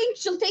like a twink.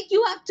 She'll take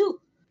you out too.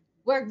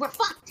 We're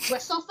fucked. We're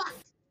so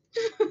fucked.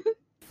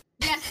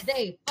 Yes,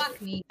 Dave, fuck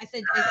me. I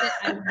said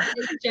I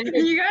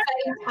misgendered that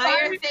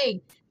entire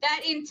thing.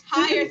 That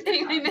entire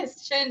thing I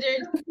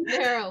misgendered.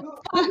 Meryl.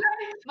 Fuck.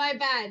 My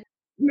bad.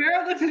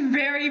 Meryl looks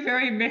very,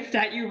 very miffed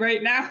at you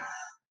right now.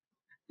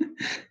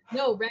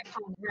 No,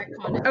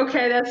 retcon.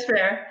 Okay, that's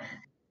fair.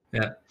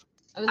 Yeah.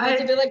 I was about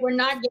to be like, we're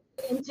not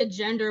getting into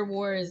gender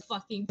wars.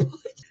 Fucking.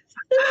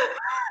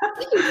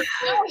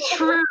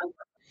 True.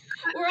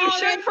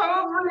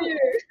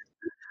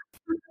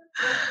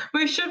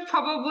 We should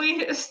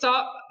probably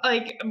stop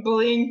like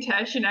bullying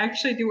Tesh and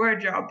actually do our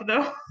job,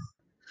 though.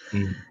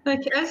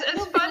 Like as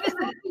fun as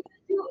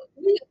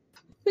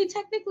we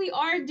technically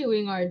are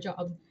doing our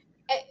job.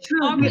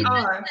 True, we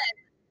are.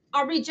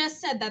 Aubrey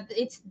just said that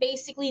it's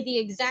basically the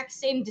exact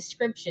same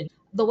description.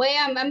 The way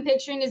I'm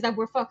picturing is that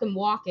we're fucking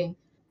walking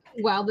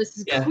while this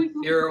is going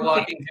on. You're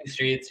walking through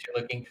streets,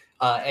 you're looking,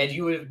 and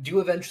you do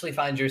eventually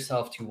find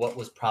yourself to what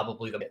was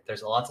probably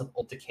there's lots of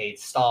old decayed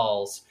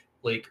stalls,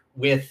 like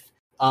with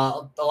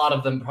a lot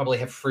of them probably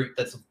have fruit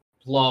that's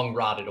long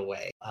rotted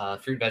away,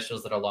 fruit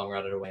vegetables that are long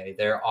rotted away.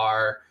 There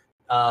are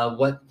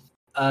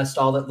a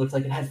stall that looks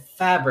like it had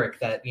fabric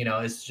that,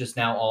 is just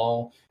now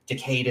all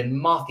decayed and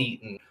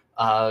moth-eaten.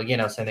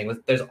 Same thing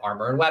with, there's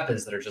armor and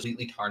weapons that are just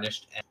completely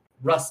tarnished and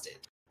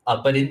rusted.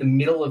 But in the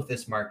middle of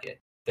this market,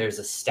 there's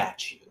a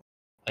statue.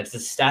 It's a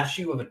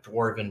statue of a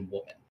dwarven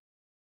woman.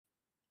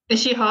 Is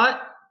she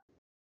hot?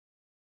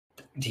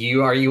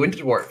 Are you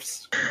into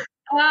dwarves?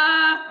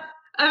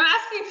 I'm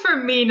asking for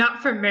me,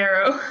 not for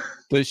Marrow.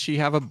 Does she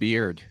have a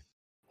beard?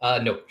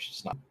 No,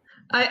 she's not.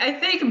 I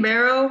think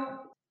Marrow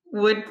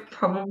would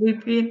probably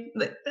be.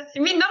 I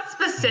mean, not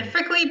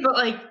specifically, but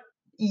like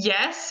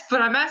yes.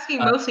 But I'm asking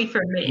mostly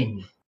for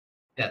me.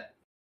 Yeah.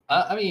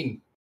 I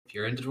mean, if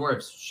you're into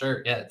dwarves,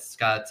 sure. Yeah, it's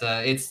got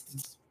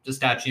it's the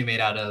statue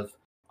made out of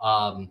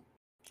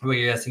what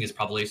you're guessing is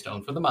probably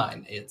stone for the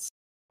mine. It's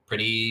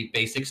pretty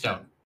basic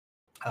stone.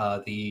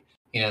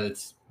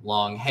 It's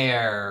long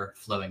hair,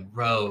 flowing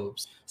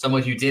robes.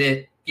 Someone who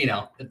did it,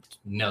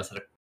 knows how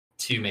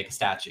to make a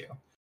statue.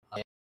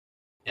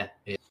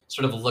 It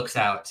sort of looks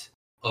out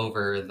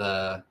over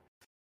the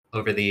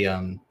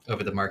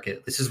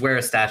market. This is where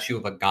a statue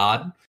of a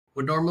god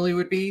would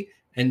normally be,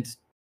 and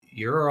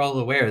you're all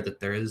aware that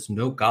there is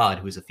no god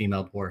who is a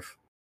female dwarf.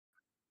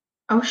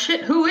 Oh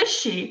shit, who is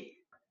she?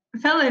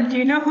 Felon, do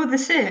you know who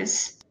this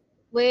is?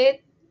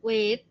 Wait.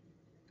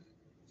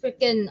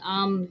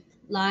 Freaking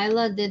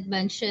Lila did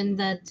mention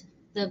that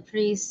the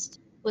priest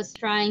was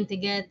trying to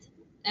get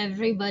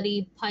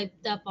everybody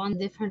piped up on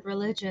different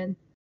religion.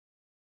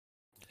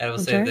 I will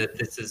say that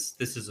this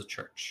is a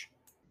church.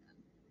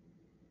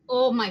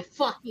 Oh my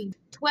fucking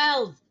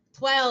 12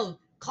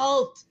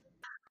 cult.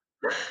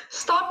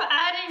 Stop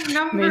adding I mean,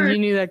 numbers. you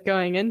knew that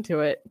going into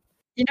it.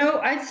 You know,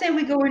 I'd say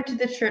we go into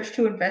the church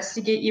to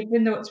investigate,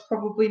 even though it's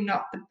probably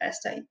not the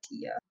best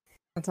idea.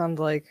 That sounds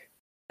like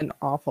an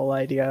awful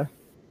idea.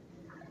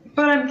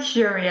 But I'm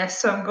curious,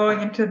 so I'm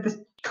going into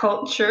the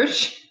cult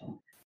church.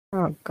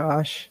 Oh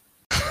gosh.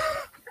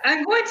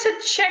 I'm going to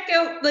check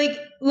out, like,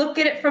 look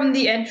at it from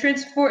the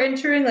entrance before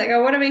entering. Like, I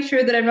want to make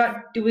sure that I'm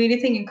not doing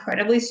anything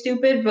incredibly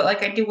stupid, but,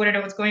 like, I do want to know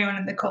what's going on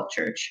in the cult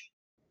church.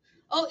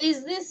 Oh,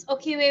 is this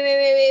okay?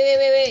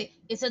 Wait.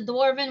 It's a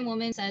dwarven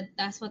woman said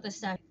that's what the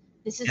stack.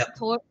 This is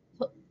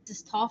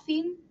this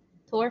Torfine?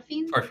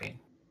 Torfine.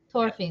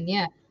 Torfine,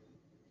 yeah.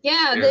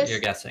 Yeah, You're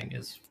guessing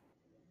is.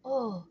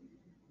 Oh.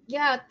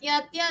 Yeah.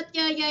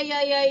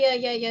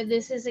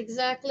 This is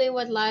exactly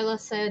what Lila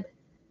said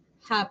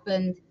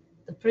happened.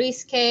 The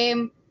priest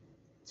came,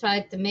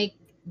 tried to make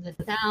the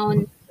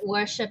town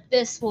worship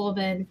this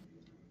woman,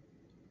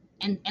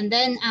 and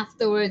then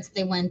afterwards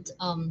they went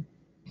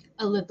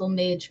a little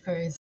mage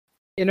crazy.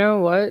 You know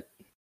what?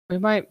 We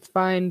might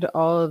find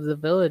all of the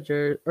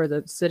villagers or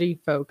the city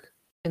folk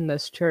in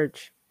this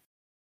church.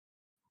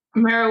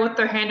 Mara with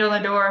their hand on the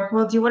door.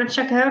 Well, do you want to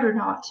check it out or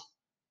not?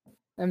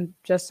 I'm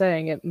just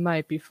saying it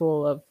might be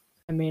full of.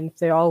 I mean, if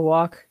they all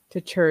walk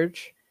to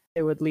church,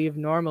 they would leave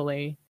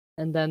normally,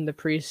 and then the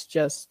priest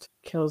just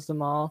kills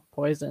them all.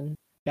 Poison,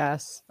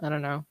 gas, I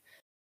don't know.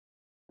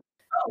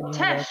 Oh, And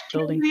you have a Tesh,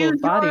 building full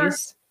of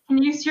bodies. Can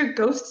you use your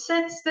ghost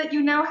sense that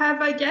you now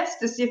have, I guess,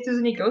 to see if there's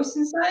any ghosts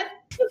inside?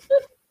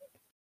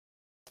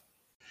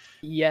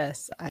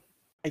 Yes, I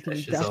can Tesh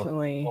is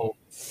definitely. a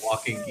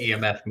walking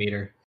EMF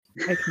meter.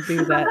 I can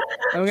do that.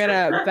 I'm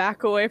gonna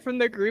back away from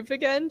the group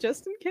again,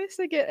 just in case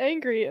I get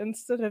angry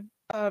instead of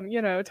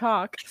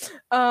talk.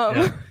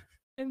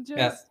 And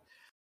just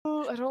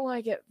oh, I don't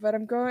like it, but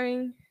I'm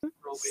going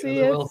see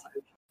it.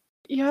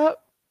 Yep.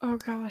 Oh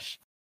gosh.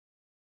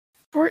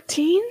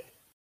 14?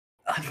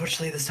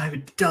 Unfortunately, this time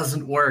it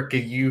doesn't work.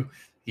 You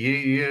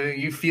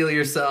feel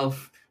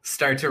yourself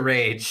start to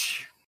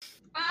rage.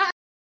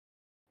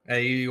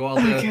 You all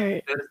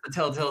notice the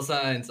telltale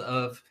signs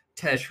of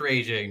Tesh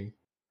raging.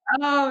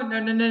 Oh no!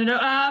 Is there?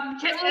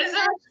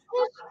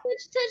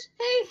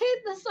 Hey,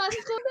 the sun's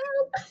going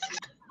down.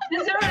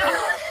 Is there?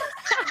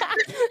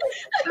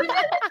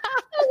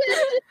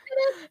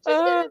 Just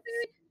gonna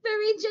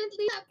very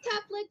gently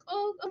tap like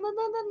no,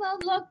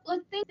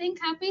 look, think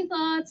happy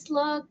thoughts.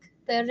 Look,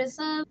 there is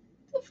a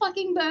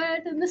fucking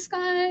bird in the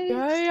sky.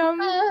 I don't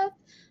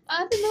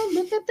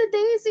know. Look at the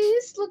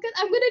daisies.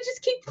 I'm gonna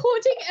just keep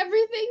quoting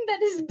everything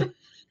that is.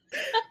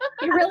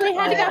 You really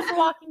had to go for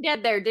Walking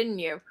Dead there, didn't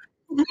you?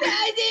 Yeah,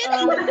 I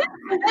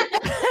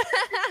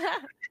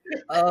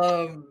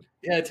did.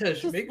 Yeah,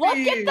 Tish, look at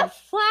the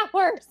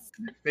flowers.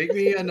 Make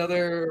me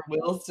another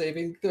will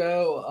saving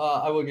throw.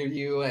 I will give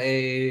you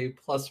a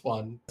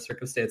 +1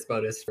 circumstance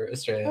bonus for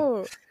Australia.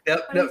 Oh,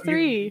 yep. No,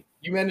 3.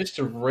 You managed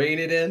to rein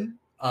it in,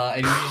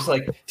 and you just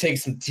like take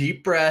some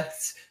deep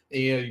breaths.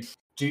 You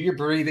do your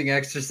breathing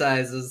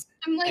exercises.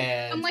 I'm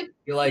like,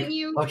 you're like,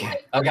 okay,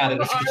 I got it.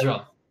 It's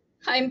control.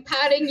 I'm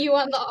patting you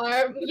on the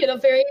arm,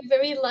 very,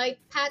 very light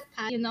pat.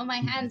 My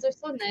hands are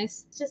so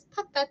nice. Just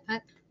pat.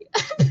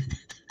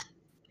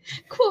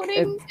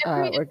 Quoting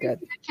we're good.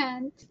 I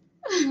can.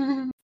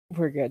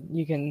 We're good.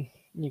 You can.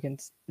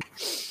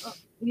 Oh,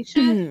 you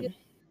sure?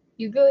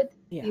 You good?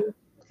 Yeah.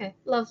 Okay,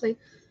 lovely.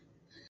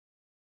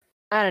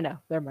 I don't know.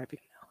 There might be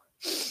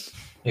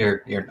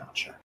You're not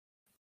sure.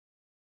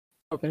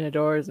 Open the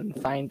doors and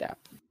find out.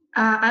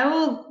 I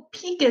will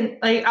peek in.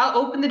 I'll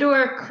open the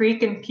door,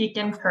 creak, and peek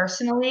in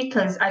personally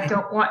because I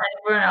don't want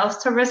everyone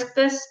else to risk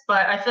this.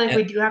 But I feel like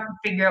we do have to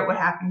figure out what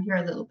happened here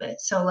a little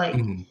bit. So,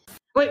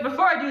 wait,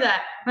 before I do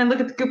that, I'm gonna look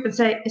at the group and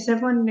say, "Is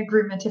everyone in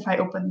agreement if I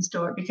open this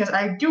door?" Because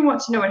I do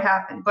want to know what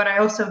happened, but I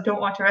also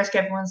don't want to risk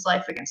everyone's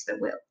life against their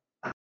will.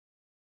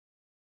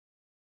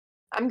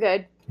 I'm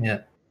good.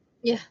 Yeah.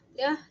 Yeah.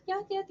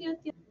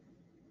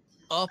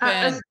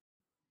 Open.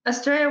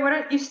 Australia, why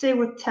don't you stay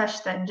with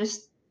Tesh then?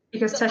 Just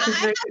because Tesh is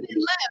very.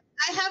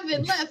 I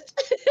haven't left.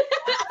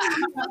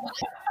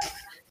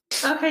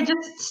 Okay,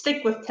 just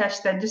stick with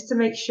Tesh then, just to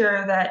make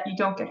sure that you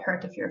don't get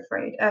hurt if you're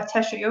afraid.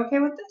 Tesh, are you okay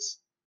with this?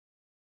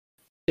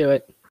 Do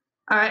it.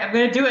 All right, I'm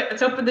gonna do it.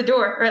 Let's open the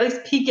door, or at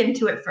least peek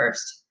into it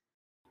first.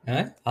 All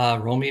right.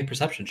 Roll me a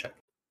perception check.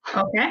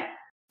 Okay.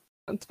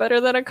 That's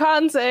better than a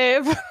con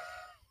save. I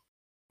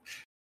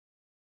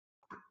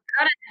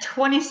got a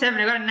 27.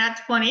 I got a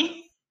nat 20.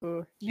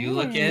 Ooh, you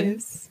look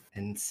in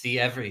and see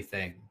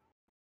everything.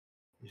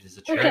 It is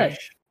a church. Okay.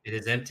 It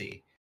is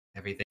empty.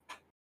 Everything.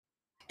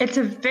 It's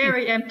a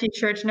very empty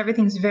church, and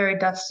everything's very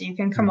dusty. You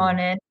can come on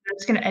in. I'm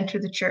just gonna enter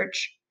the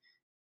church.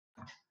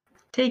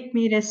 Take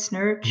me to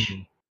Snurch.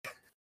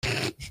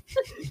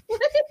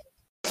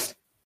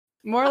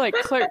 More like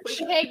clerk. We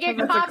can't get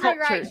Because it's a cult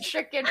copyright church.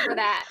 stricken for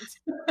that.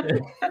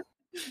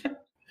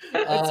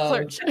 It's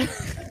clerk.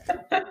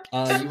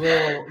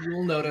 You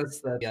will notice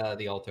that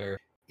the altar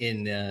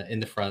in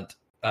the front,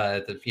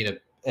 the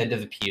end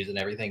of the pews and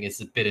everything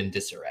is a bit in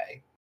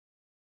disarray.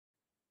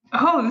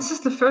 Oh, this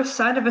is the first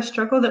sign of a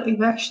struggle that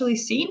we've actually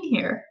seen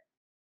here.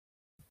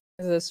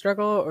 Is it a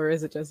struggle or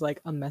is it just like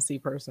a messy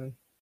person?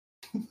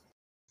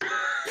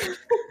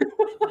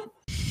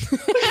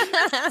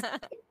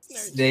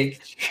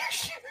 Snake.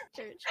 Church.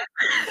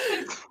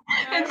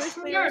 It's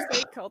They are Snurch.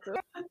 snake cultists.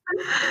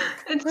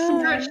 It's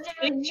Snurch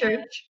Snake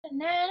Church.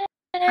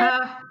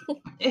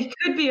 It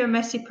could be a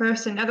messy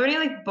person. Are there any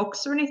like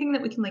books or anything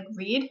that we can like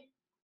read?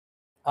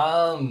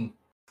 No,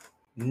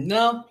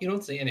 you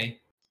don't see any.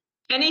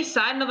 Any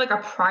sign of like a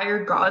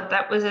prior god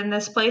that was in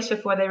this place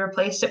before they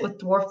replaced it with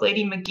Dwarf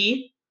Lady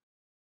McGee?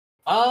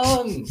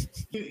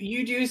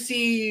 You do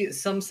see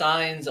some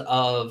signs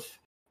of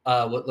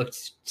what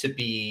looks to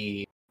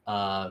be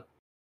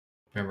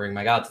remembering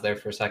my gods there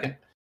for a second.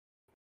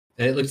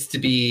 It looks to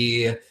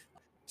be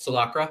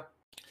Solakra,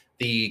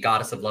 the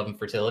goddess of love and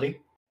fertility.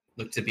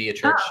 Looked to be a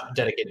church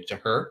dedicated to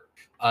her.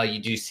 You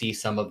do see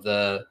some of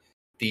the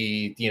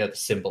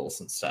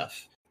symbols and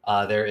stuff.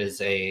 There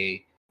is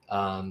a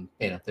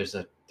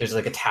there's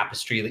like a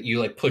tapestry that you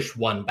like push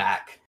one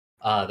back.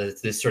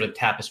 There's this sort of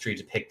tapestry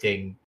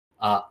depicting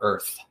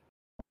Earth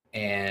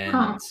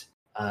and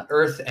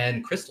Earth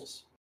and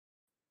crystals.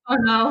 Oh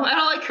no, I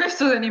don't like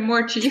crystals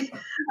anymore, Chief.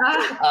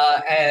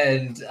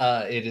 And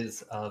it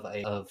is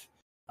of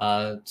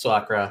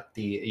Solakra,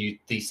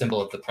 the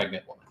symbol of the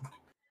pregnant woman.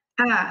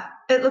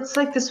 It looks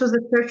like this was a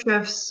church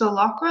of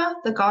Solakra,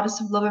 the goddess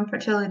of love and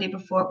fertility,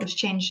 before it was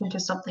changed into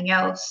something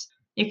else.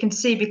 You can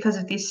see because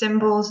of these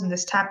symbols and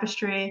this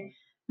tapestry.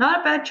 Not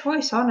a bad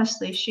choice,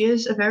 honestly. She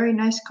is a very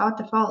nice god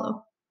to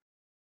follow.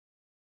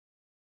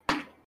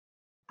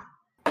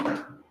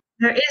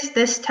 There is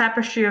this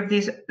tapestry of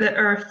the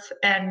earth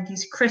and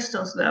these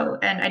crystals, though,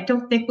 and I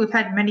don't think we've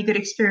had many good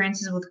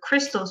experiences with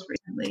crystals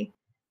recently.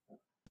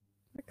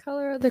 What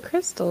color are the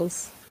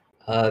crystals?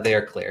 They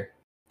are clear.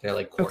 They're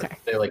like quartz. Okay.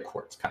 They're like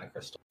quartz kind of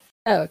crystal.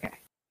 Oh, okay.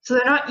 So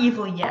they're not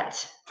evil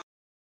yet.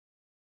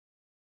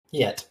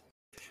 Yet.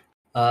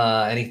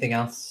 Anything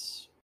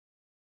else?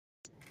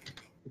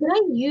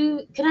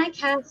 Can I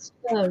cast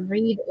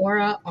read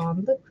aura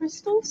on the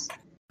crystals?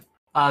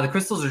 The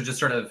crystals are just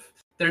sort of.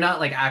 They're not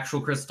like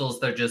actual crystals.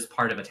 They're just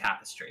part of a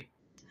tapestry.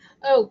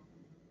 Oh,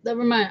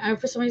 never mind.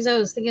 For some reason I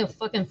was thinking of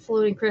fucking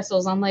floating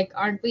crystals. I'm like,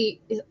 aren't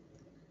we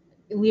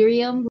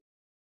Lyrium?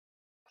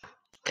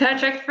 Can I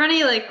check for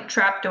any like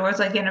trapdoors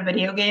like in a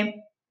video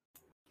game?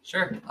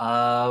 Sure.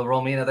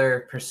 Roll me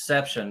another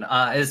perception.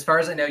 As far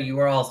as I know, you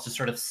are all just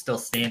sort of still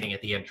standing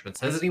at the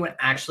entrance. Has anyone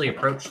actually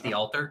approached the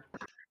altar?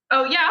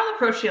 Oh yeah, I'll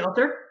approach the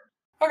altar.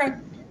 Okay.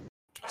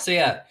 So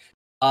yeah,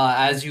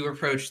 as you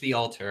approach the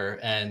altar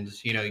and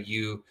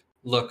you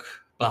look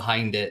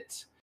behind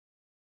it,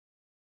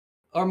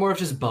 are more of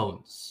just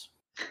bones.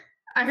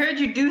 I heard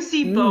you do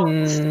see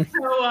bones.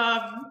 So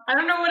I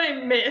don't know what I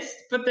missed,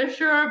 but there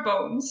sure are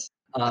bones.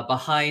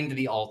 Behind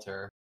the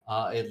altar,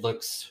 it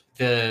looks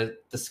the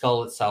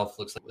skull itself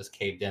looks like it was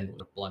caved in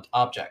with a blunt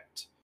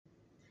object.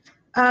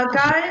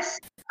 Guys,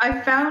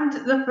 I found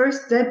the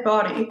first dead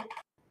body.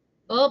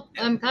 Oh,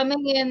 I'm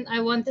coming in.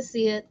 I want to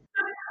see it.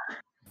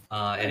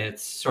 And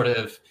it's sort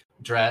of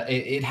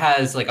it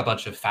has like a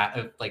bunch of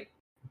like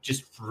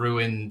just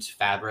ruined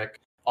fabric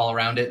all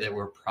around it that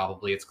were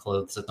probably its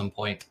clothes at some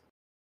point.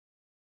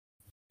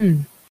 So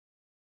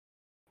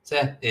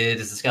yeah, it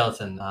is a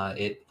skeleton.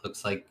 It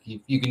looks like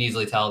you can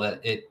easily tell that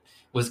it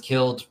was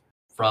killed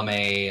from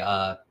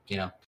a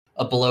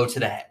blow to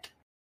the head.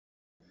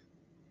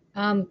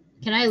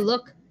 Can I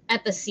look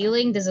at the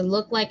ceiling? Does it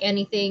look like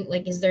anything?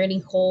 Like, is there any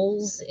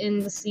holes in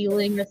the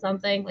ceiling or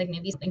something? Like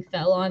maybe something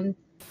fell on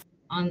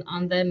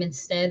them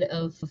instead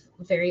of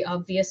very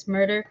obvious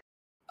murder?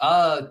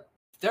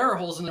 There are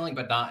holes in the ceiling,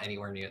 but not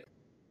anywhere near.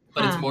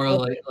 But it's more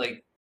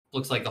like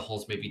looks like the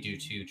holes may be due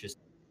to just.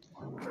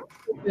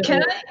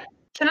 Can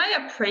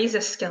I appraise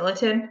a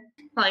skeleton,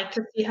 like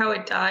to see how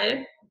it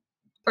died?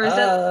 Or is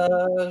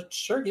that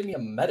sure? Give me a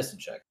medicine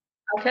check.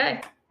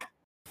 okay?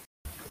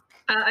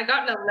 I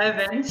got an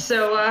 11,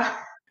 so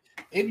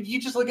You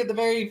just look at the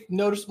very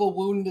noticeable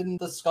wound in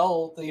the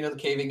skull, the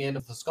caving in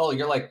of the skull.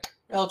 You're like,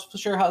 well, it's for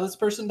sure how this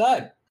person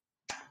died.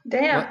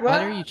 damn.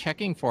 What are you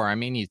checking for? I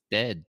mean, he's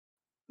dead.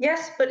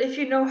 Yes, but if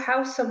you know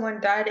how someone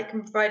died, it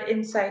can provide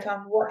insight on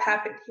what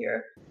happened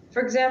here.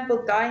 For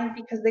example, dying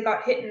because they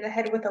got hit in the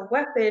head with a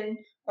weapon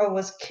or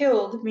was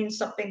killed means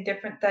something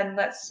different than,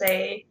 let's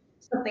say,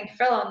 something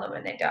fell on them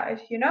and they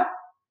died,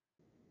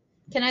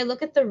 Can I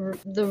look at the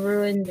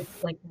ruined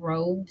like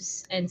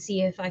robes and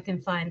see if I can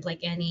find like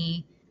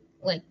any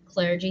like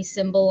clergy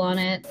symbol on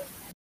it?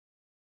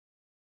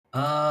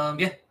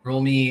 Yeah.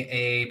 Roll me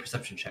a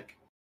perception check.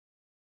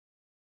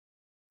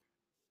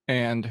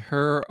 And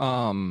her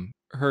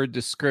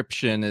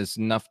description is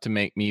enough to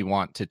make me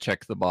want to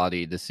check the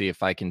body to see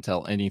if I can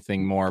tell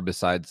anything more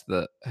besides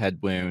the head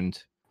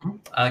wound.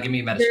 Give me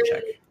a medicine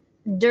check.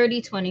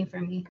 Dirty 20 for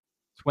me.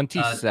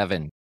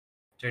 27.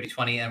 Dirty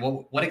 20.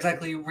 And what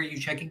exactly were you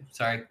checking?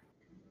 Sorry.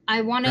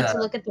 I wanted to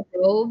look at the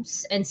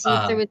robes and see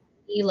if there would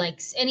be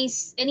like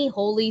any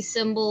holy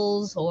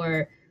symbols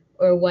or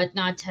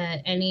whatnot to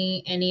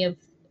any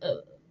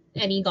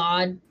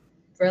god,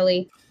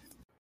 really.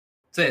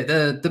 So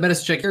the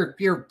medicine check,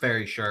 you're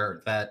very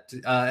sure that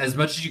as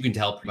much as you can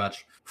tell, pretty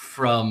much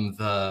from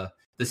the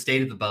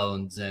state of the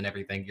bones and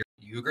everything,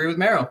 you agree with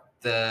Marrow.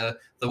 The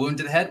wound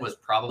to the head was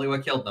probably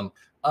what killed them.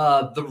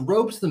 The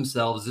robes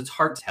themselves, it's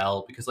hard to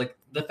tell because like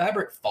the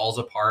fabric falls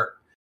apart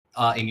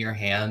in your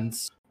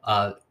hands,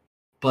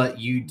 but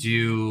you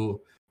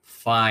do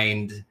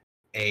find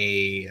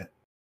a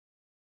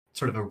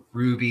sort of a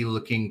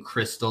ruby-looking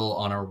crystal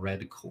on a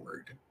red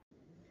cord,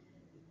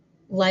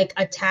 like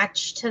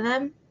attached to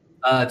them.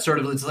 It's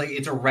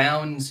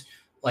around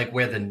like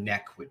where the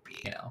neck would be.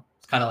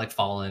 It's kind of like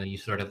fallen, and you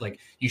sort of like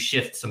you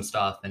shift some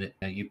stuff, and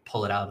you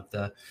pull it out of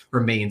the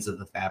remains of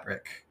the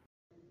fabric.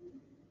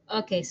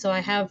 Okay, so I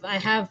have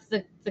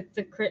the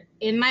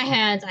in my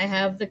hands. I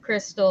have the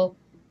crystal.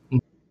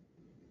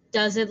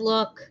 Does it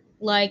look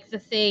like the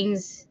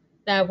things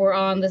that were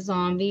on the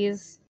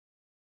zombies?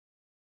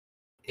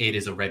 It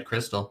is a red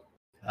crystal.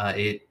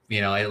 It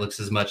looks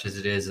as much as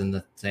it is in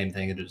the same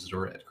thing. It is a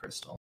red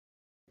crystal.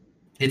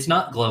 It's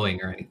not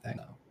glowing or anything,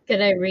 though.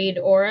 Could I read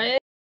aura?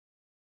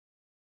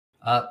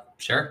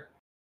 Sure.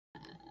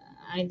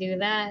 I do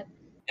that.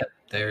 Yep.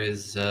 There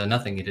is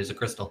nothing. It is a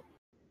crystal.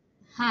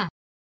 Huh.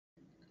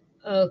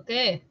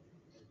 Okay.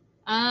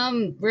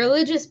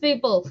 Religious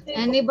people.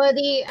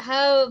 Anybody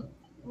have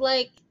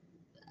like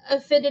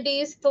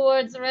affinities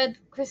towards red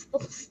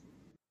crystals?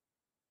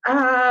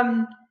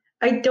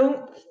 I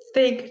don't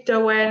think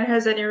Doan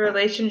has any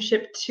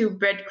relationship to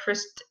red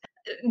crystal.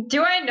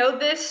 Do I know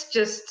this?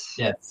 Yes.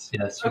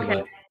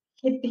 Okay.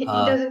 He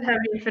doesn't have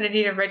any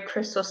affinity to red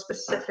crystal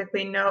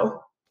specifically.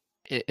 No.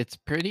 It's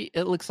pretty.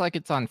 It looks like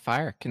it's on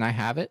fire. Can I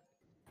have it?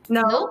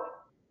 No.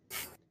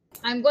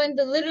 I'm going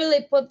to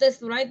literally put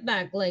this right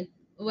back, like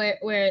where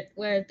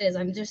it is.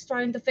 I'm just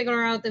trying to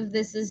figure out if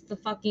this is the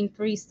fucking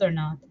priest or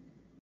not.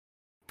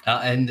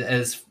 And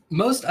as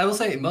I will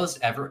say,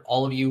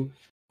 all of you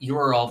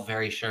are all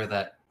very sure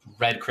that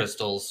red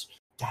crystals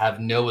have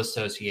no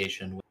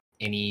association with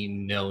any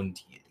known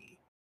deity.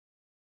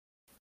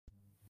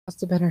 Must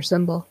have been her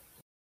symbol.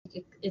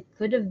 It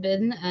could have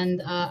been,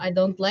 and I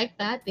don't like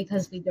that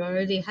because we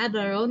already had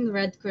our own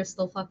red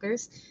crystal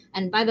fuckers.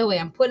 And by the way,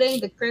 I'm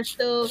putting the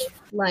crystal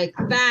like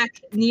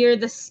back near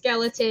the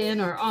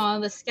skeleton or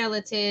on the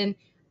skeleton.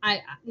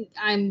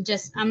 I'm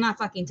not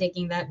fucking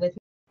taking that with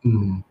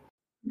me.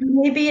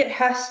 Maybe it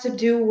has to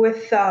do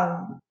with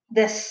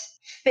this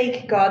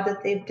fake god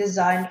that they've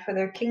designed for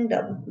their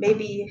kingdom.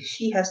 Maybe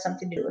she has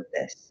something to do with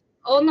this.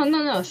 Oh,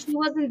 no. She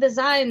wasn't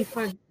designed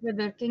for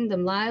their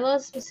kingdom.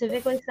 Lila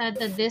specifically said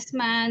that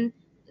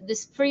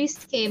this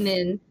priest came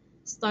in,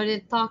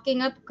 started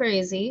talking up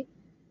crazy,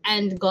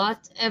 and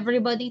got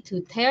everybody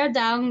to tear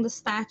down the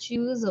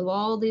statues of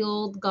all the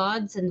old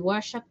gods and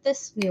worship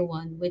this new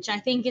one, which I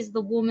think is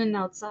the woman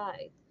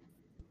outside.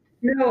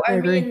 No,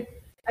 I mean,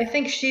 I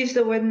think she's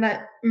the one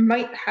that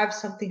might have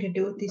something to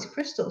do with these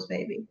crystals,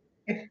 maybe.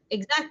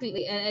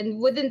 Exactly, and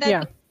wouldn't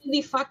that be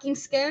really fucking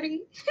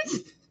scary?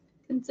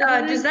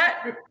 Does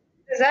that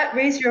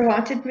raise your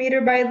haunted meter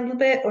by a little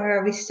bit, or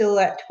are we still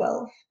at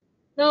 12?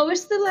 No, we're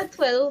still at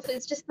 12.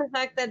 It's just the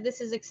fact that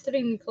this is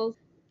extremely close,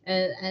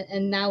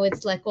 and now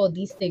it's like, oh,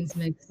 these things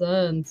make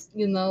sense,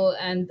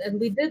 And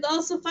we did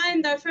also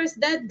find our first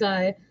dead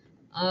guy.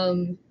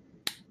 Not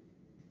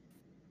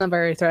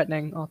very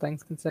threatening, all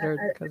things considered,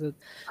 because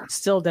it's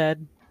still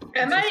dead.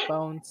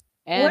 Bones,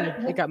 and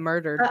it got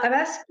murdered.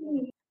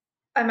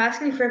 I'm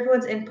asking for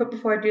everyone's input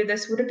before I do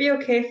this. Would it be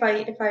okay if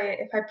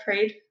I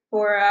prayed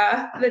for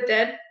the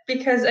dead?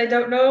 Because I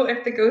don't know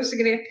if the ghosts are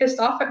gonna get pissed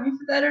off at me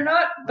for that or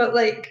not. But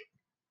like,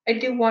 I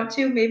do want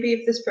to. Maybe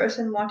if this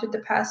person wanted to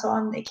pass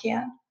on, they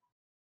can.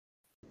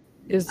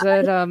 Is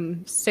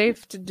that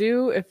safe to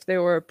do if they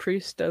were a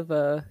priest of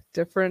a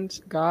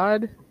different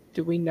god?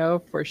 Do we know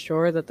for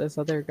sure that this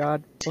other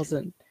god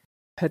wasn't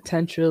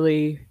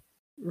potentially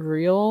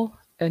real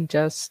and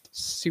just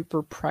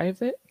super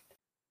private?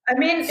 I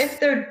mean, if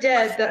they're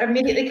dead, that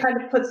immediately kind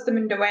of puts them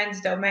in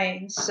Doan's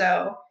domain,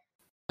 so...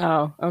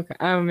 Oh, okay.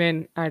 I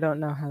mean, I don't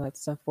know how that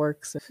stuff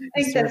works. If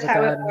I think that's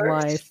how it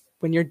works. Life,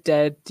 when you're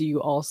dead, do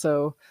you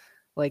also,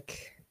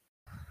 like,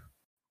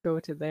 go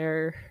to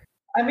their...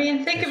 I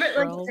mean, think of it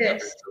like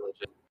this.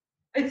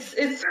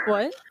 It's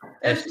what?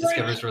 Ash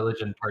discovers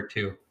religion, part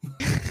 2.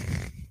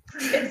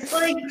 It's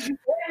like,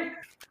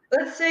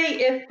 let's say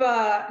if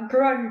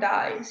Grun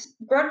dies,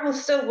 Grun will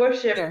still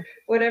worship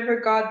whatever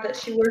god that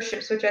she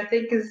worships, which I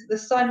think is the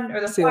sun or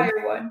the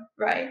fire one,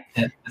 right?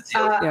 Yeah.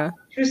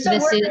 She still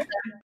worships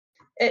them.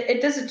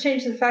 It doesn't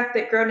change the fact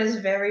that Grun is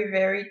very,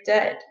 very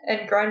dead,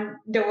 and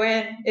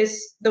Doan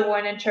is the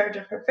one in charge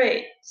of her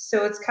fate.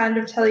 So it's kind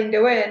of telling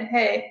Doan,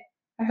 hey,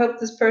 I hope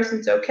this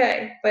person's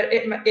okay. But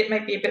it might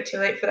be a bit too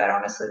late for that,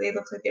 honestly. They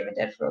look like they've been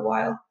dead for a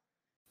while.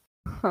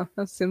 Huh,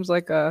 that seems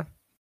like a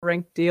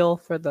ranked deal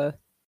for the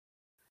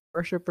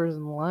worshippers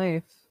in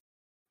life.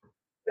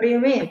 What do you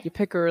mean? Like you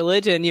pick a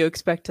religion, you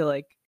expect to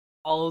like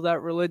follow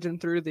that religion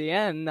through the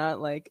end,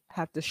 not like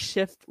have to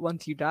shift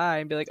once you die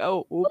and be like,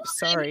 oh, oops,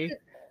 sorry.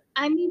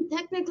 I mean,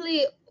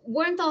 technically,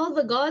 weren't all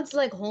the gods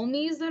like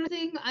homies or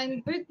anything?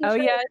 I'm pretty Oh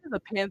sure. yeah, it's the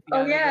pantheon.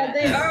 Oh yeah,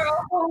 they are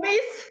all homies.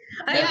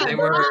 Yeah, they they're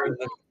were.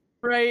 all-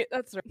 Right,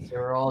 that's right. They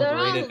were all They're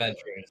great all-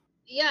 adventurers.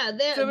 Yeah,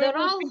 they're So they're it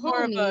would all be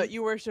more of a, homies.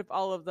 you worship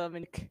all of them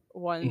and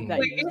one that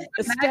Wait, you is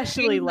the Mad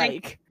especially King,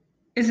 like.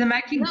 Is the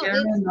Mad King No, general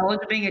it's- knowledge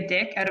of being a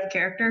dick out of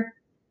character?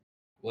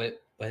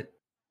 What?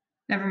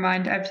 Never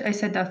mind. I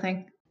said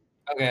nothing.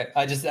 Okay,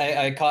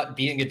 I caught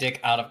being a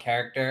dick out of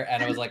character,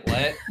 and I was like,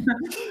 what?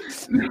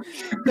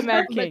 The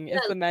Mad But King. It's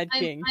yeah, the Mad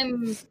King.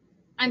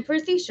 I'm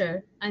pretty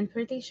sure.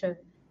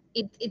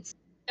 It's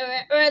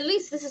or at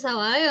least this is how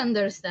I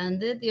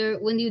understand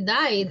it. When you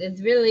died, it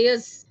really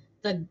is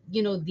the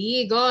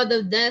god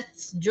of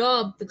death's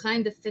job to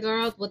kind of figure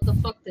out what the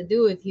fuck to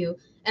do with you.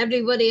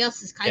 Everybody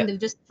else is kind of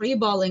just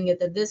freeballing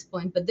it at this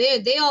point, but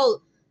they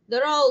all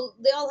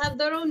have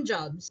their own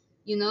jobs.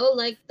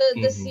 Like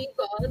the sea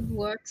god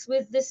works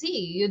with the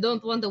sea. You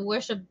don't want to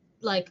worship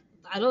like,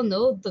 I don't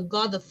know, the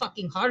god of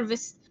fucking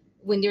harvest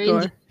when you're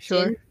in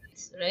Sure.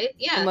 right?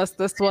 Yeah. Unless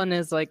this one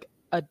is like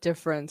a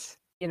different,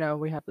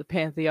 we have the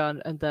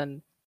pantheon, and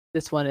then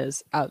this one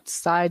is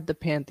outside the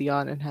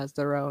pantheon and has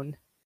their own,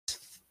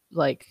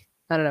 like,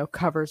 I don't know,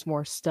 covers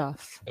more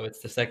stuff. So it's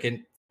the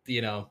second,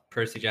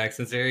 Percy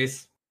Jackson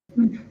series.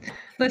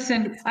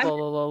 Listen,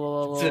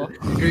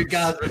 Greek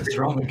gods versus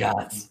Roman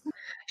gods.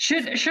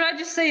 Should I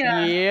just say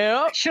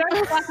Yep. should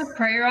I clap a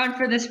prayer on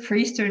for this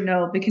priest or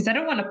no? Because I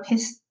don't want to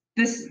piss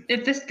this.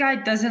 If this guy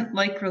doesn't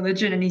like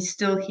religion and he's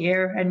still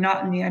here and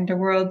not in the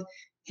underworld,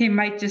 he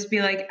might just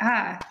be like,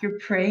 you're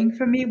praying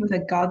for me with a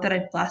god that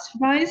I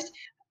blasphemized?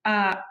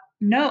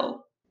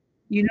 No.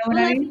 You know what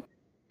I mean?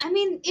 I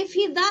mean,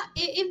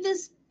 if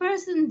this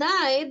person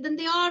died, then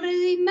they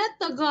already met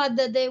the god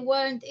that they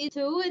weren't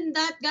into, and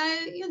that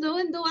guy, and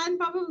the one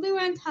probably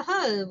went,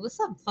 haha, what's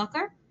up,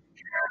 fucker?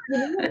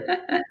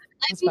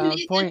 That's a valid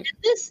point.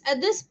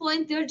 At this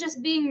point, you're just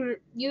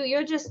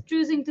you're just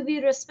choosing to be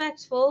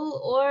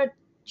respectful or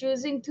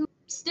choosing to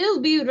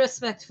still be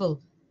respectful.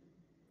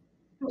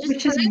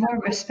 Which is more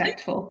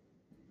respectful?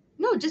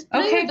 No, just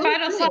pray. Okay,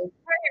 Don't fine.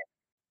 pray.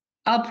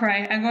 I'll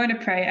pray. I'm going to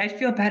pray. I'd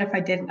feel bad if I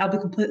didn't. I'll be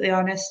completely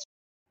honest.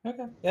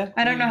 Okay. Yeah.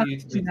 I don't know how You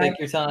to do take that.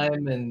 your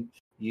time and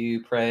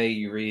you pray.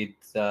 You read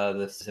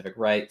the specific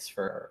rites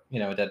for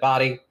a dead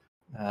body,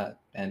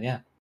 and yeah,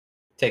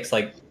 takes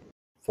like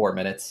 4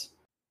 minutes.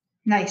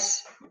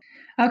 Nice.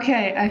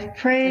 Okay, I've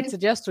prayed. I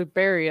suggest we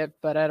bury it,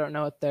 but I don't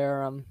know what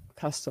their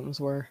customs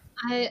were.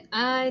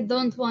 I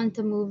don't want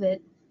to move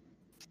it.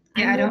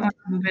 Yeah, I don't want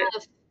to move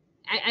it.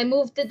 I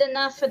moved it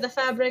enough for the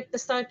fabric to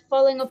start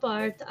falling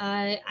apart.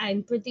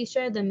 I'm pretty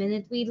sure the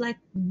minute we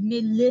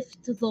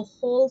lift the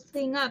whole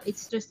thing up,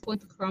 it's just going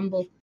to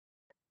crumble.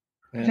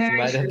 Yeah, you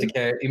might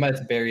have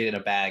to bury it in a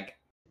bag.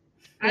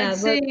 I'd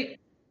say,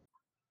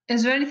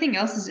 is there anything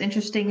else that's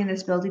interesting in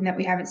this building that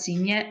we haven't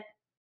seen yet?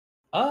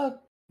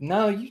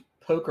 No, you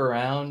poke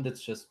around.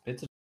 It's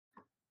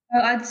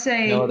Well, I'd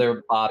say no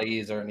other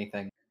bodies or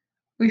anything.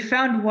 we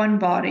found one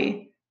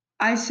body.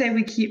 I say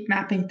we keep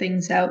mapping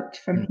things out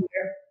from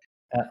here.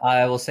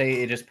 I will say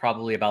it is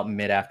probably about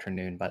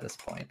mid-afternoon by this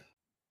point.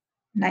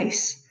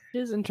 Nice. It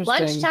is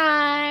interesting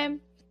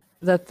Lunchtime.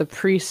 that the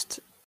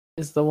priest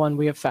is the one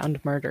we have found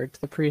murdered.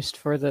 The priest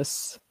for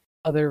this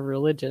other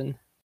religion.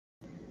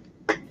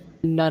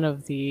 None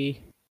of the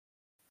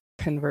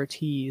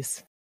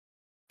convertees.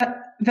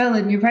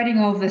 Velen, you're writing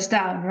all of this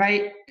down,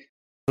 right?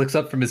 Looks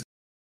up from his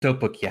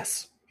notebook.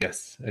 Yes,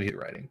 I need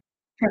writing.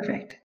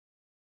 Perfect.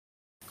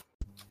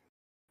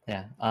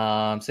 Yeah.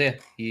 So yeah,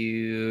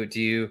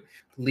 do you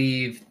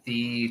leave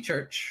the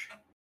church?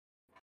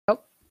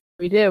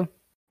 We do.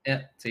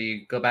 Yeah. So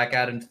you go back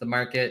out into the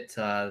market.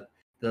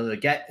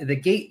 The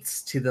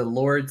gates to the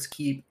Lord's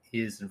Keep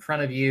is in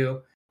front of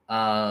you.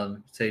 So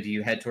do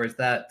you head towards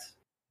that?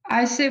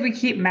 I say we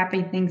keep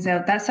mapping things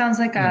out. That sounds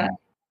like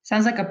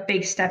a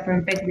big step or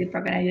a big leap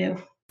we're gonna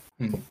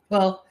do.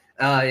 Well,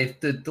 if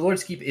the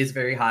Lord's Keep is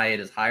very high, it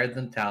is higher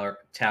than the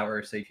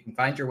tower. So if you can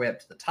find your way up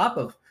to the top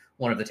of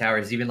one of the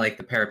towers, even like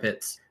the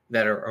parapets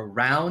that are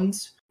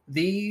around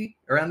the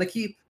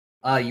keep,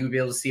 you would be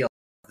able to see all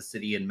of the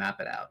city and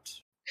map it out.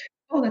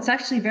 Oh, that's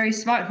actually very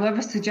smart.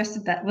 Whoever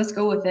suggested that, let's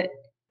go with it.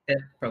 Yeah,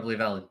 probably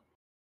valid.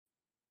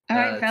 All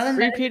right, Velen.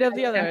 Repeat of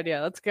the other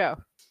idea. Let's go.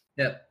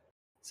 Yep.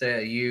 So yeah,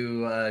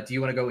 you do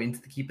you want to go into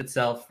the keep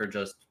itself or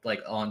just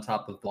like on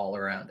top of the wall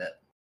around it?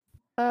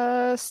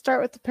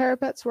 Start with the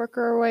parapets, work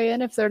our way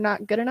in if they're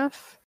not good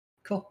enough.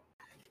 Cool.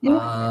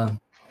 Yeah.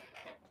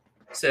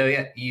 So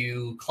yeah,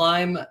 you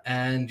climb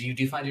and you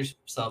do find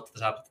yourself to the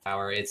top of the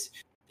tower. It's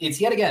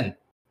yet again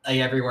like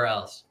everywhere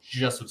else.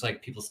 Just looks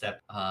like people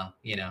step.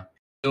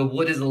 The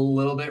wood is a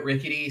little bit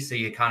rickety, so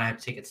you kind of have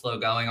to take it slow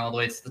going all the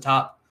way to the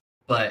top.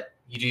 But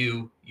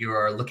you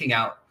are looking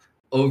out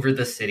over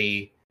the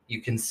city.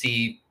 You can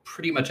see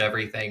pretty much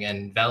everything,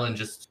 and Velen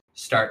just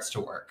starts to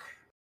work.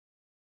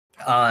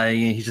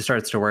 He just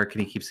starts to work,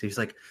 and he's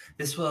like,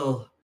 this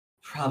will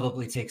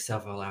probably take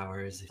several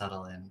hours to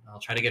settle in. I'll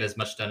try to get as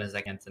much done as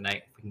I can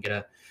tonight. If we can get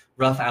a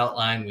rough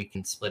outline, we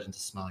can split into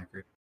smaller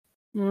groups.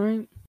 All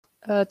right.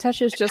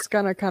 Tesha's just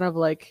gonna kind of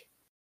like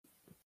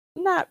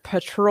not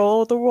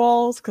patrol the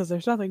walls because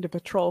there's nothing to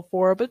patrol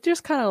for, but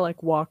just kind of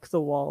like walk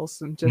the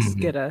walls and just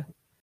get a,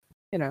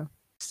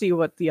 see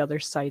what the other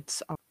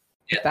sites are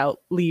without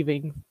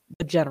leaving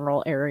the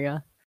general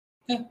area.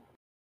 Yeah.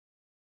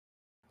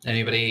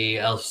 Anybody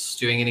else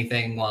doing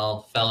anything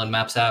while Felon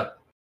maps out?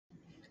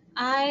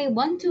 I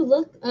want to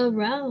look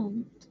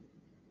around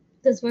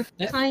because we're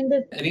kind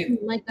of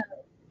like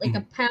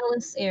a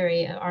palace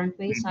area, aren't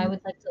we? So I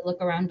would like to look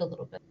around a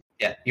little bit.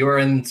 Yeah, you are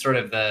in sort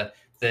of the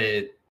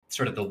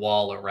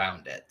wall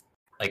around it.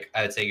 Like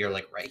I would say you're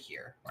like right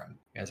here. You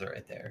guys are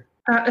right there.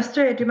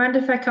 Asteria, do you mind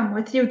if I come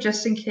with you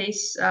just in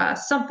case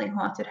something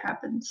haunted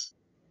happens?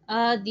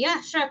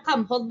 Yeah, sure.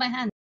 Come, hold my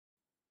hand.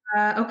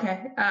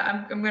 Okay.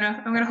 I'm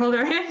gonna hold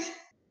her hand.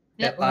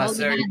 Yep.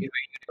 So are you going to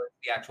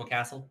the actual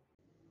castle?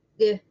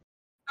 Yeah.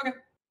 Okay.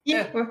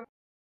 Yeah.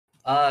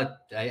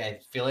 I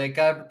feel like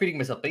I'm repeating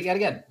myself, but yet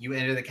again, you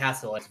enter the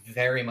castle. It's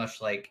very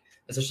much like,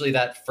 especially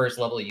that first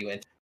level you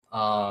enter.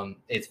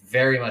 It's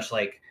very much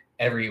like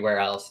everywhere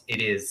else.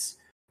 It is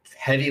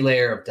heavy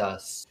layer of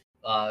dust.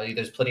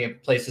 There's plenty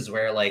of places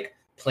where like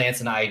plants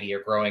and ivy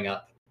are growing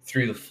up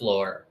through the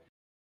floor,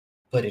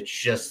 but it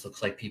just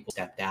looks like people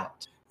stepped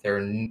out. There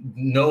are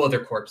no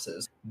other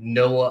corpses,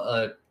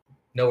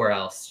 nowhere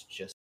else,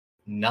 just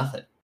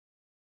nothing.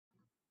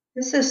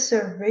 This is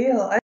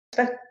surreal.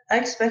 I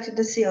expected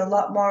to see a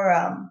lot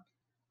more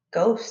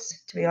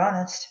ghosts, to be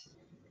honest.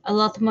 A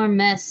lot more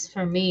mess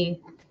for me.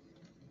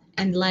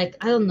 And like,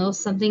 I don't know,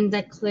 something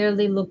that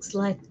clearly looks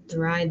like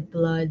dried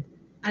blood.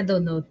 I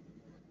don't know.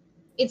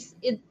 It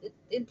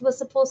was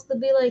supposed to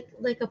be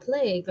like a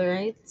plague,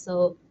 right?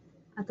 So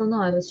I don't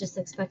know. I was just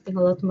expecting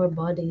a lot more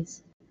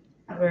bodies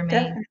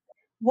remain.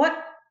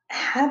 What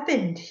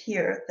happened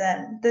here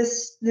then?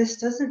 This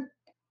doesn't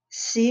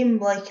seem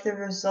like the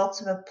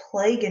results of a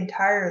plague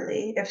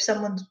entirely. If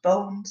someone's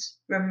bones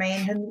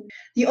remained, and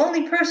the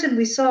only person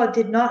we saw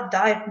did not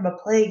die from a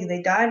plague,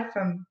 they died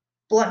from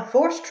blunt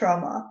force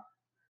trauma.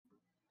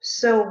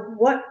 So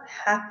what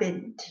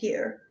happened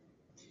here?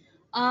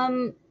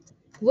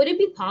 Would it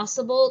be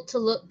possible to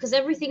look, because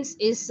everything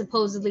is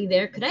supposedly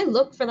there, could I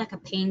look for like a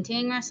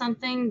painting or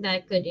something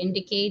that could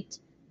indicate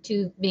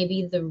to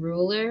maybe the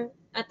ruler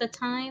at the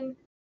time?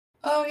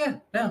 Oh yeah,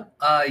 no.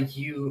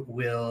 You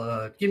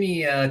will give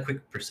me a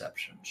quick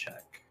perception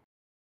check.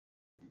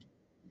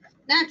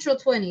 Natural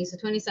 20, so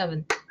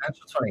 27.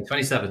 Natural 20,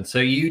 27. So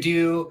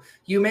you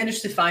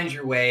manage to find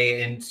your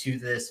way into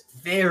this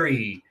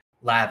very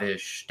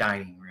lavish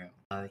dining room.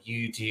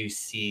 You do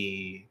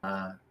see,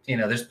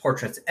 there's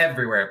portraits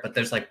everywhere, but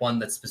there's like one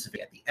that's specific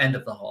at the end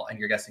of the hall, and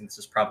you're guessing this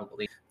is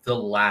probably the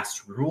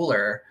last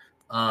ruler.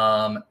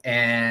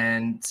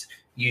 And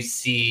you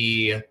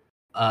see,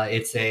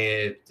 it's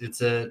a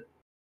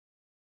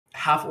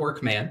half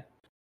orc man,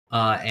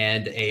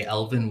 and a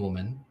elven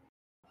woman.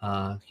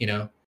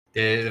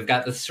 They've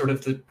got this sort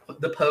of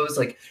the pose,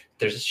 like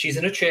she's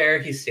in a chair,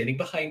 he's standing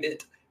behind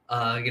it.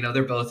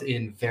 They're both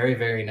in very,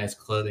 very nice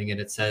clothing,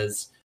 and it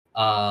says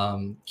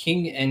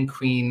King and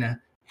Queen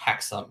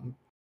Hexum.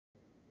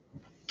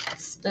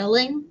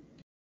 Spelling?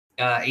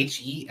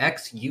 Hexum,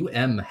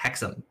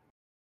 Hexum.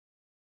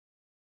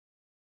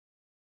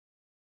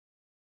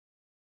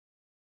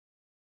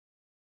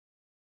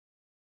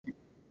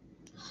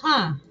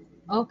 Huh.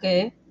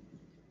 Okay.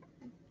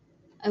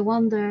 I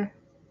wonder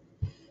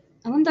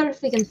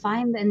if we can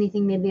find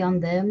anything maybe on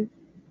them.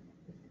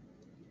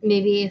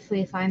 Maybe if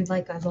we find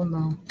like, I don't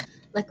know,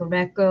 like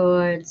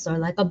records or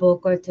like a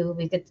book or two,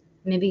 we could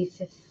maybe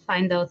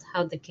find out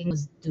how the king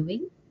was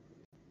doing.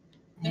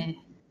 Yeah.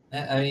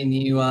 I mean,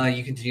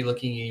 you continue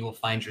looking, and you will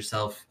find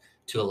yourself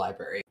to a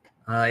library.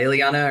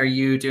 Ileana, are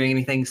you doing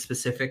anything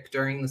specific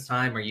during this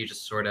time, or are you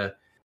just sort of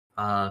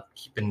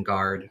keeping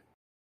guard?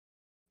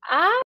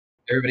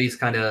 Everybody's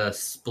kind of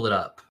split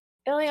up.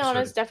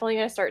 Ileana's definitely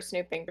going to start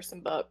snooping for some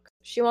books.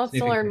 She wants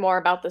to learn more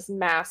about this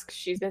mask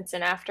she's been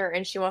sent after,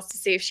 and she wants to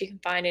see if she can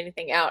find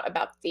anything out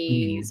about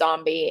the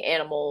zombie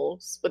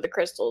animals with the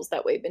crystals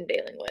that we've been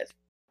dealing with.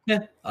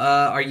 Yeah.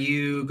 Are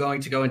you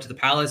going to go into the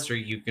palace, or are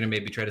you going to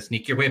maybe try to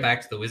sneak your way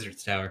back to the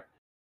wizard's tower?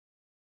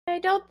 I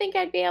don't think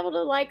I'd be able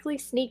to likely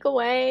sneak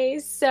away,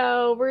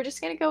 so we're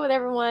just going to go with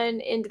everyone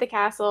into the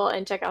castle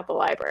and check out the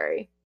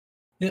library.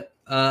 Yeah.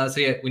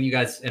 When you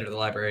guys enter the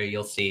library,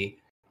 you'll see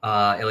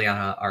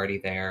Ileana already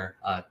there,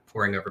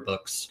 poring over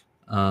books.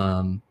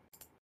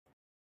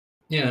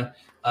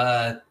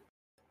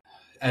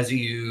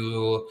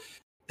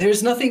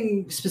 There's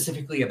nothing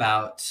specifically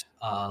about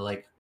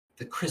like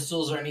the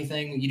crystals or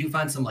anything. You do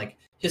find some like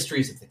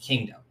histories of the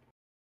kingdom,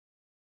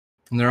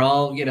 and they're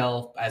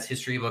all, as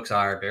history books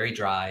are, very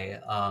dry.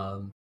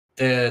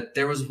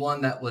 There was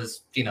one that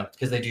was,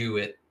 because they do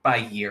it by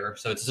year,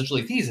 so it's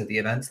essentially these are the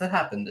events that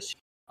happened this year.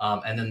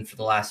 And then for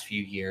the last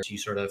few years, you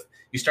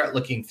start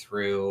looking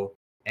through,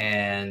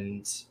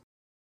 and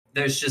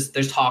there's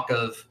talk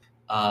of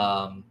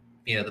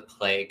the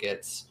plague.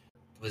 It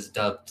was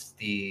dubbed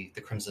the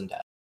Crimson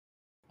Death.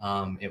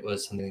 It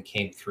was something that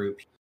came through.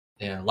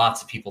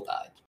 Lots of people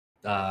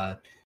died.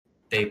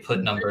 They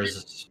put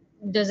numbers.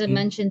 Does it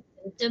mention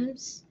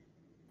symptoms?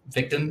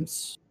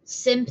 Victims.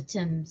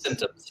 Symptoms.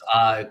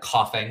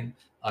 Coughing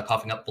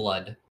up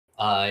blood.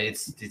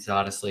 It's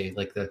honestly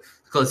like the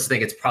closest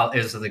thing. It's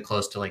probably something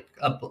close to like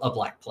a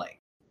black plague.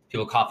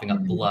 People coughing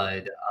up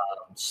blood,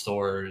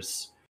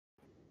 sores.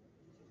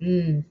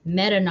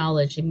 Meta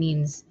knowledge. It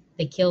means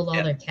they killed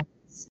all their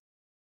cats,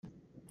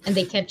 and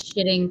they kept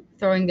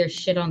throwing their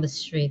shit on the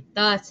street.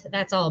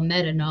 That's all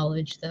meta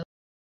knowledge, though.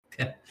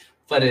 Yeah,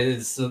 but it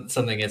is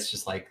something. It's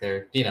just like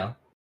there,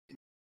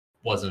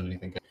 wasn't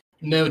anything good.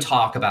 No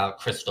talk about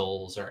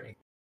crystals or anything.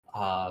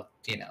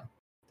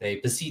 They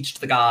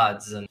beseeched the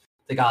gods, and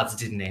the gods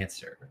didn't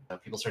answer.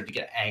 People started to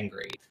get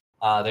angry.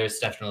 There's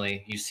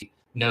definitely, you see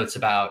notes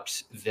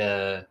about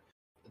the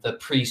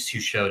priest who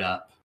showed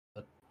up,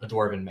 a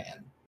dwarven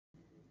man.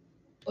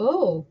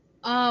 Oh,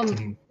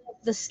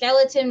 the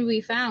skeleton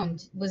we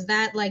found, was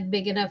that like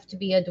big enough to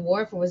be a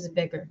dwarf, or was it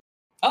bigger?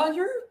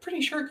 You're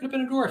pretty sure it could have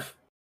been a dwarf.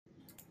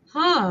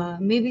 Huh,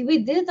 maybe we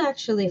did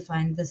actually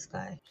find this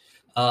guy.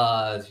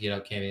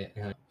 Came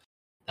in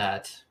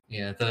that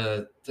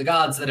the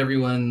gods that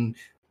everyone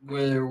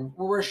were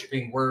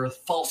worshipping were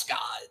false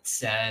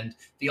gods, and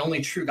the only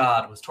true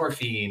god was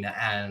Torfine,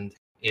 and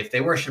if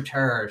they worshipped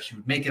her, she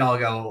would make it all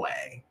go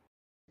away.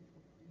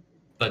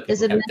 But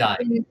does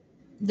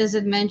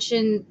it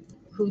mention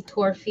who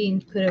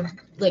Torfine could have,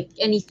 like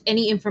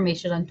any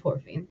information on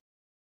Torfine?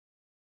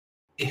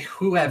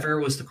 Whoever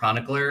was the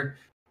chronicler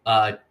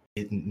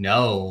didn't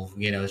know.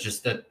 It's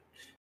just that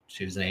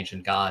she was an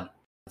ancient god.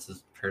 That's the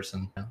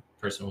person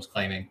was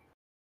claiming.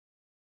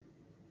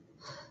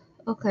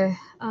 Okay.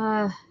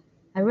 I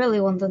really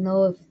want to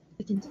know if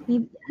we can.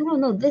 I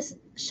don't know, this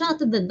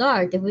shot in the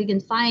dark. If we can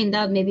find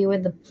out maybe where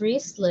the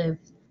priest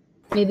lived.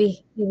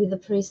 Maybe the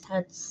priest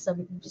had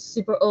some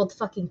super old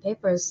fucking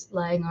papers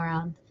lying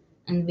around,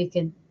 and we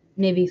could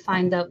maybe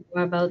find out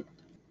more about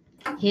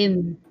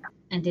him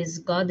and his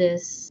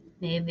goddess.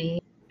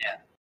 Maybe. Yeah.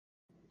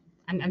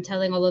 I'm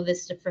telling all of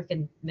this to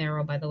frickin'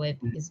 Mero, by the way,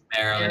 because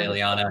Mero and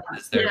Ileana,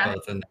 because they're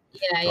both in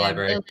the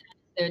library. Ileana's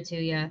there too,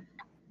 yeah.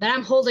 But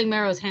I'm holding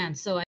Mero's hand,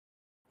 so I.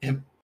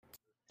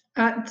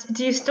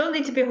 Do you still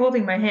need to be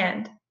holding my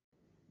hand?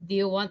 Do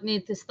you want me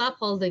to stop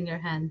holding your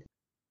hand?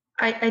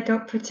 I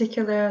don't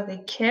particularly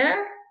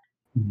care.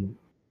 Mm-hmm.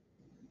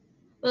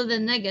 Well,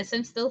 then I guess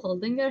I'm still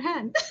holding your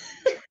hand.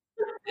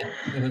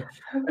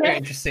 Very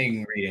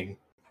interesting reading.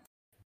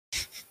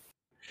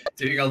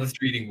 Doing all this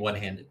reading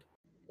one-handed.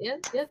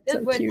 Yep. So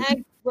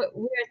We're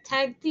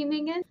tag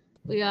teaming it.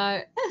 We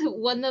are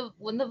one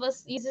of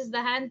us uses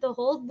the hand to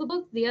hold the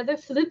book, the other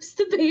flips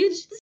the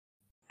pages.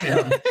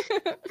 Yeah.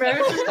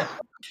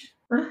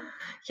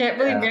 Can't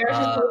believe Mara's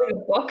just holding a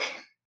book.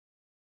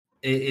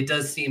 It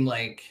does seem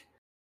like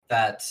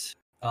that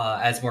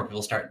as more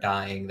people start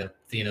dying, that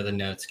the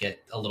notes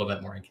get a little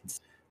bit more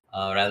inconsistent.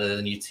 Rather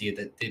than you'd see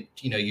that they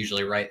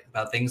usually write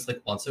about things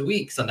like once a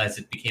week. Sometimes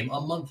it became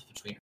a month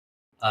between.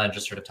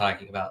 Just sort of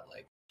talking about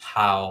like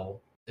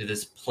how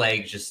this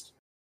plague just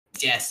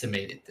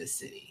decimated the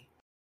city.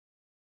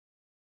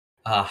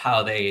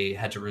 How they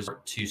had to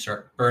resort to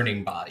start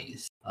burning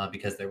bodies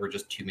because there were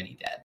just too many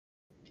dead.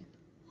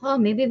 Oh,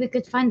 maybe we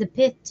could find the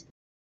pit.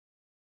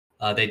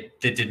 They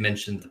did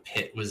mention the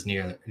pit was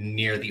near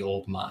the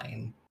old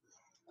mine.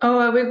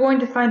 Oh, we're going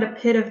to find a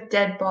pit of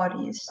dead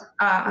bodies.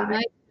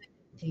 I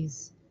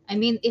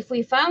mean, if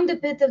we found a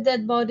pit of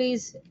dead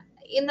bodies,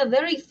 in a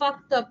very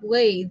fucked up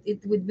way,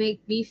 it would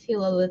make me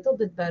feel a little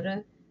bit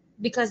better,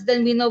 because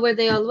then we know where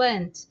they all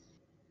went.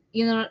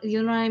 You know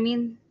what I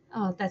mean?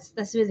 Oh,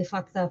 that's really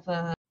fucked up.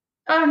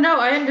 Oh no,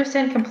 I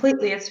understand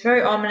completely. It's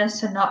very ominous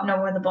to not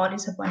know where the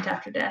bodies have went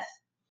after death.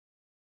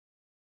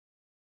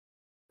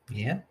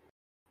 Yeah.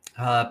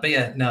 But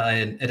yeah, no,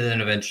 and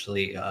then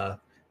eventually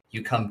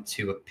you come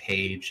to a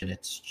page and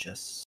it's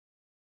just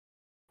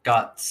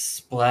got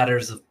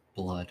splatters of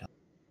blood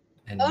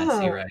and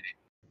messy writing.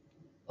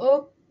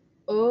 Oh,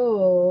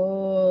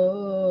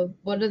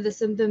 one of the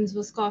symptoms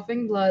was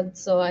coughing blood,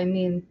 so I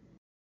mean.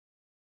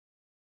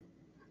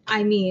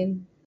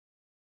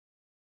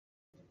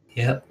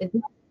 Yep.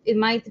 It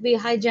might be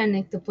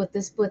hygienic to put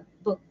this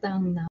book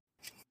down now.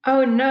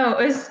 Oh no,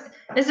 is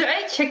there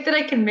any check that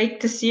I can make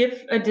to see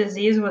if a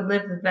disease would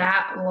live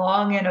that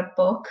long in a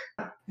book?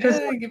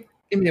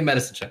 Give me a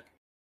medicine check.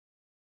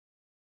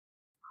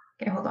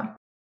 Okay, hold on.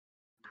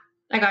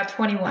 I got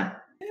 21.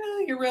 Yeah,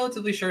 you're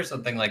relatively sure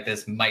something like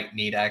this might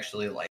need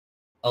actually like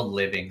a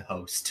living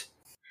host.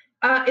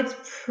 It's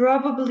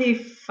probably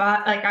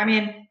fine. Like, I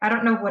mean, I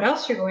don't know what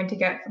else you're going to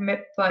get from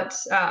it, but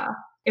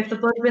if the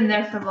blood's been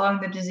there for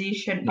long, the disease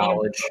shouldn't be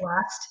able to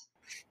last.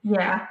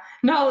 Yeah,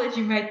 knowledge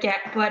you might get,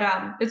 but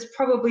it's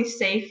probably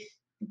safe.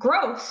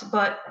 Gross,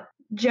 but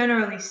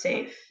generally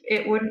safe.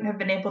 It wouldn't have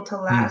been able to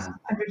last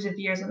hundreds of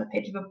years on the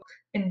page of a book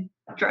in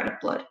dried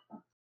up blood.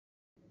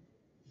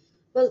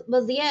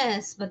 Well,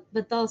 yes,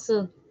 but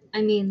also,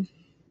 I mean,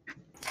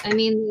 I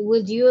mean,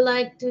 would you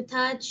like to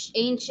touch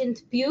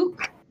ancient puke?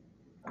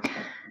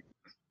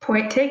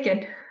 Point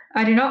taken.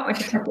 I do not want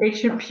to touch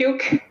ancient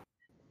puke.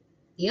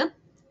 Yep.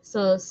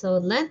 So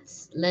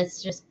let's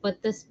just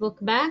put this book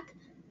back.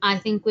 I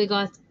think we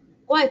got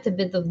quite a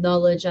bit of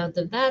knowledge out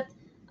of that.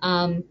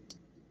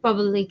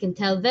 Probably can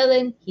tell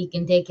Velen. He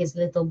can take his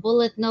little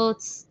bullet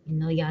notes.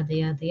 Yada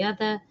yada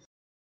yada.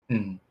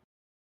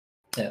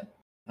 Yeah.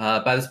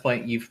 By this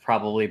point, you've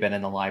probably been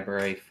in the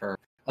library for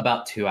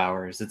about 2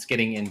 hours. It's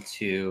getting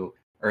into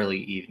early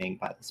evening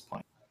by this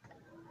point.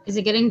 Is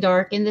it getting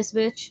dark in this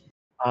bitch?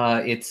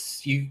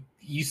 It's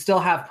you still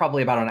have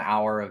probably about an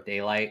hour of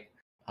daylight.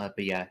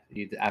 But yeah,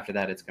 after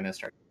that, it's gonna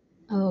start.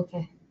 Oh,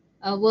 okay.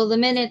 Well, the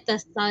minute the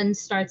sun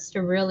starts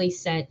to really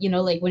set,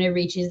 like when it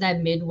reaches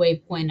that midway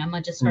point, I'm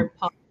gonna just start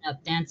popping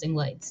up dancing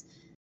lights.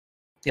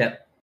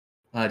 Yep.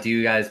 Do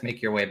you guys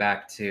make your way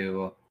back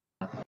to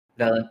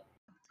Velen?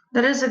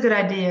 That is a good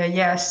idea,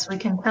 yes. We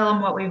can tell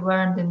him what we've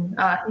learned, and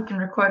he can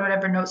record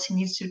whatever notes he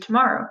needs to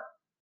tomorrow.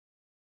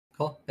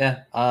 Cool.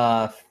 Yeah.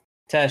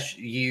 Tesh,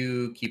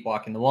 you keep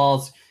walking the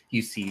walls.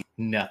 You see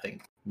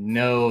nothing.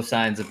 No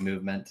signs of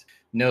movement.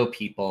 No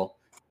people.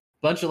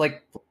 Bunch of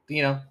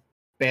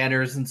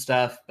banners and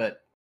stuff,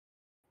 but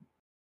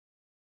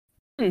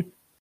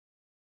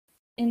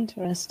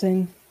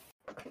Interesting.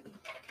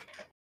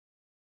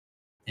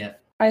 Yeah.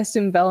 I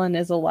assume Velen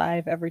is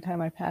alive every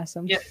time I pass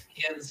him. Yeah,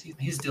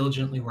 he's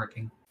diligently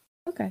working.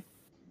 Okay.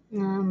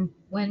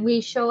 When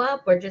we show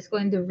up, we're just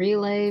going to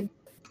relay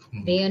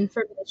the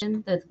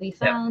information that we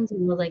found,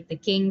 like the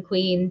king,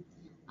 queen,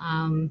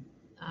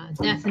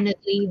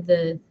 definitely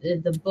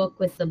the book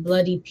with the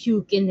bloody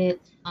puke in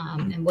it,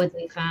 and what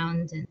we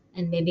found,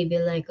 and maybe be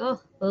like,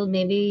 oh, well,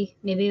 maybe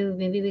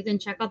we can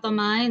check out the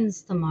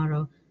mines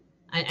tomorrow.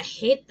 I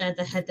hate that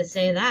I had to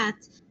say that.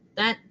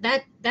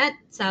 That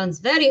sounds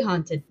very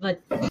haunted, but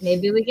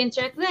maybe we can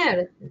check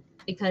there,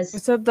 because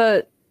It said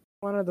that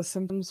one of the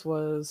symptoms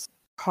was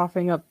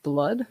coughing up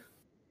blood.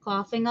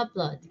 Coughing up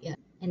blood, yeah,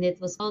 and it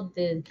was called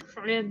the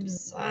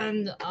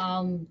Crimson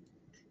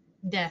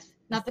death,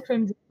 not the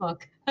Crimson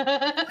fuck.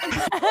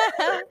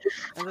 That's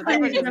a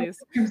different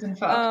disease. Crimson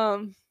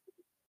fuck.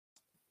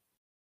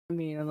 I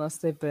mean, unless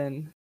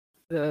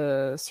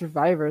the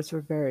survivors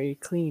were very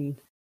clean.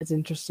 It's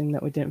interesting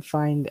that we didn't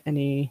find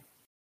any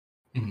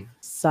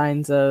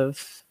signs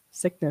of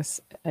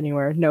sickness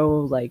anywhere.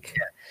 No, no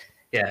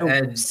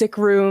and sick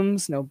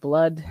rooms, no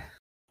blood.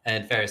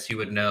 And Ferris, you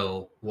would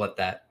know what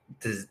that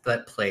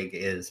plague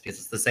is, because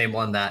it's the same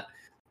one that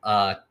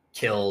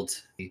killed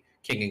the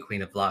king and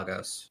queen of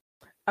Lagos.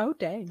 Oh,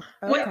 dang.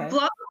 Okay. Wait,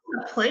 Vlogos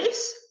is a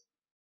place?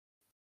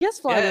 Yes,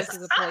 Vlogos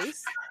is a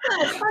place.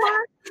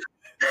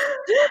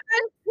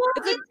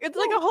 It's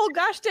like a whole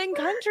gosh dang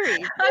country.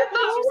 What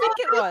did you think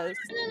it was?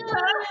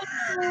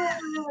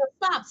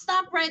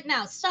 Stop right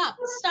now. Stop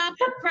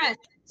the press.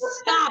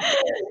 Stop.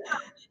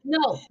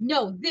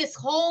 No. This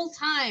whole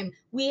time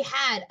we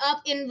had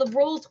up in the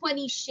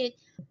Roll20 shit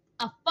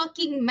a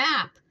fucking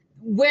map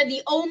where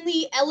the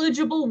only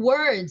eligible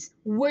words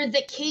were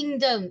the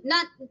kingdom.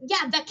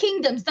 The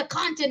kingdoms, the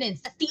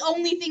continents. That's the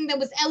only thing that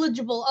was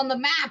eligible on the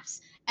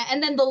maps.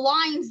 And then the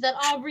lines that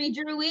Aubrey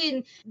drew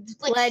in,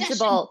 like legible.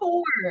 Session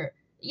 4.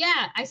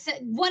 Yeah, I said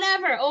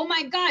whatever. Oh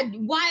my god,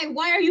 why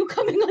are you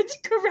coming on to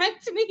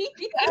correct me?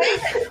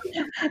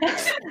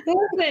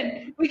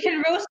 Listen, we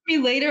can roast me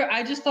later.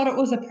 I just thought it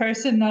was a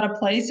person, not a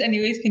place.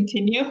 Anyways,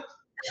 continue.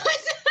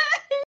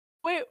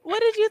 Wait,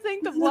 what did you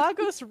think the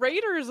Vlogos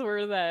Raiders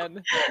were then?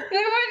 They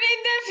were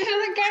named after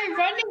the guy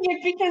running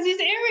it because he's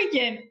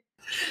arrogant.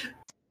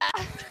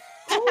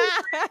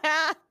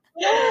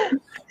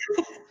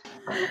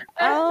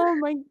 Oh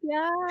my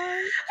god.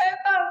 I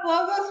thought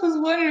Vlogos was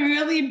one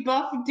really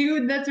buff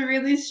dude that's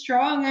really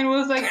strong and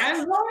was like,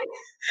 I'm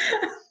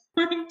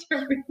going to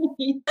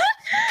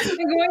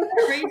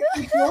raid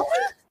people.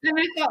 And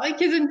I thought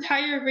his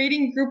entire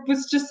raiding group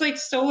was just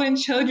stolen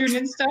children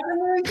and stuff.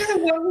 And they're this is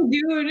what we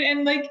do.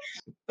 And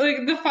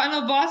the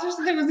final boss or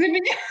something was gonna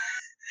be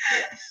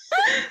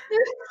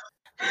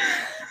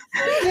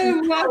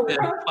The final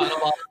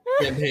boss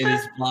campaign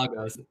is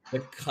Lagos, the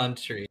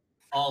country.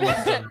 All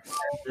of them,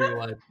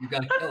 everyone. You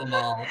gotta kill them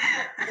all.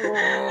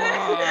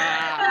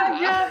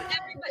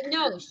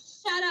 No,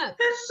 shut up.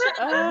 Shut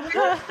up.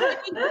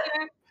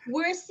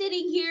 We're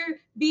sitting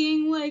here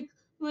being like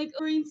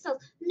green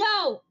cells.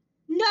 No.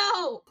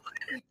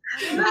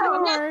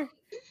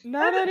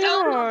 Not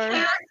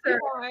anymore.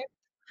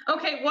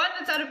 Okay, one,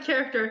 it's out of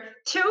character.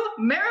 Two,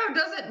 Marrow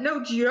doesn't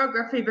know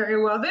geography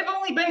very well. They've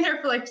only been here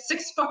for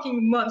 6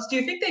 fucking months. Do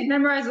you think they'd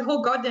memorize the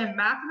whole goddamn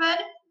map then?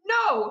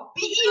 No!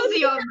 Be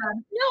easy on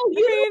them. No,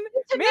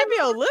 maybe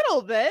a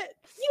little bit.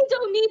 You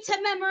don't need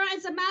to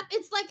memorize a map.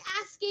 It's like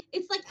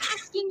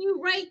asking you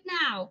right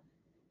now.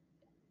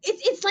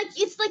 It's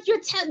like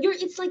you're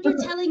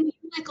telling me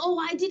oh,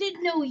 I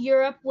didn't know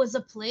Europe was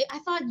a place. I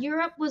thought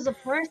Europe was a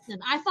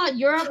person. I thought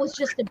Europe was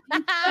just a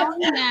big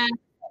man.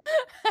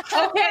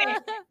 Okay,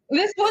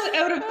 this was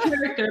out of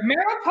character.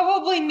 Marrow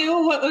probably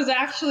knew what was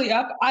actually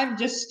up. I'm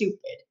just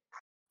stupid.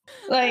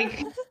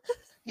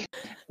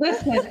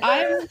 Listen,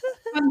 I'm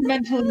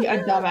fundamentally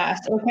a dumbass,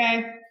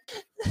 okay?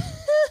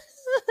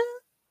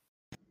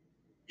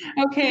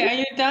 Okay, are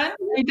you done?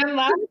 Are you done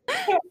laughing?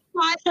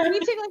 Let me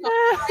take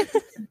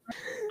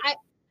like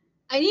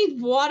I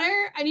need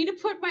water. I need to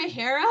put my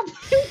hair up.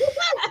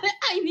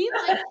 I need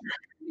like.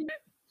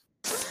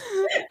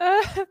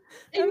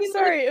 I'm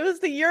sorry, it was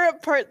the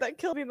Europe part that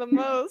killed me the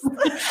most.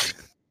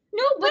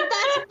 No, but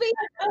that's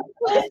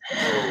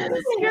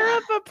Is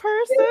Europe a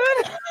person?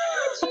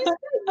 She said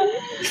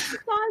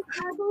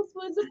Zagos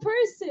was a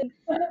person.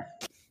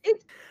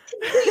 It's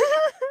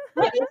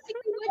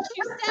basically what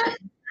you said.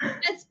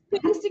 That's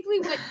basically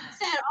what you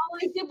said. All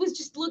I did was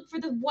just look for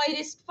the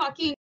whitest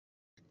fucking.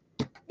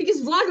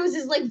 Because Vlagos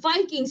is like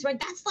Vikings, right?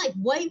 That's like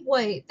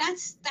white.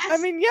 That's. I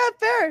mean, yeah,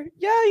 fair.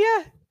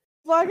 Yeah.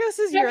 Vlagos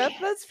is Europe.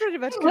 That's pretty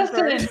much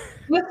confirmed.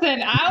 Listen.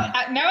 Now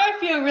I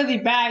feel really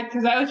bad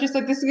because I was just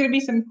like, this is gonna be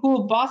some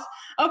cool boss.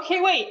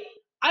 Okay, wait.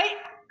 I'm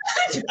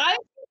talking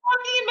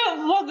about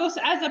Vlagos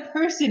as a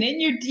person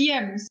in your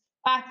DMs,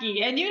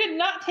 Aki, and you did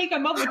not take a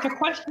moment to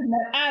question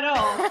that at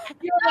all.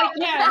 You're like,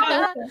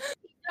 yeah,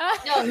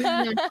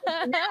 no.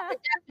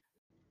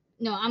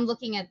 No, I'm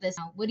looking at this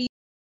now. What do you?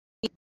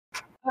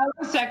 1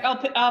 sec. I'll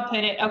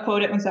pin it. I'll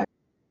quote it. 1 sec.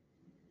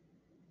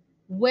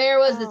 Where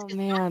was this? Oh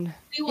man.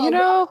 You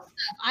know,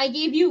 I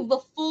gave you the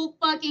full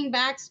fucking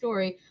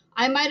backstory.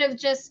 I might have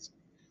just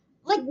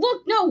look.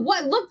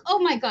 Oh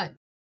my god.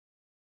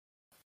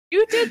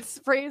 You did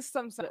phrase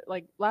some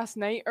like last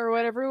night or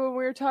whatever when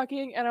we were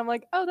talking, and I'm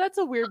like, oh, that's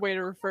a weird way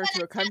to refer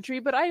to a country,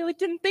 but I like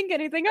didn't think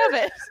anything of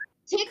it.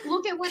 Take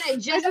look at what I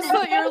just. I just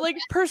thought you were like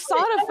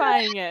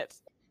personifying it.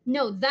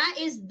 No, that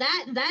is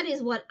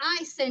what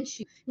I sent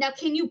you. Now,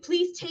 can you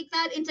please take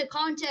that into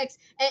context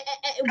with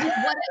what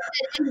I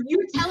said? And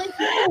you telling me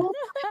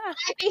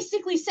I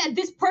basically said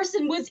this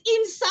person was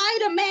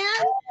inside a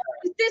man?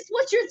 Is this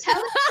what you're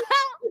telling me?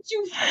 What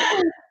you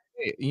said?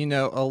 You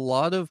know, a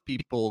lot of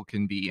people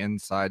can be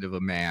inside of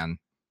a man.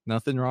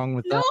 Nothing wrong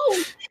with that.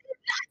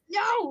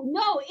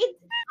 No.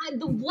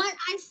 It's what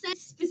I said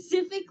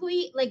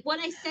specifically, like what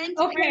I sent.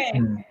 Okay.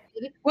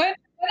 When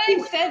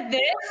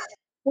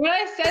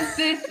I said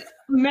this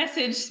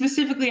message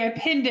specifically, I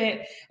pinned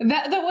it.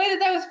 That the way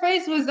that was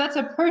phrased was that's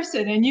a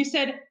person, and you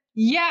said,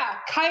 yeah,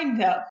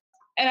 kind of.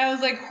 And I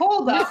was like,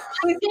 hold up.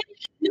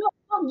 No,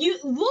 you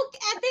look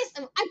at this.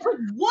 I put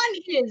one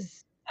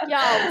is. Yo,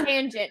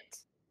 tangent.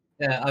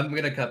 Yeah,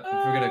 we're gonna cut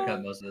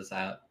most of this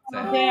out.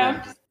 So,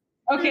 Damn.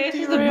 Okay,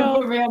 this is the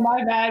blooper reel,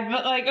 my bad.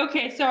 But like,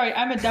 okay, sorry,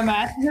 I'm a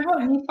dumbass. Does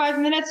everyone need 5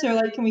 minutes, or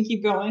like, can we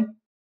keep going?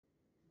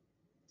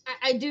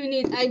 I do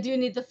need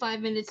the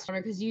 5 minutes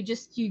starter because you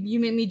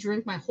made me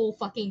drink my whole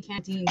fucking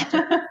canteen. So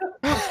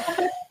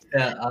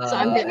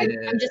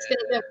I'm just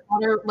gonna get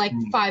water like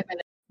 5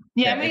 minutes.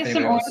 Yeah,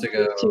 anything that wants to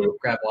go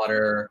grab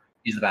water,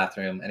 use the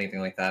bathroom, anything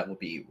like that will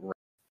be right.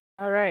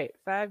 All right,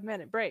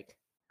 5-minute break.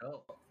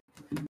 Oh.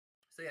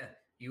 So yeah,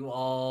 you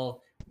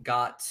all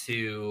got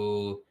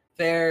to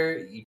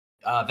there.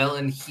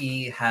 Velen,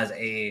 he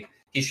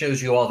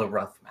shows you all the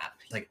rough map.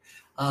 Like,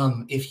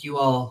 if you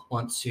all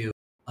want to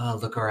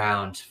look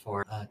around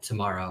for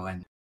tomorrow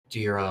and do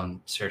your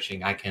own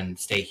searching, I can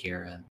stay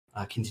here and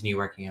continue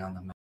working on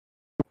the map.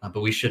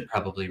 But we should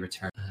probably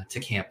return to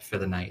camp for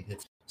the night.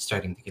 It's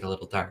starting to get a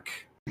little dark.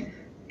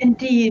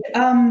 Indeed.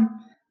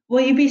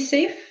 Will you be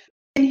safe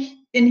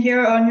in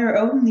here on your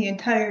own the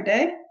entire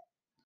day?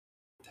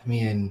 I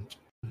mean,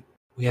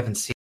 we haven't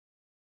seen.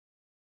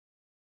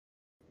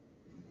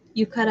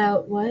 You cut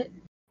out what?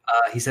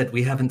 He said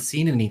we haven't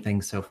seen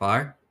anything so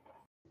far.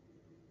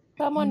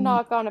 Someone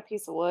knock on a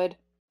piece of wood.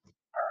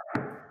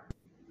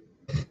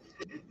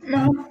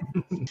 No.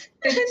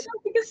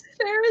 Because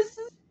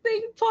Ferris's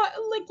thing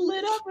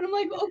lit up, and I'm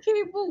like,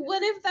 okay, but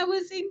what if that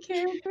was in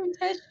character?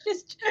 Tesh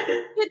just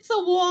hits a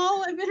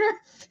wall, and then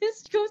her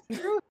fist goes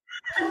through.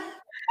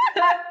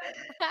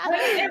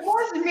 It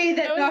was me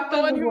that knocked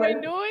on the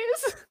wood.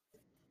 Noise.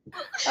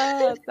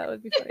 Oh, that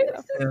would be funny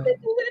though. It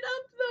lit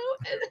up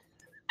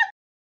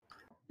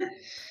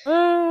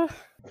though.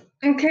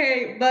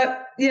 Okay,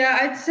 but yeah,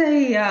 I'd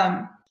say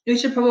we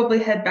should probably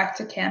head back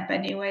to camp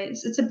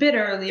anyways. It's a bit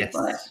early, Yes.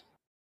 but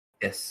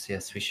Yes,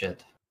 we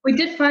should. we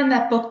did find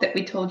that book that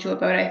we told you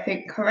about, I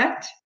think,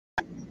 correct?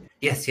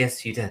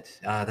 Yes, you did.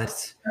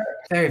 That's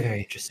very, very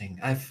interesting.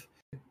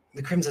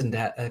 The Crimson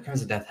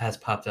Death has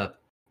popped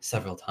up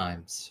several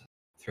times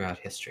throughout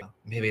history.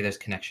 Maybe there's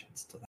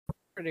connections to that.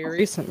 Pretty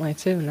recently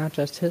too, not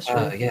just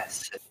history.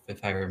 Yes,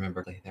 if I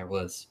remember correctly, there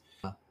was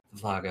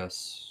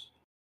Vlagos.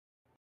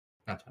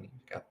 Not 20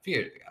 years ago, a few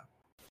years ago.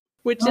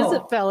 Which is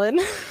it, Velen?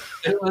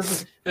 It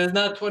was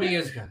not 20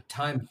 years ago.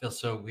 Time feels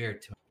so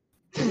weird to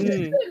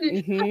me.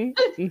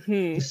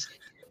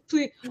 Please,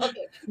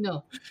 okay,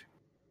 no.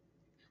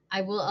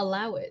 I will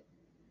allow it.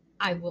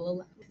 I will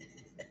allow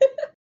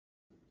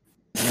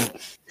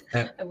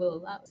it. I will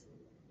allow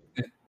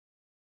it.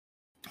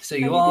 So How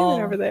you you all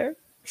doing over there?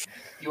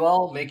 You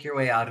all make your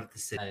way out of the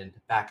city and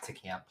back to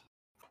camp.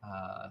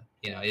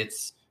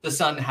 It's the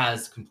sun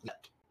has completed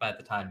by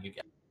the time you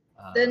get.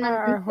 Then are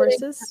our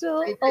horses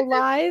still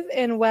alive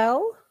and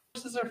well?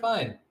 horses are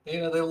fine.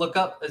 They look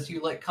up as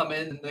you come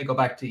in, and they go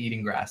back to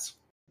eating grass.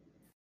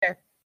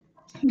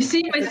 You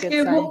see, my That's a good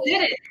scarecrow sign.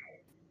 did it.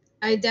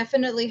 I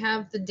definitely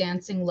have the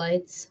dancing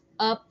lights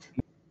up.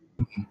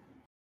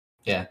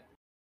 Yeah.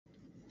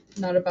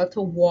 Not about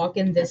to walk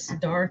in this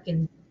dark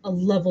and a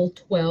level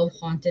 12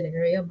 haunted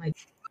area. My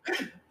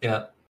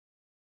Yeah.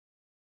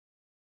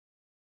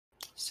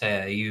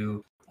 So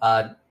you,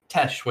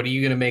 Tesh, what are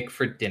you gonna make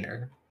for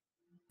dinner?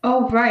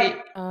 Oh,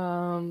 right.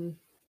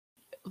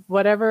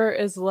 Whatever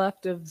is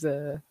left of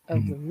the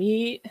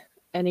meat,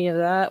 any of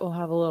that, we'll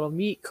have a little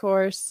meat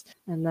course,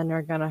 and then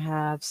we're gonna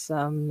have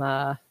some.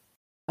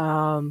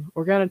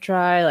 We're gonna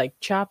try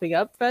chopping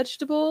up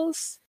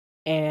vegetables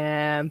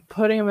and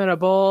putting them in a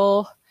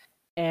bowl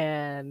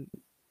and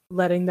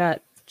letting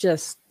that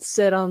just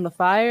sit on the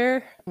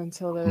fire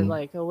until they're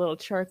a little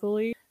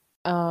charcoaly.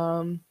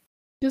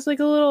 Just a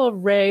little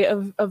array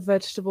of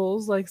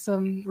vegetables, like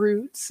some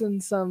roots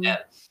and some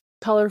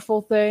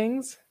colorful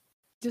things.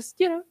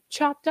 Just,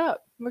 chopped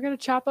up. We're going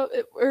to chop up.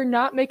 We're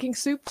not making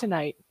soup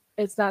tonight.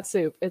 It's not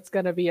soup. It's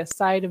going to be a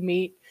side of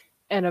meat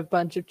and a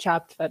bunch of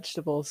chopped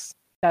vegetables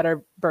that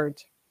are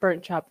burnt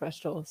chopped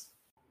vegetables.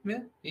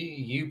 Yeah,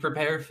 you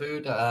prepare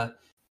food. Yeah.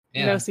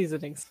 No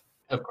seasonings.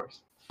 Of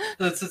course.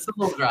 It's a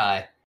little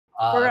dry.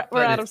 We're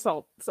out of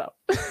salt, so.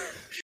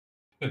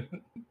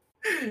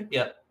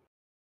 Yep.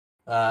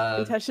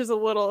 Tesh is a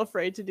little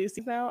afraid to do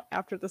so now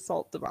after the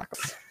salt debacle.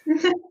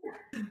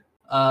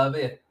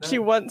 Yeah, She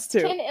wants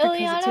to. Can because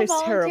Ileana it tastes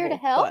volunteer terrible,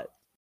 to help? but-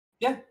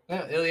 yeah,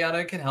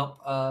 Ileana can help.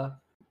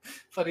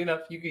 Funny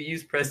enough, you could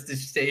use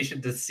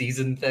Prestidigitation to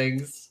season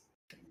things.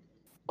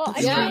 Well, I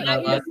Yeah, can't no,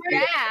 do that's-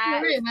 that,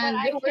 Don't worry, man. but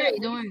I Don't can worry,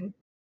 at don't least- worry.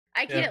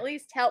 I can Yeah. at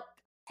least help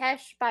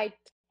Tesh by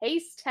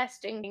taste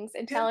testing things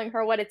and telling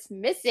her what it's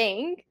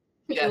missing.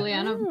 Yeah.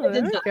 Ileana, Oh, about to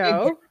there we die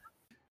go. again.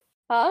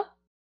 Huh?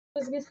 I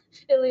was gonna say,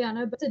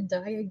 Ileana about to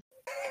die again.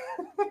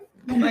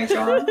 Oh my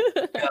god.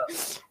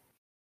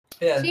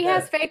 Yeah, She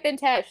has faith in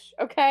Tesh,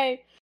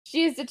 okay?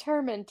 She is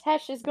determined.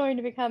 Tesh is going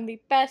to become the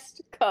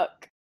best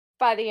cook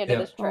by the end of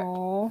Yeah. this trip.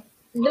 Aw,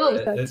 No,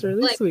 that's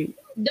really Like- sweet.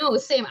 no,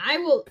 same.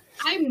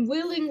 I'm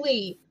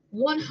willingly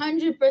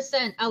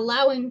 100%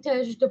 allowing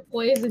Tej to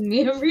poison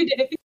me every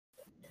day.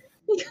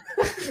 I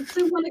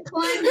want to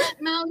climb that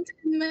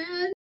mountain,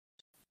 man.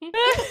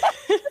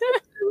 I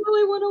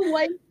really want to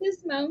wipe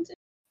this mountain.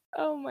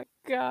 Oh my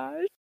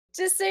gosh.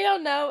 Just so y'all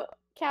know,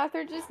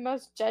 Catherine just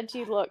most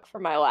judgy look for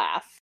my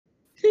laugh.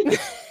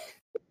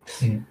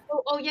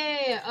 Oh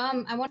yeah.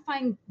 I want to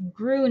find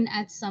Groon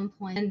at some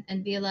point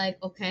and be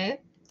like, okay,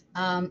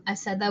 I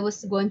said that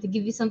was going to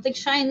give you something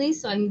shiny,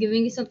 so I'm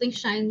giving you something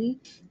shiny,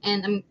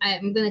 and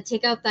I'm gonna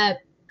take out that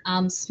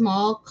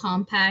small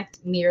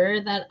compact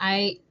mirror that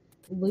I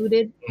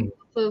looted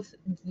off of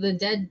the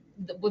dead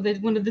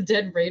one of the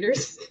dead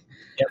raiders.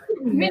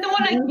 You mean the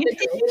one I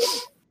gifted you?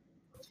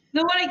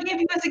 The one I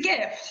gave you as a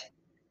gift.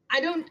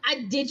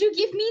 Did you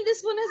give me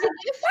this one as a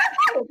gift?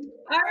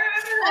 I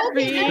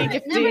remember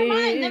that.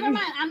 Okay, never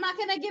mind. I'm not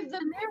gonna give the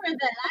mirror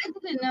then.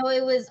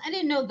 I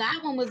didn't know that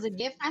one was a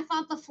gift. I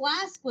thought the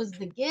flask was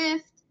the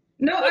gift.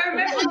 No, I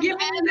remember giving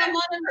you that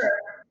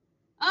mirror.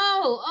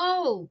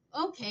 Oh,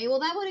 okay. Well,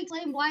 that would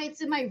explain why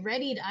it's in my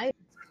readied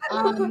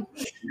item.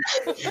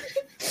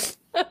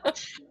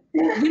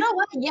 You know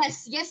what?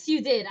 Yes,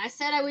 you did. I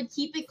said I would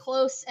keep it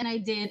close, and I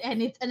did,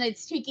 and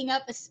it's taking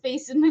up a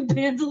space in my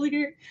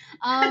bandolier,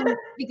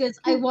 because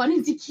I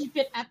wanted to keep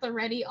it at the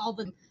ready all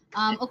the.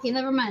 Okay,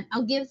 never mind.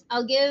 I'll give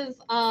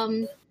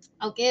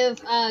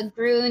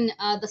Groon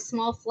the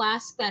small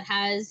flask that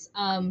has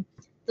that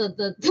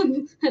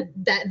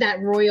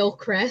royal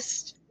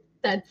crest,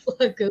 that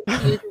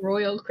Goatsbeard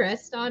royal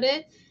crest on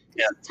it.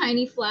 Yeah.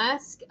 Tiny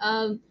flask.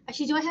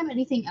 Actually, do I have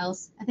anything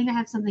else? I think I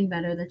have something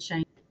better that's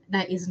shiny.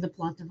 That isn't a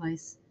plot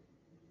device.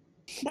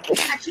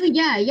 Actually,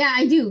 yeah,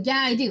 I do.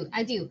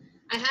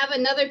 I have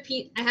another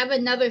I have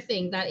another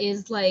thing that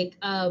is like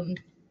a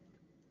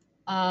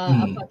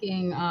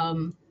fucking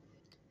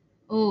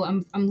oh,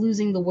 I'm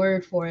losing the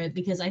word for it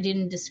because I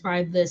didn't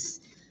describe this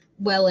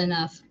well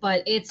enough.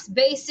 But it's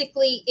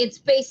basically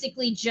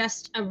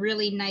just a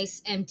really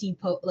nice empty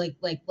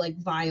like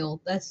vial.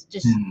 That's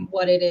just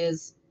what it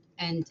is.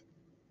 And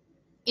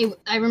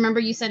I remember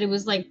you said it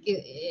was like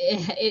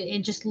it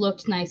just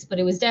looked nice, but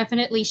it was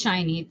definitely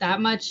shiny. That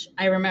much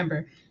I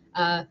remember.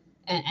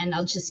 And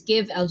I'll just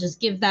give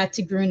that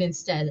to Groon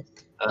instead.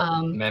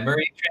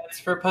 Memory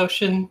transfer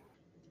potion.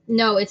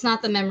 No, it's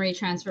not the memory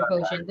transfer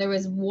potion. There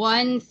was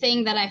one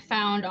thing that I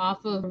found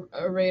off of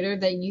a raider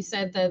that you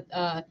said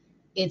that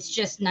it's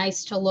just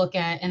nice to look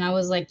at, and I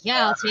was like,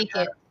 yeah, I'll take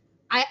it.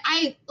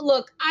 I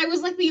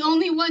was like the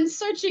only one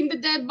searching the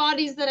dead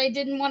bodies that I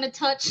didn't want to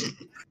touch.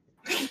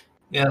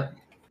 Yeah.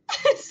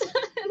 So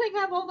I like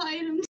have all the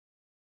items.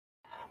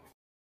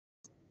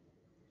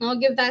 I'll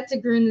give that to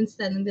Groon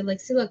instead and be like,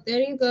 see, look, there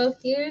you go.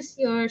 Here's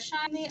your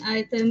shiny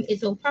item.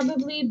 It'll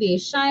probably be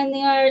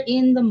shinier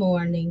in the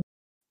morning.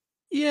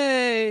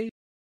 Yay!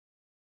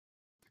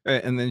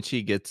 And then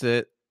she gets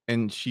it,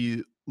 and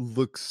she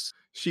looks.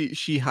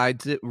 She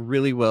hides it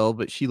really well,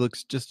 but she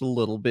looks just a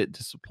little bit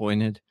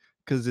disappointed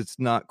because it's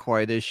not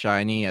quite as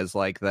shiny as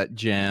like that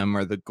gem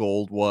or the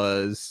gold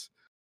was.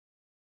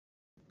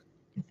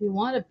 If you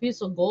want a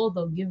piece of gold,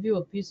 I'll give you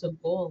a piece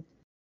of gold.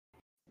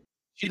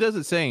 She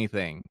doesn't say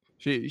anything.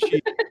 She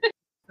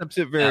accepts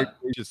it very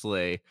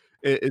graciously.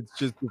 It's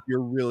just if you're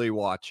really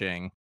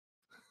watching.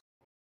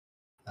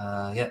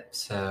 Yep.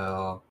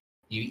 So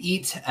you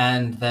eat,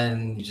 and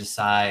then you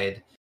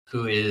decide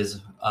who is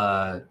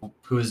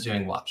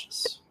doing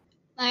watches.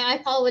 I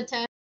call with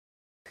Tash.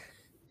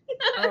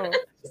 Oh,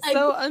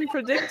 so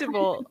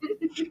unpredictable.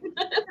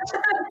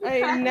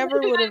 I never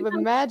would have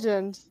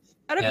imagined.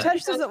 What if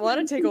Tush doesn't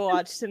want to take a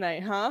watch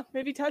tonight, huh?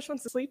 Maybe Tush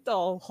wants to sleep the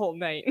whole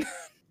night.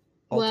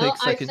 I'll take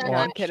second No,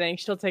 I'm watch. kidding.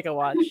 She'll take a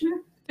watch.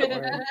 Don't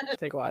worry. She'll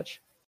take a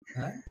watch.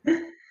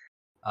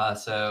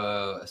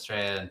 So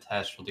Estrella and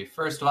Tesh will do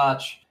first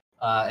watch.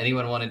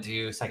 Anyone want to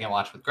do second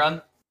watch with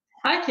Grun?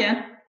 I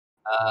can.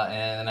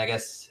 And I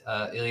guess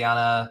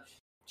Ileana,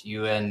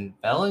 you and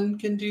Belen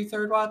can do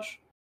third watch.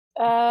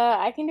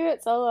 I can do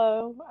it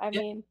solo. I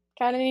mean,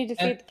 kind of need to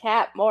feed the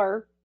cat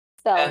more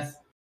spells.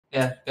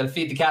 Yeah, gotta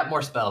feed the cat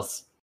more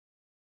spells.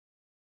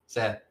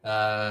 So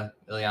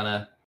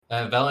Ileana,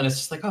 Belen is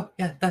just like, oh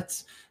yeah,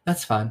 that's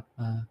fine.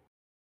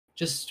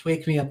 Just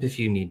wake me up if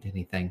you need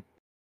anything.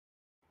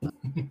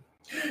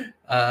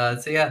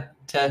 So yeah,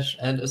 Tesh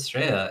and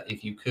Estrella,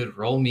 if you could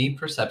roll me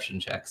perception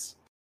checks.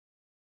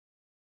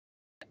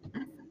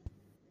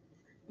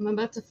 I'm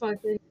about to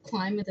fucking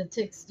climb into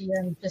Tick's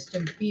DM just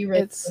to be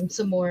ready for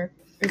some more.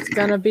 It's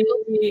gonna be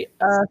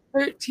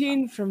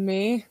 13 from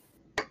me.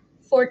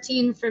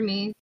 14 for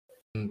me.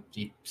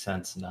 Deep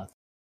sense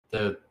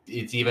nothing.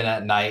 It's even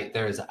at night.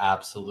 There is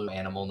absolute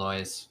animal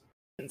noise.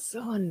 It's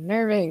so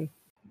unnerving.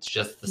 It's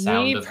just the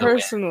sound Me of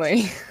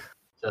personally. the wind.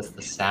 Just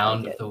the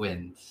sound of the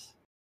wind.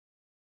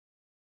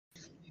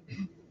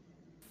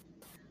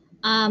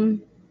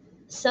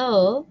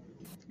 So,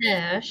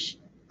 Tash,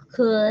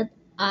 could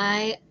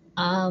I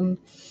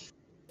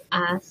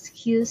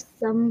ask you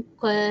some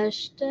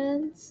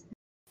questions?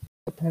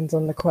 Depends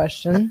on the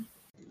question.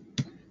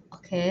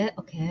 Okay.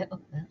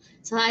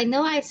 So I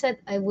know I said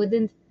I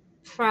wouldn't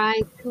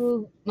pry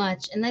too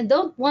much, and I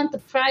don't want to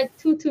pry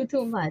too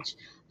much.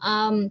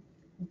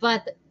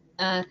 But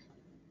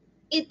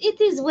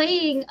it is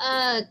weighing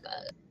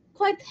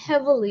quite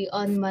heavily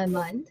on my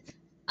mind.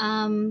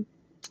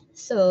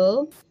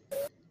 So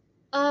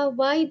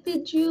why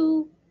did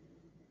you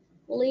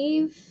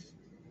leave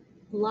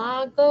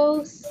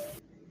Lagos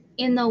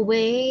in a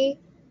way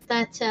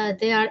that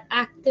they are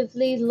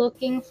actively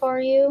looking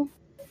for you?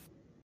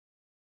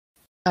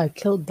 I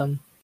killed them.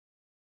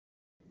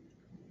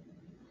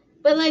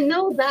 Well, I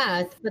know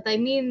that, but I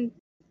mean,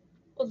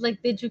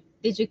 like, did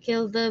you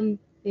kill them?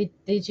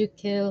 Did you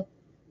kill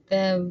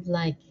them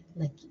like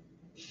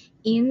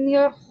in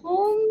your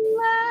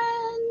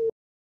homeland?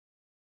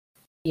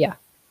 Yeah.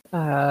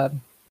 I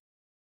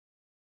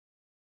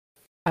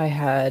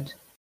had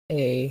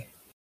a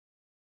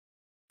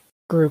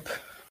group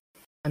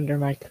under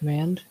my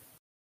command,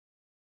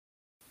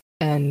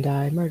 and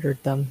I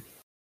murdered them.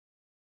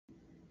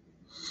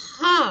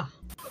 Ha!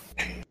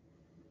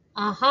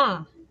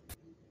 Aha!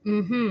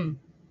 Mm-hmm.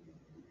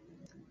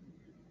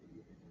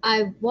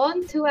 I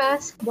want to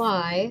ask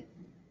why,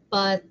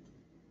 but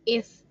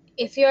if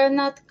you're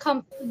not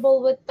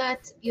comfortable with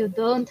that, you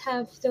don't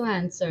have to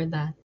answer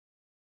that.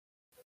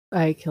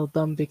 I killed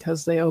them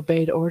because they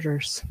obeyed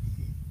orders.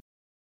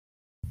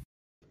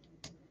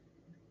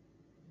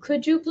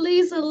 Could you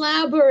please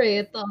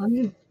elaborate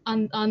on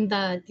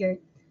that?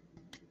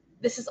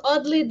 This is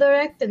oddly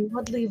direct and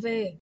oddly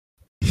vague.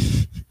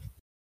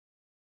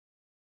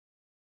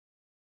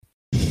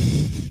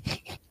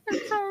 I'm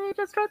sorry, I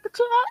just read the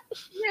chat.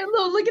 Yeah,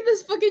 no, look at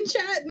this fucking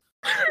chat.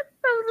 That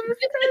was a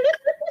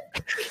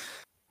mistake.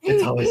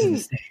 It's always a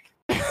mistake.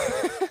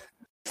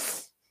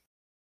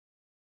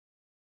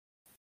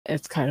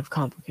 It's kind of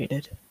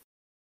complicated.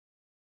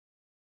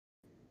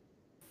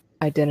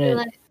 I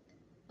didn't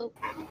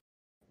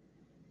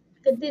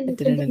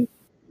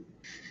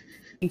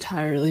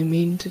entirely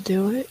mean to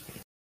do it.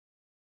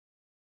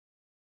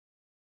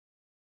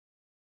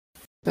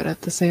 But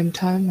at the same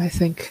time, I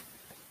think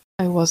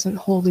I wasn't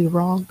wholly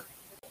wrong.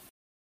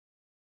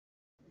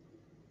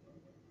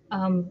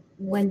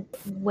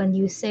 When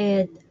you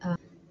said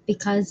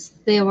because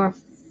they were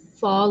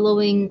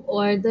following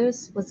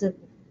orders, was it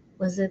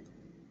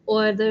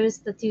orders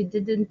that you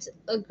didn't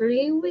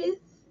agree with?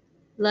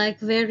 Like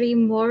very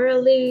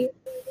morally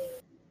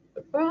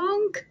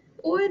wrong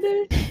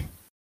orders?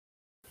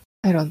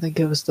 I don't think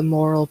it was the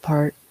moral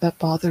part that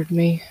bothered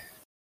me.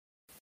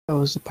 It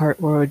was the part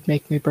where it would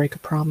make me break a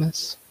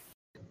promise.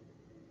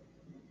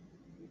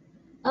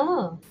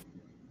 Oh,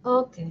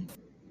 okay.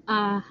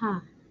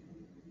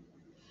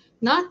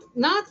 Not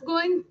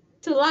going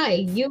to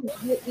lie. You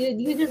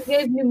just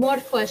gave me more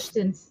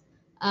questions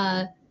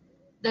that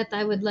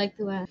I would like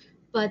to ask,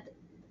 but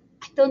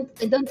I don't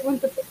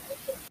want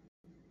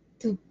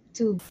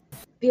to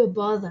be a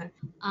bother.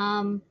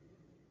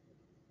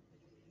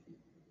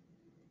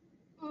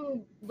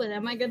 But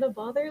am I gonna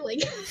bother?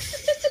 Like,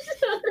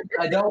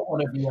 I don't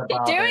want to be a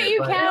bother. Do it, you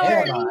but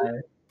coward.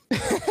 am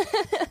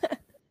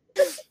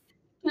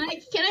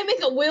I? Can I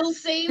make a will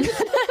save?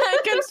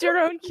 Against your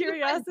own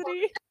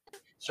curiosity?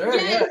 Sure,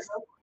 Yes. yeah.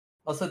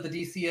 I'll set the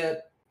DC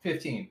at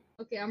 15.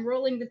 Okay, I'm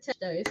rolling the Tesh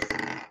dice.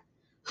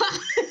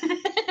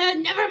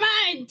 Never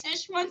mind.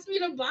 Tesh wants me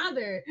to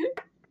bother.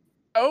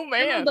 Oh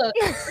man. I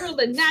rolled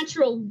a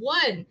natural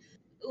 1.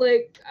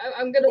 Like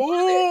I'm gonna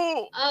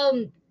bother.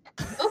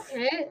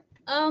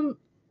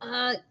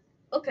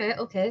 Okay.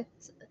 Okay.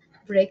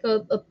 Break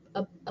a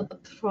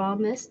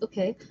promise.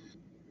 Okay.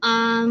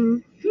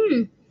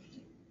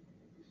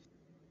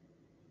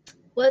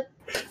 What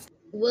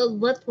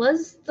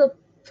was the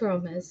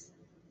promise?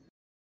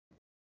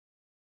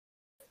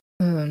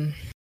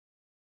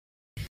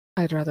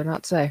 I'd rather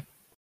not say.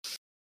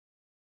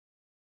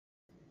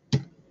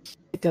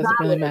 It doesn't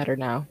really matter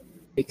now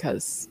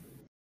because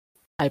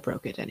I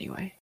broke it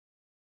anyway.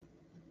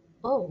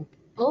 Oh,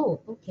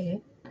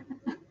 okay.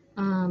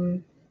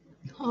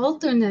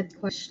 Alternate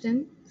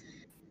question.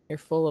 You're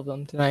full of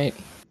them tonight.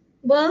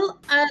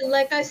 Well,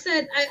 like I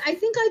said, I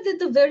think I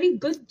did a very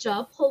good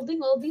job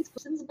holding all these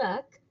questions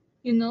back.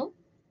 You know,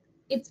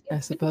 I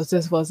suppose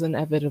this was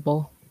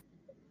inevitable.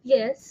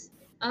 yes.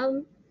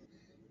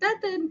 That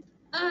then,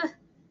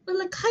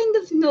 well, I kind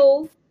of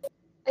know.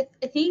 I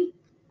think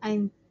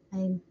I'm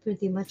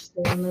pretty much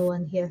the only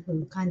one here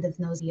who kind of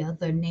knows the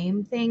other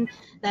name thing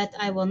that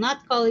I will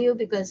not call you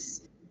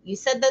because you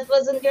said that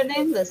wasn't your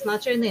name. That's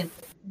not your name.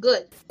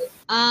 Good.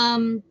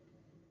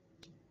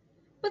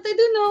 But I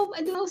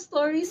do know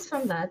stories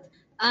from that.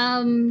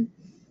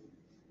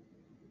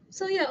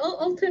 So yeah,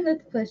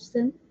 alternate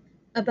question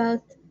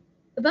about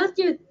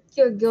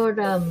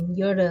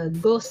your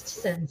ghost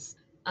sense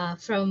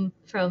from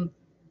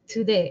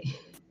today.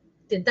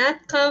 Did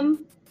that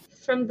come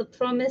from the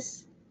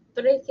promise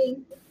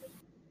breaking?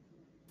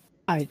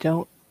 I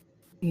don't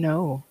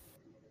know.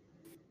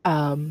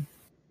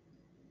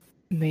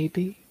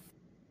 Maybe.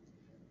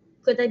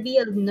 Could I be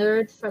a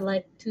nerd for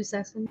like 2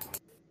 seconds?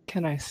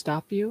 Can I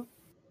stop you?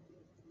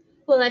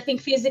 Well, I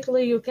think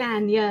physically you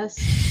can,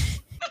 yes.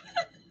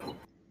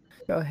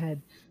 Go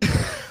ahead.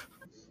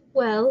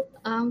 Well,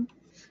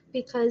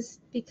 because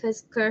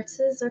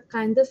curses are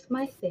kind of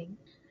my thing,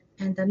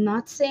 and I'm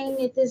not saying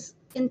it is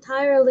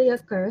entirely a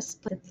curse,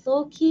 but it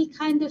low-key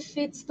kind of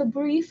fits the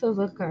brief of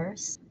a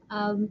curse.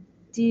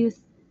 Do you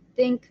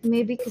think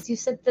maybe because you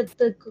said that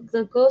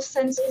the ghost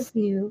sense is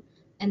new,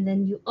 and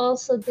then you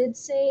also did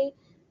say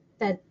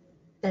that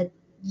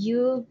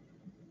you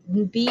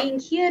being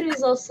here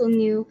is also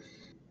new,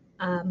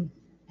 and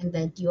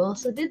that you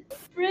also did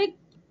break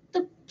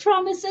the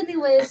promise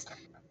anyways.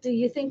 Do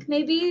you think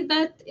maybe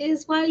that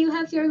is why you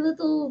have your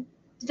little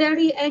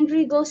very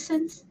angry ghost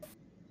sense?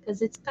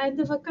 Because it's kind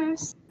of a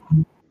curse?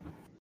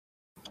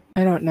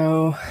 I don't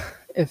know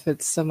if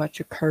it's so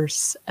much a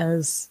curse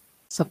as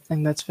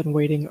something that's been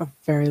waiting a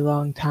very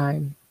long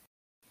time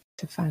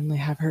to finally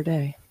have her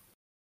day.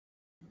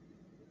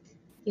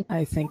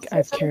 I think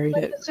I've carried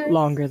it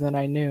longer than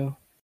I knew.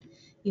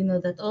 You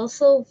know, that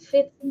also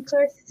fits in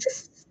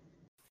curses.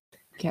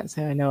 Can't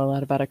say I know a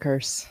lot about a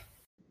curse.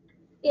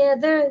 Yeah,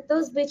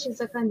 those bitches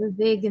are kind of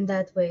vague in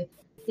that way.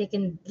 They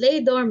can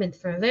lay dormant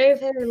for a very,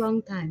 very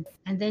long time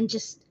and then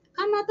just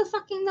come out of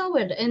fucking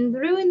nowhere and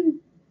ruin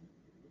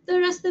the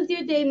rest of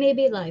your day,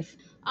 maybe life.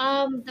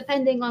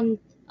 Depending on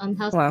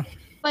how. Wow.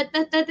 But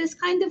that is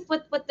kind of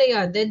what they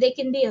are. They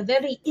can be a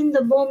very in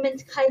the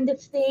moment kind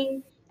of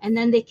thing, and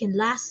then they can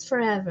last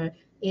forever.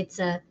 It's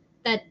that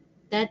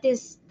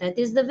is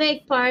the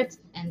vague part,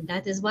 and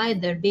that is why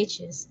they're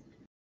bitches.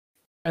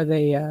 Are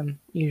they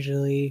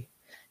usually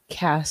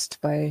cast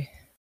by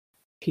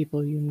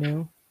people you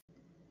know?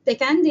 They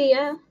can be,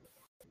 yeah.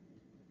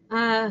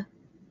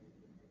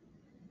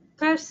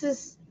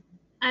 Curses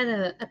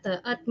at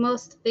the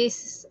utmost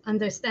basis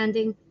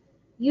understanding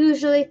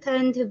usually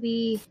tend to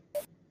be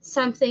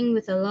something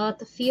with a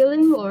lot of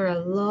feeling or a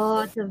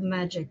lot of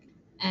magic,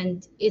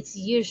 and it's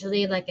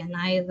usually like an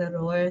either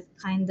or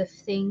kind of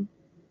thing.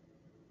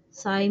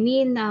 So I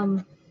mean,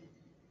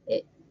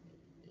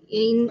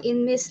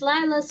 in Miss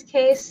Lila's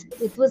case,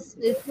 it was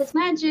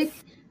magic,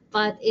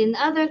 but in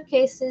other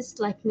cases,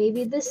 like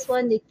maybe this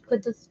one, it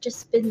could have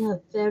just been a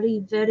very,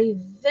 very,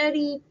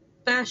 very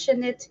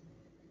passionate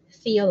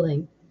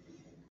feeling.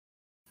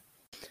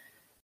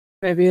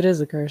 Maybe it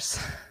is a curse.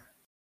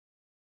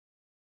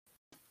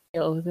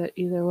 Deal with it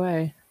either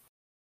way.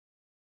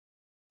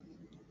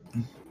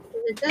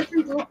 It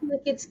doesn't look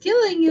like it's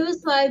killing you,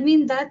 so I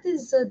mean that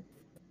is a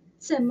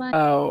semi.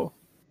 Oh,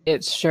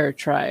 it's sure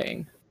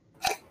trying.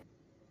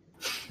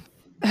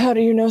 How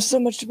do you know so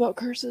much about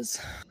curses?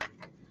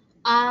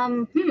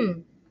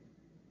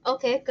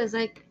 Okay, because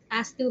I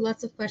asked you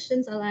lots of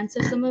questions, I'll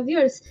answer some of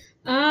yours.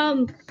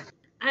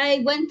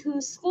 I went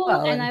to school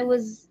and I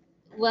was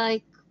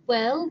like,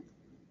 well,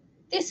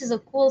 this is a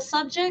cool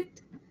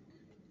subject,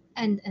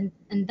 and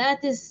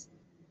that is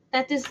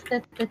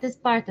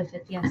part of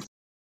it, yes.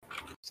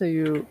 So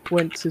you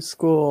went to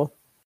school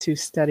to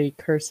study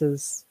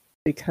curses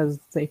because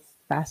they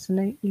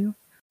fascinate you?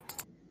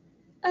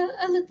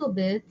 A little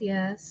bit,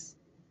 yes.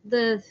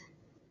 the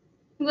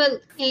well,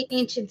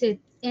 ancient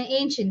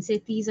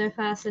cities are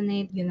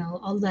fascinating. You know,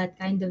 all that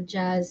kind of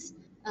jazz.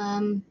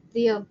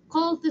 The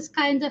occult is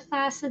kind of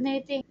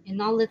fascinating,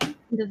 and all that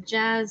kind of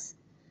jazz.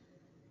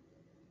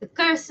 The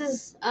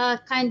curses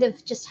kind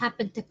of just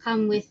happen to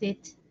come with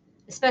it,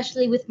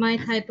 especially with my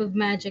type of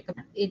magic.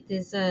 It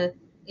is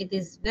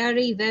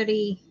very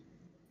very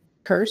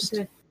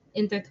Cursed.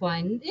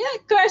 intertwined. Yeah,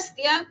 cursed.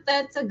 Yeah,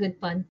 that's a good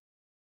pun.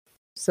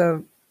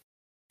 So,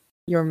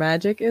 your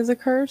magic is a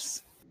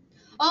curse?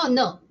 Oh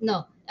no.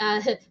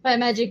 My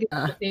magic is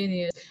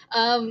spontaneous.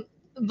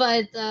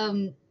 But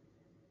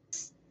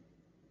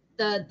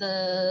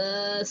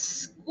the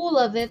school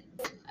of it,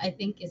 I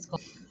think, is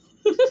called.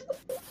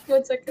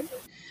 1 second.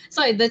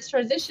 Sorry, the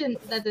tradition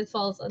that it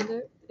falls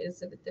under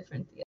is a bit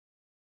different. Yeah.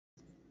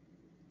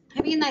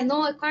 I mean, I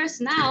know a curse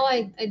now.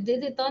 I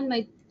did it on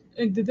my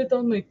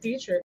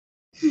teacher.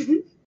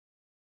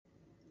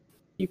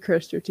 You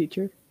cursed your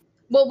teacher?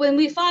 Well, when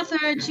we fought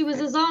her and she was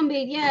a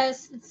zombie,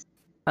 yes.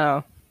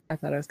 Oh, I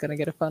thought I was gonna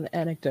get a fun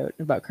anecdote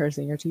about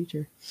cursing your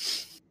teacher.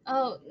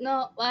 Oh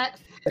no, what?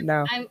 But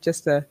no,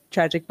 just a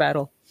tragic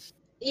battle.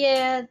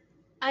 Yeah,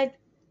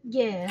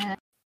 yeah.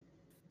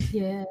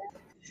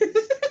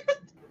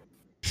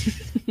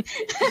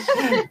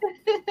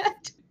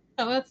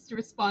 How else to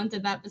respond to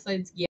that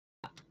besides yeah?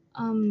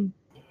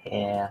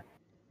 Yeah.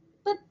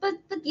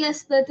 But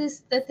yes, that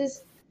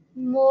is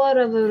more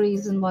of a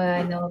reason why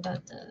I know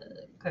about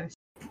the curse.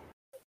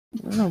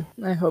 Oh,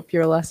 I hope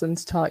your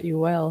lessons taught you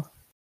well,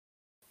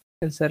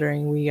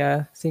 considering we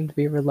seem to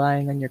be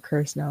relying on your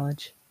curse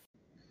knowledge.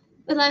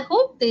 Well, I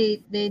hope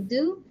they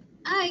do.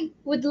 I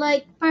would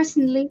like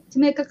personally to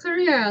make a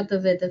career out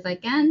of it if I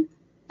can.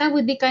 That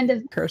would be kind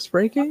of curse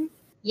breaking.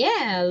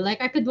 Yeah, like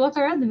I could walk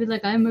around and be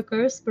like, I'm a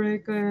curse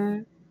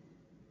breaker.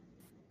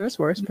 There's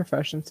worse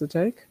professions to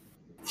take.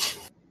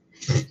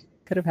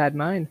 Could have had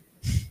mine.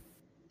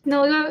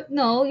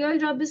 No, your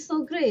job is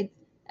so great.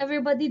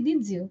 Everybody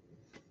needs you.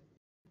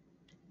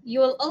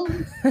 You will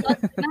always be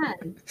a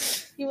man.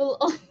 You will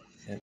always...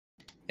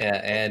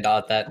 Yeah, and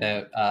on that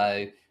note,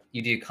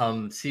 you do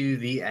come to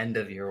the end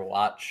of your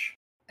watch,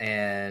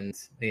 and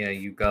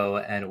you go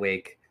and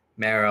wake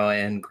Marrow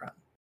and Grun.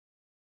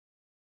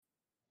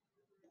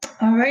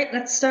 All right,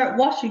 let's start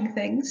watching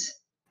things.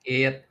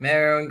 Yep,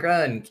 Marrow and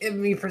Grun, give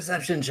me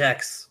perception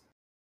checks.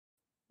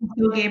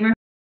 Go gamer.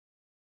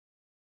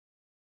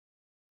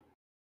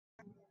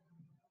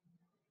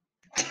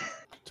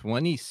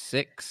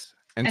 $26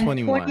 and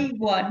 21.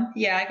 21.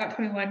 Yeah, I got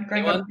 21.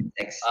 Grun got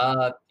 26.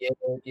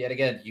 Yet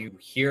again, you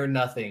hear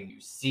nothing,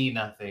 you see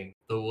nothing.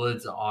 The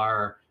woods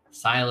are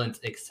silent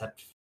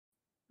except.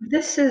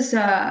 This is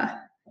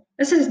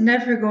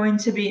never going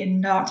to be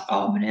not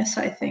ominous.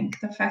 I think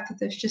the fact that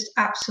there's just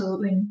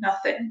absolutely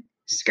nothing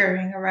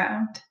scurrying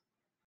around.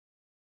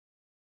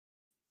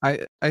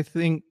 I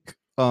think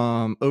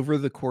over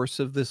the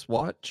course of this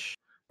watch,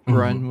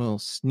 Grun will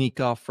sneak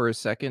off for a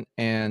second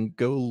and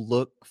go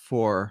look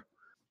for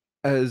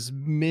as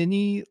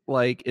many,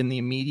 like in the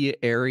immediate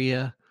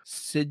area,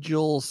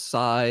 sigil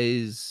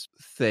size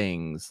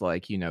things,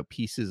 like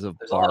pieces of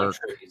There's a lot bark.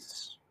 of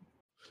trees.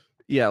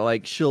 Yeah,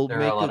 like she'll There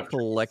are a lot make a of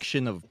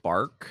collection of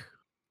bark,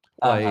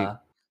 Uh-huh.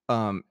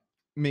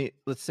 like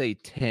let's say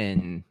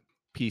 10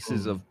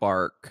 pieces of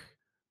bark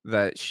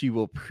that she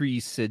will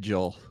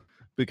pre-sigil,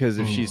 because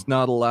if she's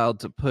not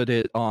allowed to put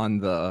it on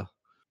the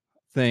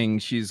thing,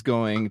 she's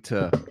going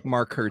to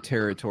mark her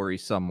territory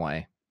some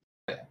way.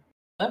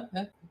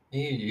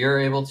 You're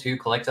able to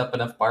collect up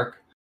enough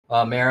bark.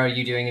 Mara, are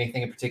you doing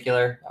anything in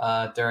particular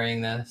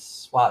during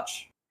this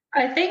watch?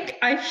 I think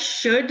I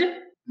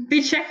should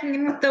be checking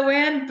in with the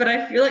WAN, but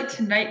I feel like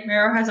tonight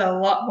Mara has a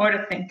lot more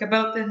to think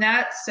about than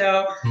that.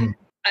 So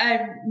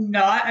I'm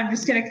not. I'm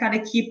just gonna kind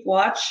of keep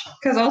watch,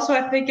 because also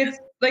I think it's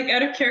like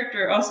out of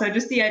character. Also,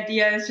 just the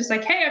idea is just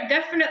like, hey, I'm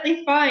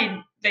definitely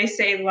fine. They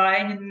say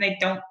lying and then they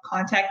don't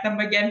contact them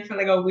again for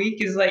like a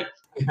week is like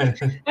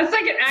that's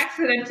like an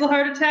accidental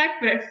heart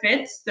attack, but it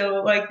fits.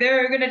 So like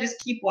they're gonna just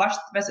keep watch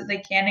the best that they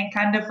can and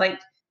kind of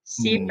like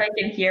see if I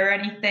can hear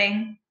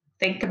anything,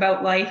 think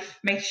about life,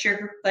 make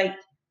sure like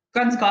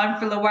Gun's gone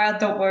for a little while.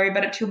 Don't worry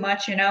about it too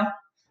much, Yeah.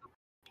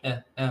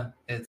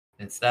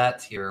 It's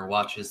that your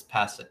watches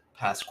pass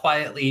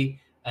quietly,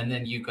 and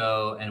then you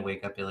go and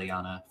wake up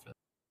Ileana.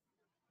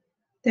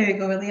 There you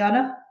go,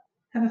 Ileana.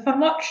 Have a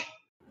fun watch.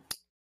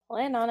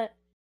 Plan on it.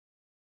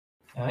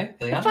 All right,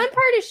 The Ileana. fun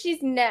part is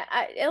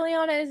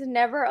Ileana is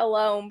never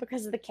alone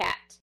because of the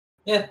cat.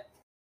 Yeah,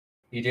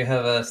 you do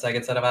have a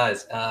second set of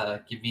eyes.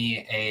 Give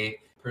me a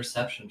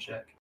perception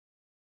check.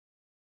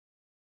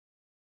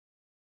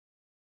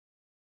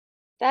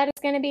 That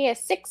is going to be a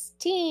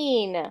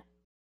 16.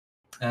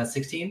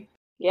 16?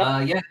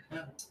 Yep. Yeah,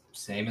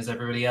 same as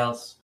everybody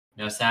else.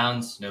 No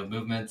sounds, no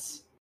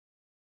movements.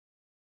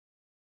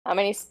 How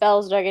many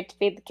spells do I get to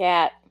feed the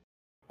cat?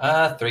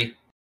 3.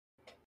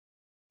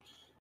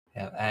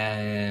 Yeah,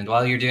 and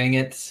while you're doing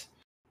it,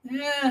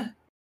 why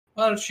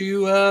don't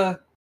you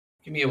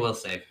give me a will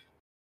save?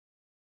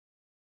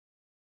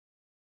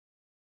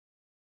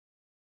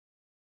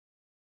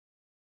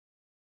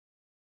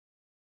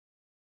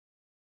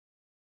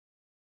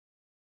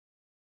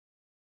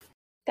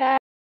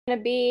 That's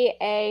gonna be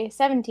a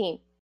 17.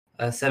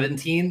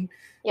 17.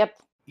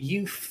 Yep.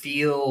 You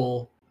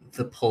feel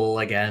the pull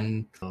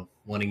again of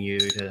wanting you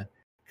to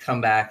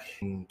come back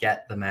and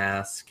get the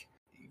mask.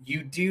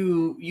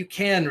 You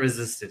can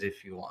resist it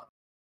if you want.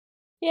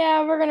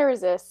 Yeah, we're gonna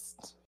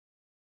resist.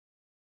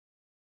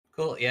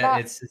 Cool. Yeah,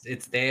 Not-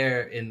 it's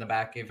there in the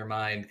back of your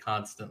mind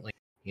constantly.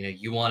 You know,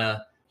 you want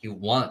to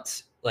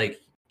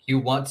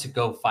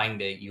go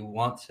find it. You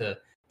want to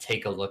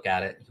take a look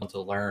at it. You want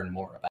to learn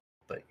more about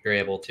it, but you're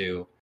able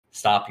to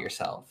stop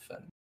yourself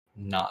and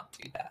not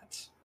do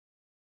that.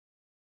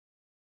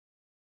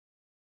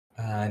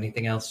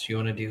 Anything else you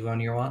want to do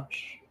on your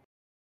watch?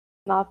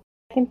 Not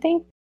I can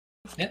think.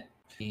 Yeah.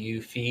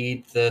 You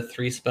feed the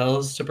 3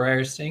 spells to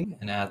Briarsting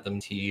and add them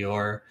to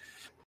your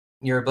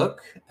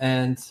book,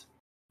 and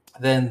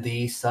then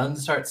the sun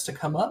starts to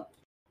come up.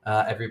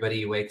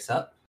 Everybody wakes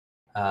up.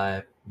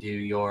 Do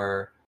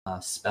your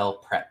spell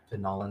prep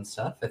and all and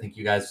stuff. I think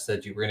you guys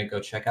said you were going to go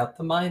check out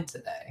the mine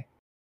today.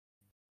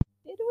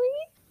 Did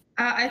we?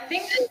 I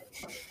think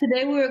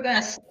today we were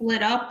gonna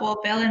split up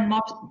while Valen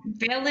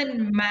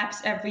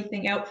maps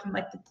everything out from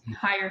like the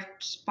higher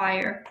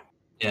spire.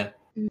 Yeah.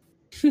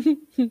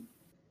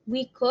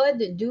 We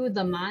could do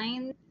the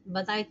mine,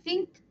 but I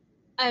think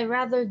I'd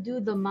rather do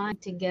the mine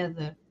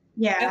together.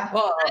 Yeah.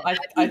 Well,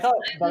 I thought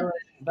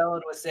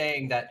Velen was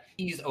saying that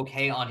he's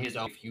okay on his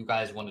own if you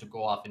guys wanted to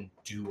go off and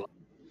do.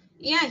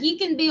 Yeah, he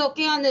can be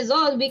okay on his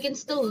own. We can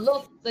still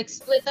look, like,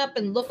 split up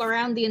and look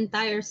around the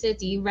entire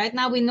city. Right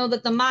now, we know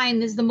that the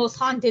mine is the most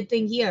haunted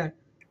thing here.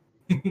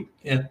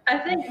 Yeah. I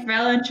think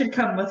Valen should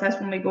come with us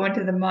when we go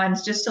into the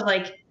mines, just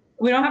to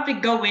we don't have to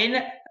go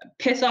in,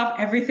 piss off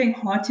everything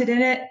haunted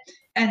in it,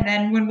 and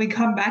then when we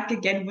come back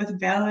again with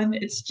Valen,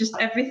 it's just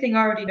everything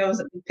already knows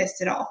that we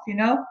pissed it off, you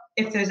know?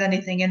 If there's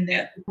anything in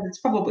there, because it's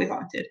probably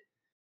haunted.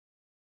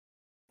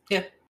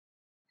 Yeah.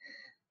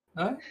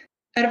 All right.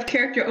 Out of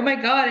character. Oh my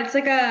god, it's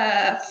like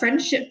a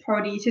friendship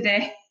party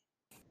today.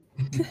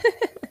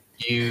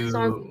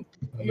 So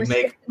we're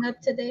make splitting up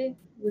today?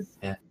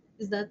 Yeah.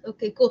 Is that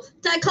okay? Cool.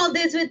 I call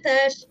this with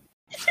Tash.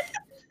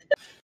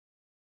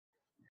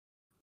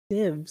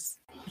 Dibs.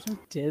 There's no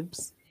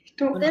dibs.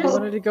 Don't I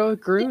wanted to go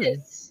with Groon.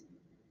 Yes.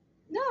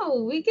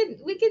 No, we could.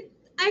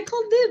 I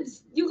call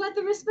dibs. You got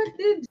to respect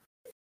dibs.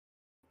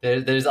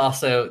 There's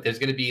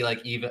going to be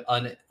like even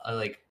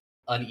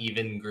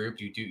uneven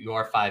group. You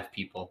are 5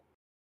 people.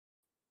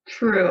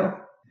 True.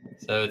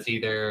 So it's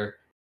either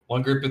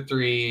one group of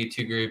 3,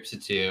 2 groups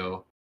of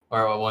 2,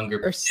 or one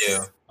group of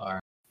 2.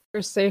 Or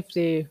For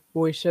safety,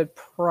 we should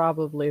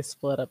probably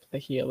split up the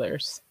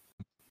healers.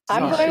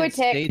 I'm You going with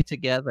should stay Tick.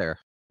 together.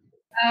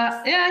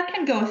 Yeah, I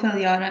can go with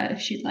Ileana if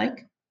she'd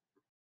like.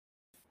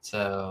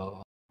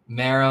 so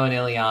Marrow and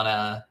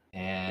Ileana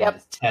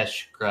and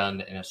Tesh,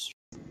 Grund, and Estrella.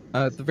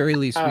 At the very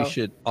least, we Oh.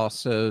 should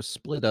also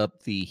split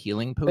up the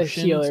healing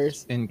potions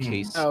healers. in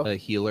case Oh, a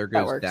healer that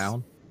goes works.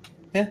 down.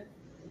 Yeah.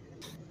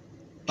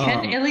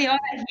 Can Ileana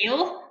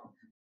heal?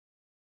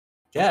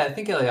 Yeah, I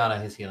think Ileana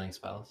has healing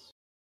spells.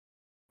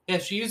 Yeah,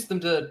 she used them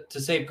to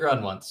save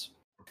Grund once.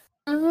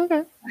 Oh, okay.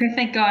 Okay,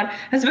 thank God.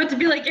 I was about to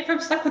be like, if I'm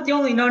stuck with the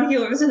only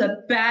non-healer, this is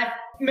a bad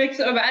mix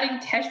of adding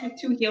Tesh with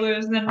 2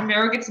 healers and then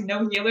Romero gets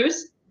no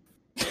healers.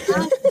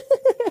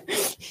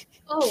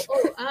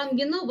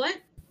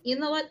 You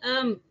know what?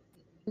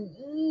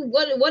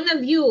 One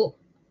of you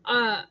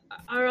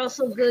are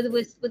also good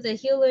with the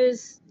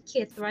healer's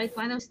kit, right?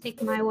 Why not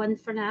take my one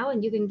for now,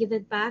 and you can give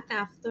it back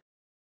after.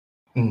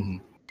 Mm-hmm.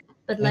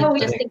 But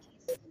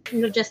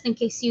just in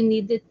case you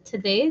need it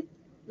today,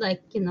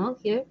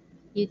 here,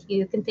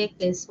 you can take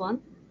this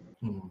one.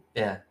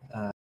 Yeah,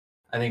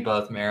 I think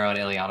both Marrow and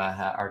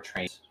Ileana are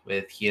trained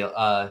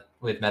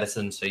with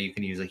medicine, so you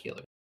can use a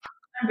healer.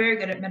 I'm very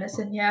good at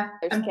medicine, yeah.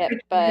 There's I'm Kip,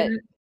 pretty but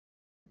good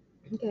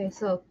Okay,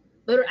 so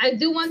but I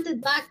do want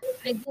it back.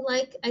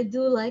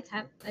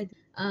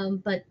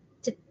 But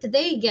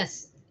today,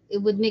 yes, it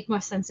would make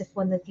more sense if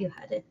one of you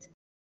had it.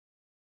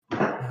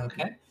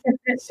 Okay.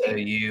 So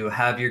you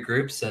have your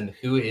groups, and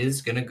who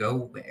is gonna go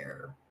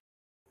where?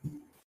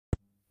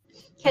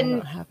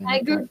 Can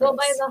I go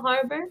by the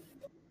harbor?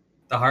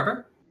 The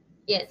harbor?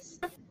 Yes.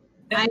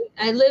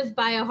 I live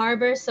by a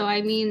harbor, so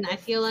I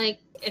feel like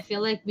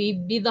we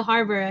be the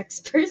harbor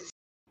experts.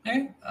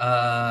 Okay.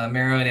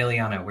 Marrow and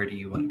Ileana, where do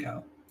you want to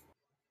go?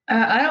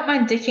 I don't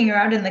mind dicking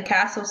around in the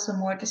castle some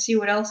more to see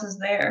what else is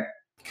there.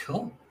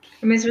 Cool.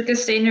 It means we can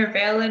stay near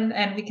Valen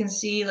and we can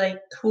see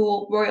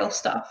cool royal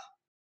stuff.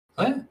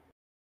 Okay.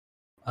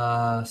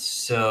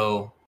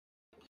 So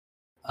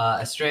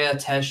Estrella,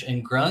 Tesh,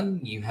 and Grun,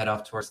 you head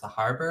off towards the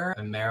harbor,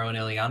 and Marrow and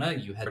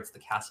Ileana, you head towards the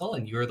castle,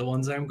 and you're the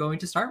ones that I'm going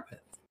to start with.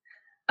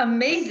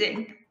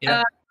 Amazing.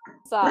 Yeah.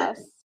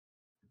 Sauce.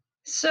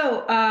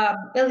 So,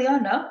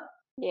 Ileana,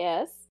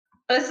 Yes.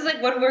 this is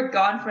when we're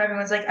gone for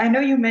everyone's I know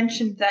you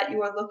mentioned that you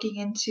were looking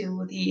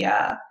into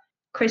the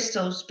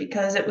crystals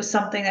because it was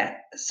something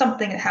that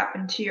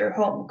happened to your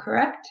home,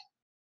 correct?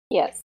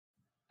 Yes.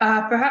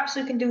 Perhaps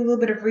we can do a little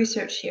bit of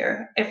research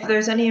here. If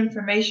there's any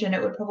information,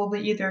 it would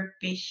probably either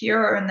be here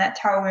or in that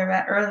tower we were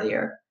at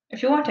earlier.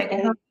 If you want, I can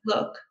help you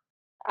look.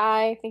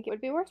 I think it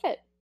would be worth it.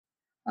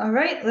 All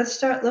right, let's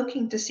start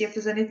looking to see if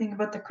there's anything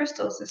about the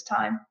crystals this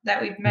time that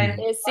we've made.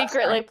 Is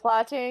secretly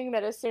plotting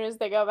that as soon as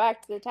they go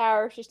back to the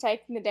tower, she's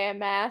taking the damn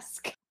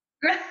mask.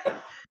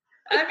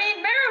 I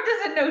mean, Marrow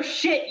doesn't know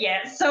shit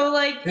yet, so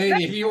like. Hey,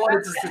 if you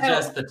wanted to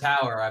suggest the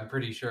tower, I'm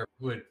pretty sure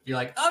would be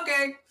like,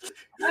 okay.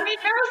 I mean,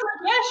 Marrow's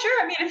like, yeah,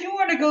 sure. I mean, if you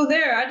want to go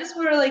there, I just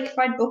want to like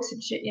find books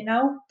and shit, you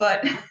know.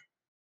 But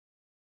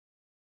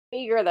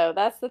Eager though,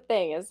 that's the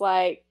thing. Is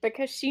like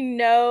because she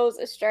knows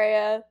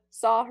Estrella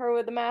saw her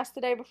with the mask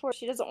the day before,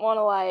 she doesn't want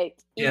to like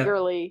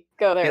eagerly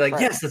go there. Be like,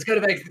 first. yes, let's go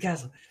back to the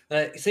castle.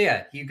 So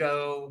yeah, you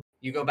go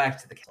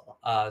back to the castle.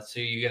 So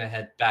you're gonna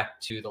head back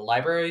to the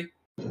library.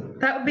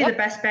 that would be the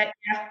best bet.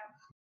 Yeah.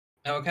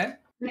 Okay.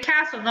 The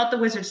castle, not the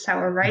wizard's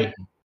tower, right?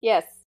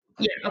 Yes.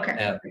 Yeah.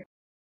 Okay.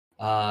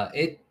 Yeah.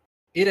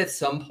 It at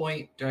some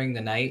point during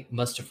the night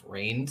must have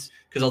rained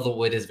because all the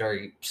wood is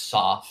very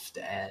soft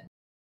and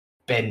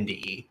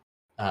bendy.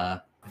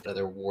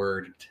 Another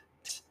word.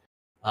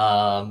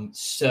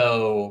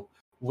 So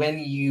when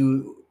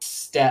you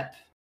step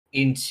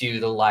into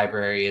the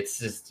library,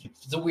 it's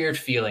a weird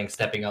feeling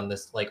stepping on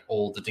this like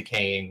old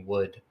decaying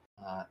wood,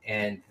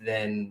 and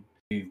then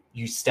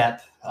you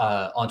step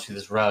onto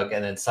this rug,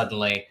 and then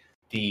suddenly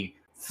the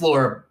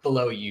floor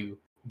below you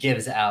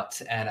gives out,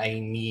 and I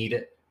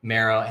need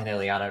Marrow and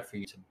Ileana for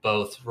you to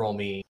both roll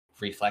me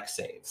reflex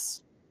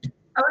saves.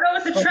 Oh no,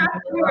 it's a trap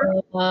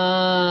door.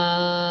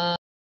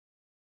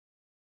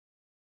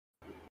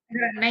 I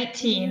got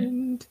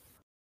 19.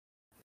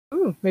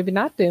 Ooh, maybe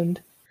not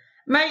doomed.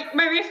 My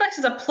reflex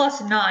is a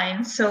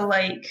 +9, so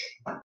like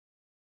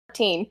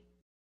 13.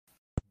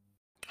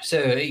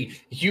 So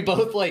you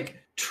both like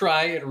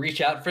try and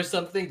reach out for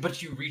something,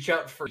 but you reach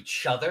out for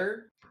each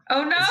other.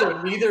 Oh no!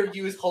 So neither of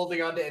you is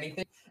holding on to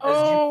anything as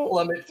you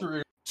plummet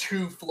through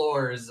 2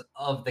 floors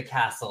of the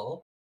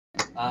castle.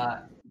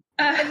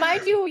 And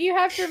mind you, you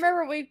have to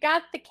remember we've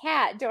got the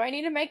cat. Do I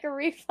need to make a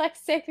reflex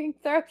saving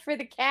throw for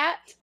the cat?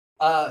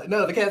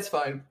 No, the cat's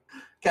fine.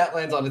 Cat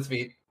lands on its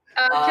feet.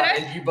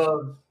 And you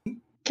both.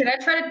 Can I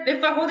try to,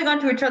 if we're holding on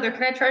to each other,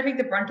 can I try to take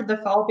the brunt of the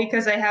fall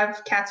because I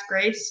have Cat's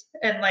Grace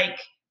and like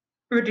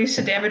reduce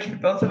the damage for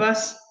both of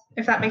us,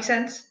 if that makes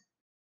sense?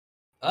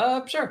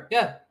 Sure,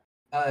 yeah.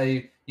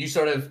 You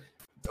sort of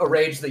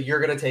arrange that you're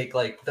gonna take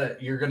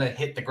you're gonna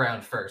hit the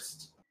ground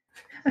first.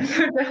 I'm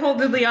going to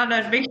hold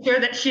Ileana and make sure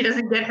that she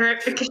doesn't get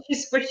hurt because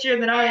she's squishier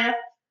than I am.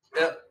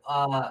 Yep.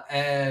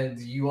 And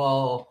you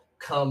all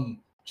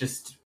come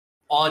just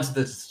onto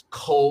this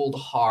cold,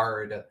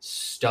 hard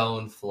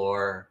stone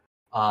floor,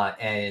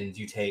 and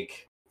you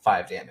take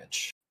 5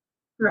 damage.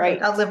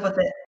 Right, I'll live with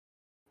it.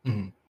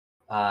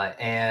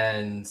 Mm-hmm.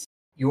 And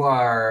you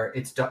are.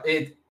 It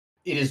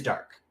is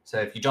dark. So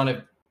if you don't have,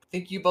 I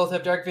think you both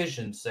have dark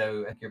vision.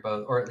 So you're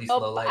both, or at least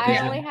low light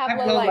vision. I only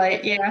have low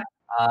light. Yeah.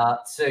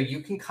 So you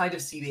can kind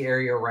of see the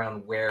area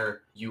around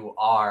where you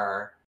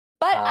are.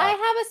 But I have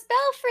a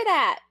spell for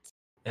that.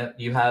 Yep,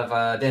 you have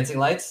dancing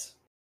lights.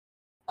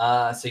 So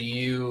are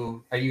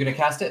you gonna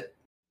cast it?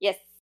 Yes.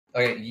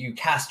 Okay, you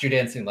cast your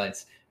dancing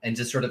lights and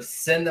just sort of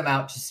send them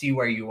out to see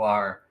where you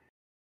are,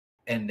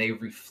 and they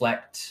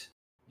reflect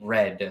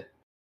red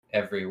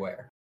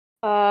everywhere.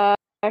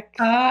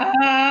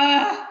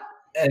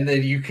 And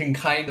then you can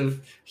kind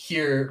of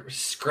hear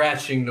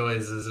scratching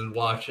noises and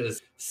watch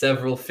as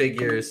several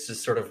figures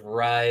just sort of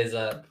rise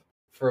up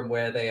from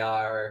where they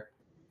are.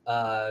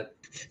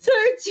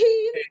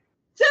 13!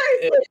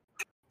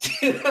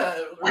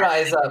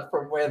 Rise up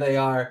from where they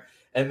are,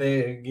 and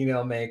they,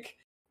 make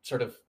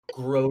sort of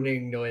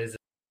groaning noises.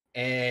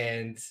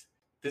 And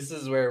this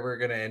is where we're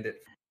gonna end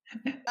it.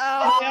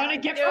 Oh, you want to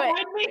get behind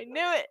me? I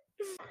knew it.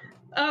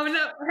 Oh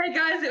no! Hey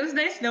guys, it was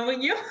nice knowing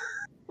you.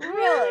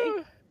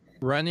 Really?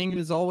 Running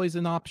is always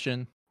an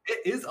option.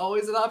 It is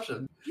always an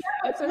option.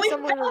 If there's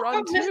somewhere to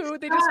run to,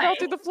 they just fell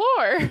through the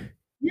floor.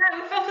 Yeah,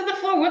 we fell through the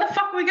floor. Where the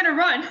fuck are we gonna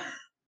run?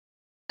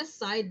 A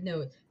side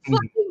note.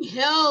 Fucking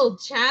hell,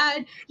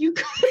 Chad. You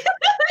couldn't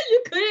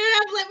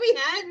have let me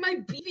have my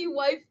beefy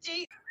wife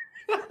date.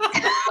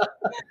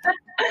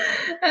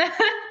 I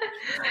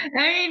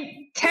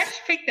mean,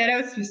 Tesh picked that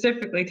out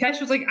specifically. Tesh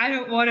was like, I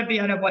don't want to be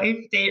on a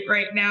wife date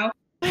right now.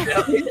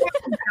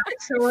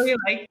 So we're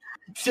like,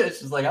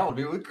 Tesh is like, I want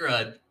to be with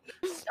Grud.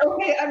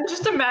 Okay, I'm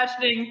just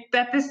imagining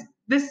that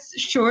this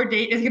shore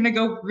date is gonna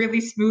go really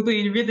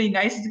smoothly and really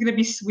nice. It's gonna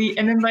be sweet,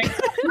 and then like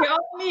we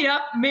all meet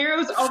up.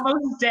 Marrow's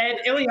almost dead.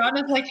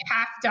 Ileana's like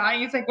half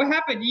dying. It's like, what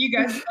happened to you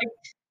guys? It's like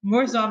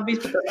more zombies,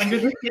 but they're under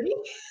the city.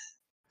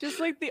 Just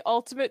like the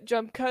ultimate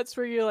jump cuts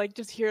where you like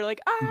just hear like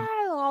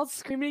all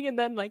screaming and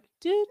then like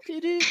do do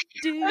do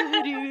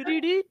do do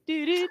do do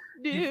do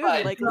do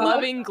like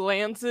loving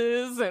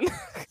glances and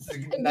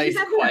nice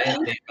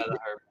quiet day by the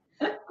harbor.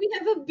 We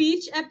have a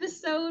beach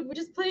episode. We're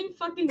just playing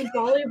fucking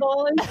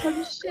volleyball and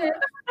some shit.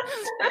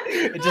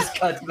 It just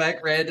cuts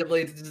back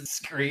randomly to just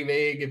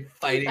screaming and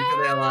fighting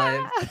for their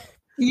lives.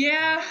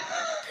 Yeah.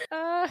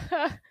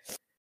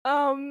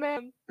 Oh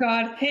man.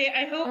 God. Hey,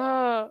 I hope.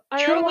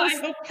 I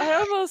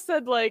almost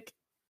said like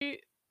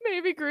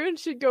maybe Grun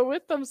should go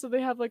with them so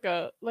they have like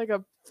a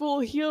full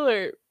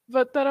healer.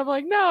 But then I'm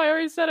like, no, I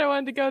already said I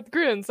wanted to go with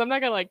Grun, so I'm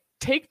not gonna like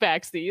take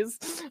backs these.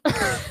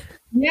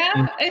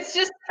 Yeah, it's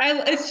just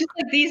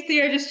like these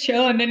three are just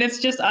chilling, and it's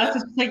just us.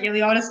 It's just like,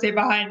 Ileana, stay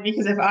behind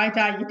because if I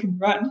die, you can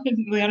run.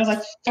 And Ileana's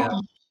like, fuck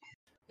you.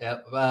 Yeah,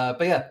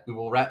 but yeah, we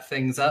will wrap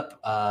things up.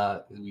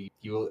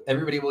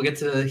 Everybody will get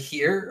to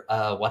hear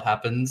what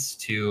happens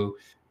to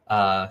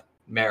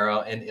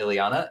Marrow and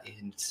Ileana,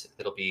 and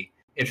it'll be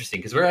interesting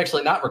because we're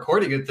actually not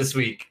recording it next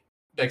week.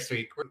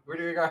 We're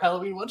doing our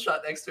Halloween one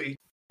shot next week.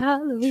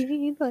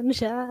 Halloween one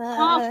shot.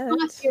 Oh,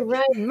 fuck, you're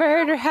right.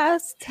 Murder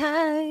house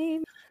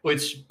time.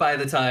 Which by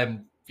the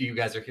time you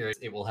guys are hearing,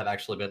 it will have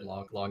actually been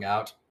long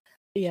out.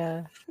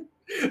 Yeah.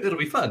 It'll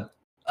be fun.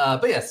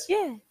 But yes.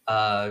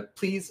 Yeah.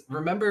 Please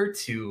remember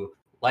to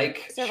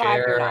like, Survive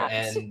share, or not.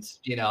 and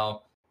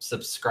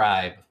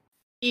subscribe.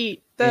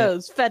 Eat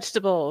those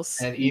vegetables.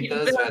 And eat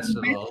those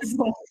vegetables.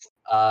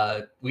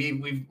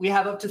 We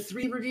have up to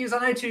 3 reviews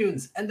on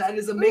iTunes, and that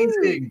is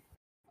amazing.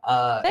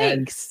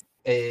 Thanks.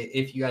 And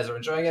if you guys are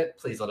enjoying it,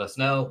 please let us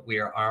know. We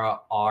are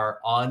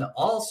on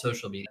all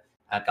social media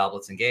at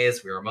Goblets and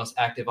Gays. We are most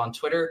active on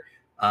Twitter.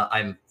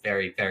 I'm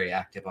very, very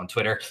active on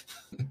Twitter.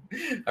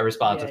 I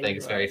respond to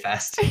things very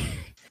fast.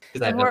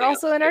 And we're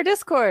also in our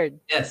Discord.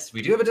 Yes,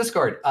 we do have a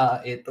Discord.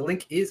 The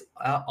link is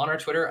on our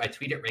Twitter. I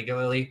tweet it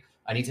regularly.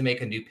 I need to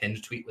make a new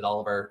pinned tweet with all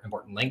of our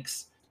important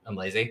links. I'm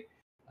lazy.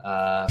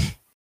 But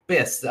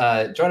yes,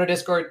 join our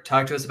Discord.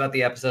 Talk to us about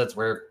the episodes.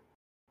 We're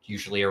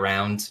usually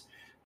around.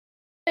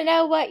 To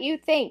know what you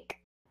think.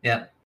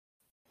 Yeah.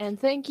 And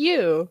thank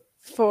you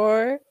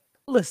for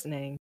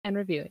listening and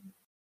reviewing.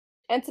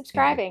 And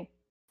subscribing.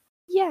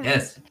 Yeah.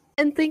 Yes.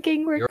 And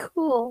thinking we're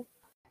cool.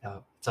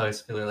 Oh, it's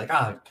always feeling like,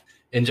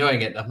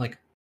 enjoying it. I'm like,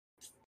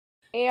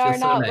 We are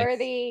feels so not nice.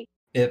 worthy.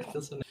 It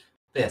feels so nice.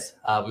 Yes,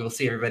 we will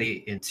see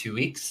everybody in 2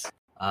 weeks.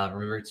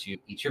 Remember to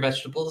eat your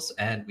vegetables,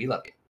 and we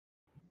love you.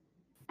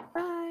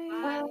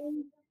 Bye.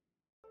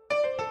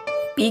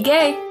 Be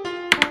gay.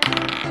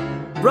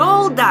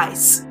 Roll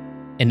dice.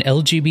 An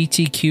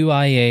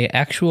LGBTQIA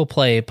actual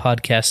play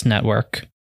podcast network.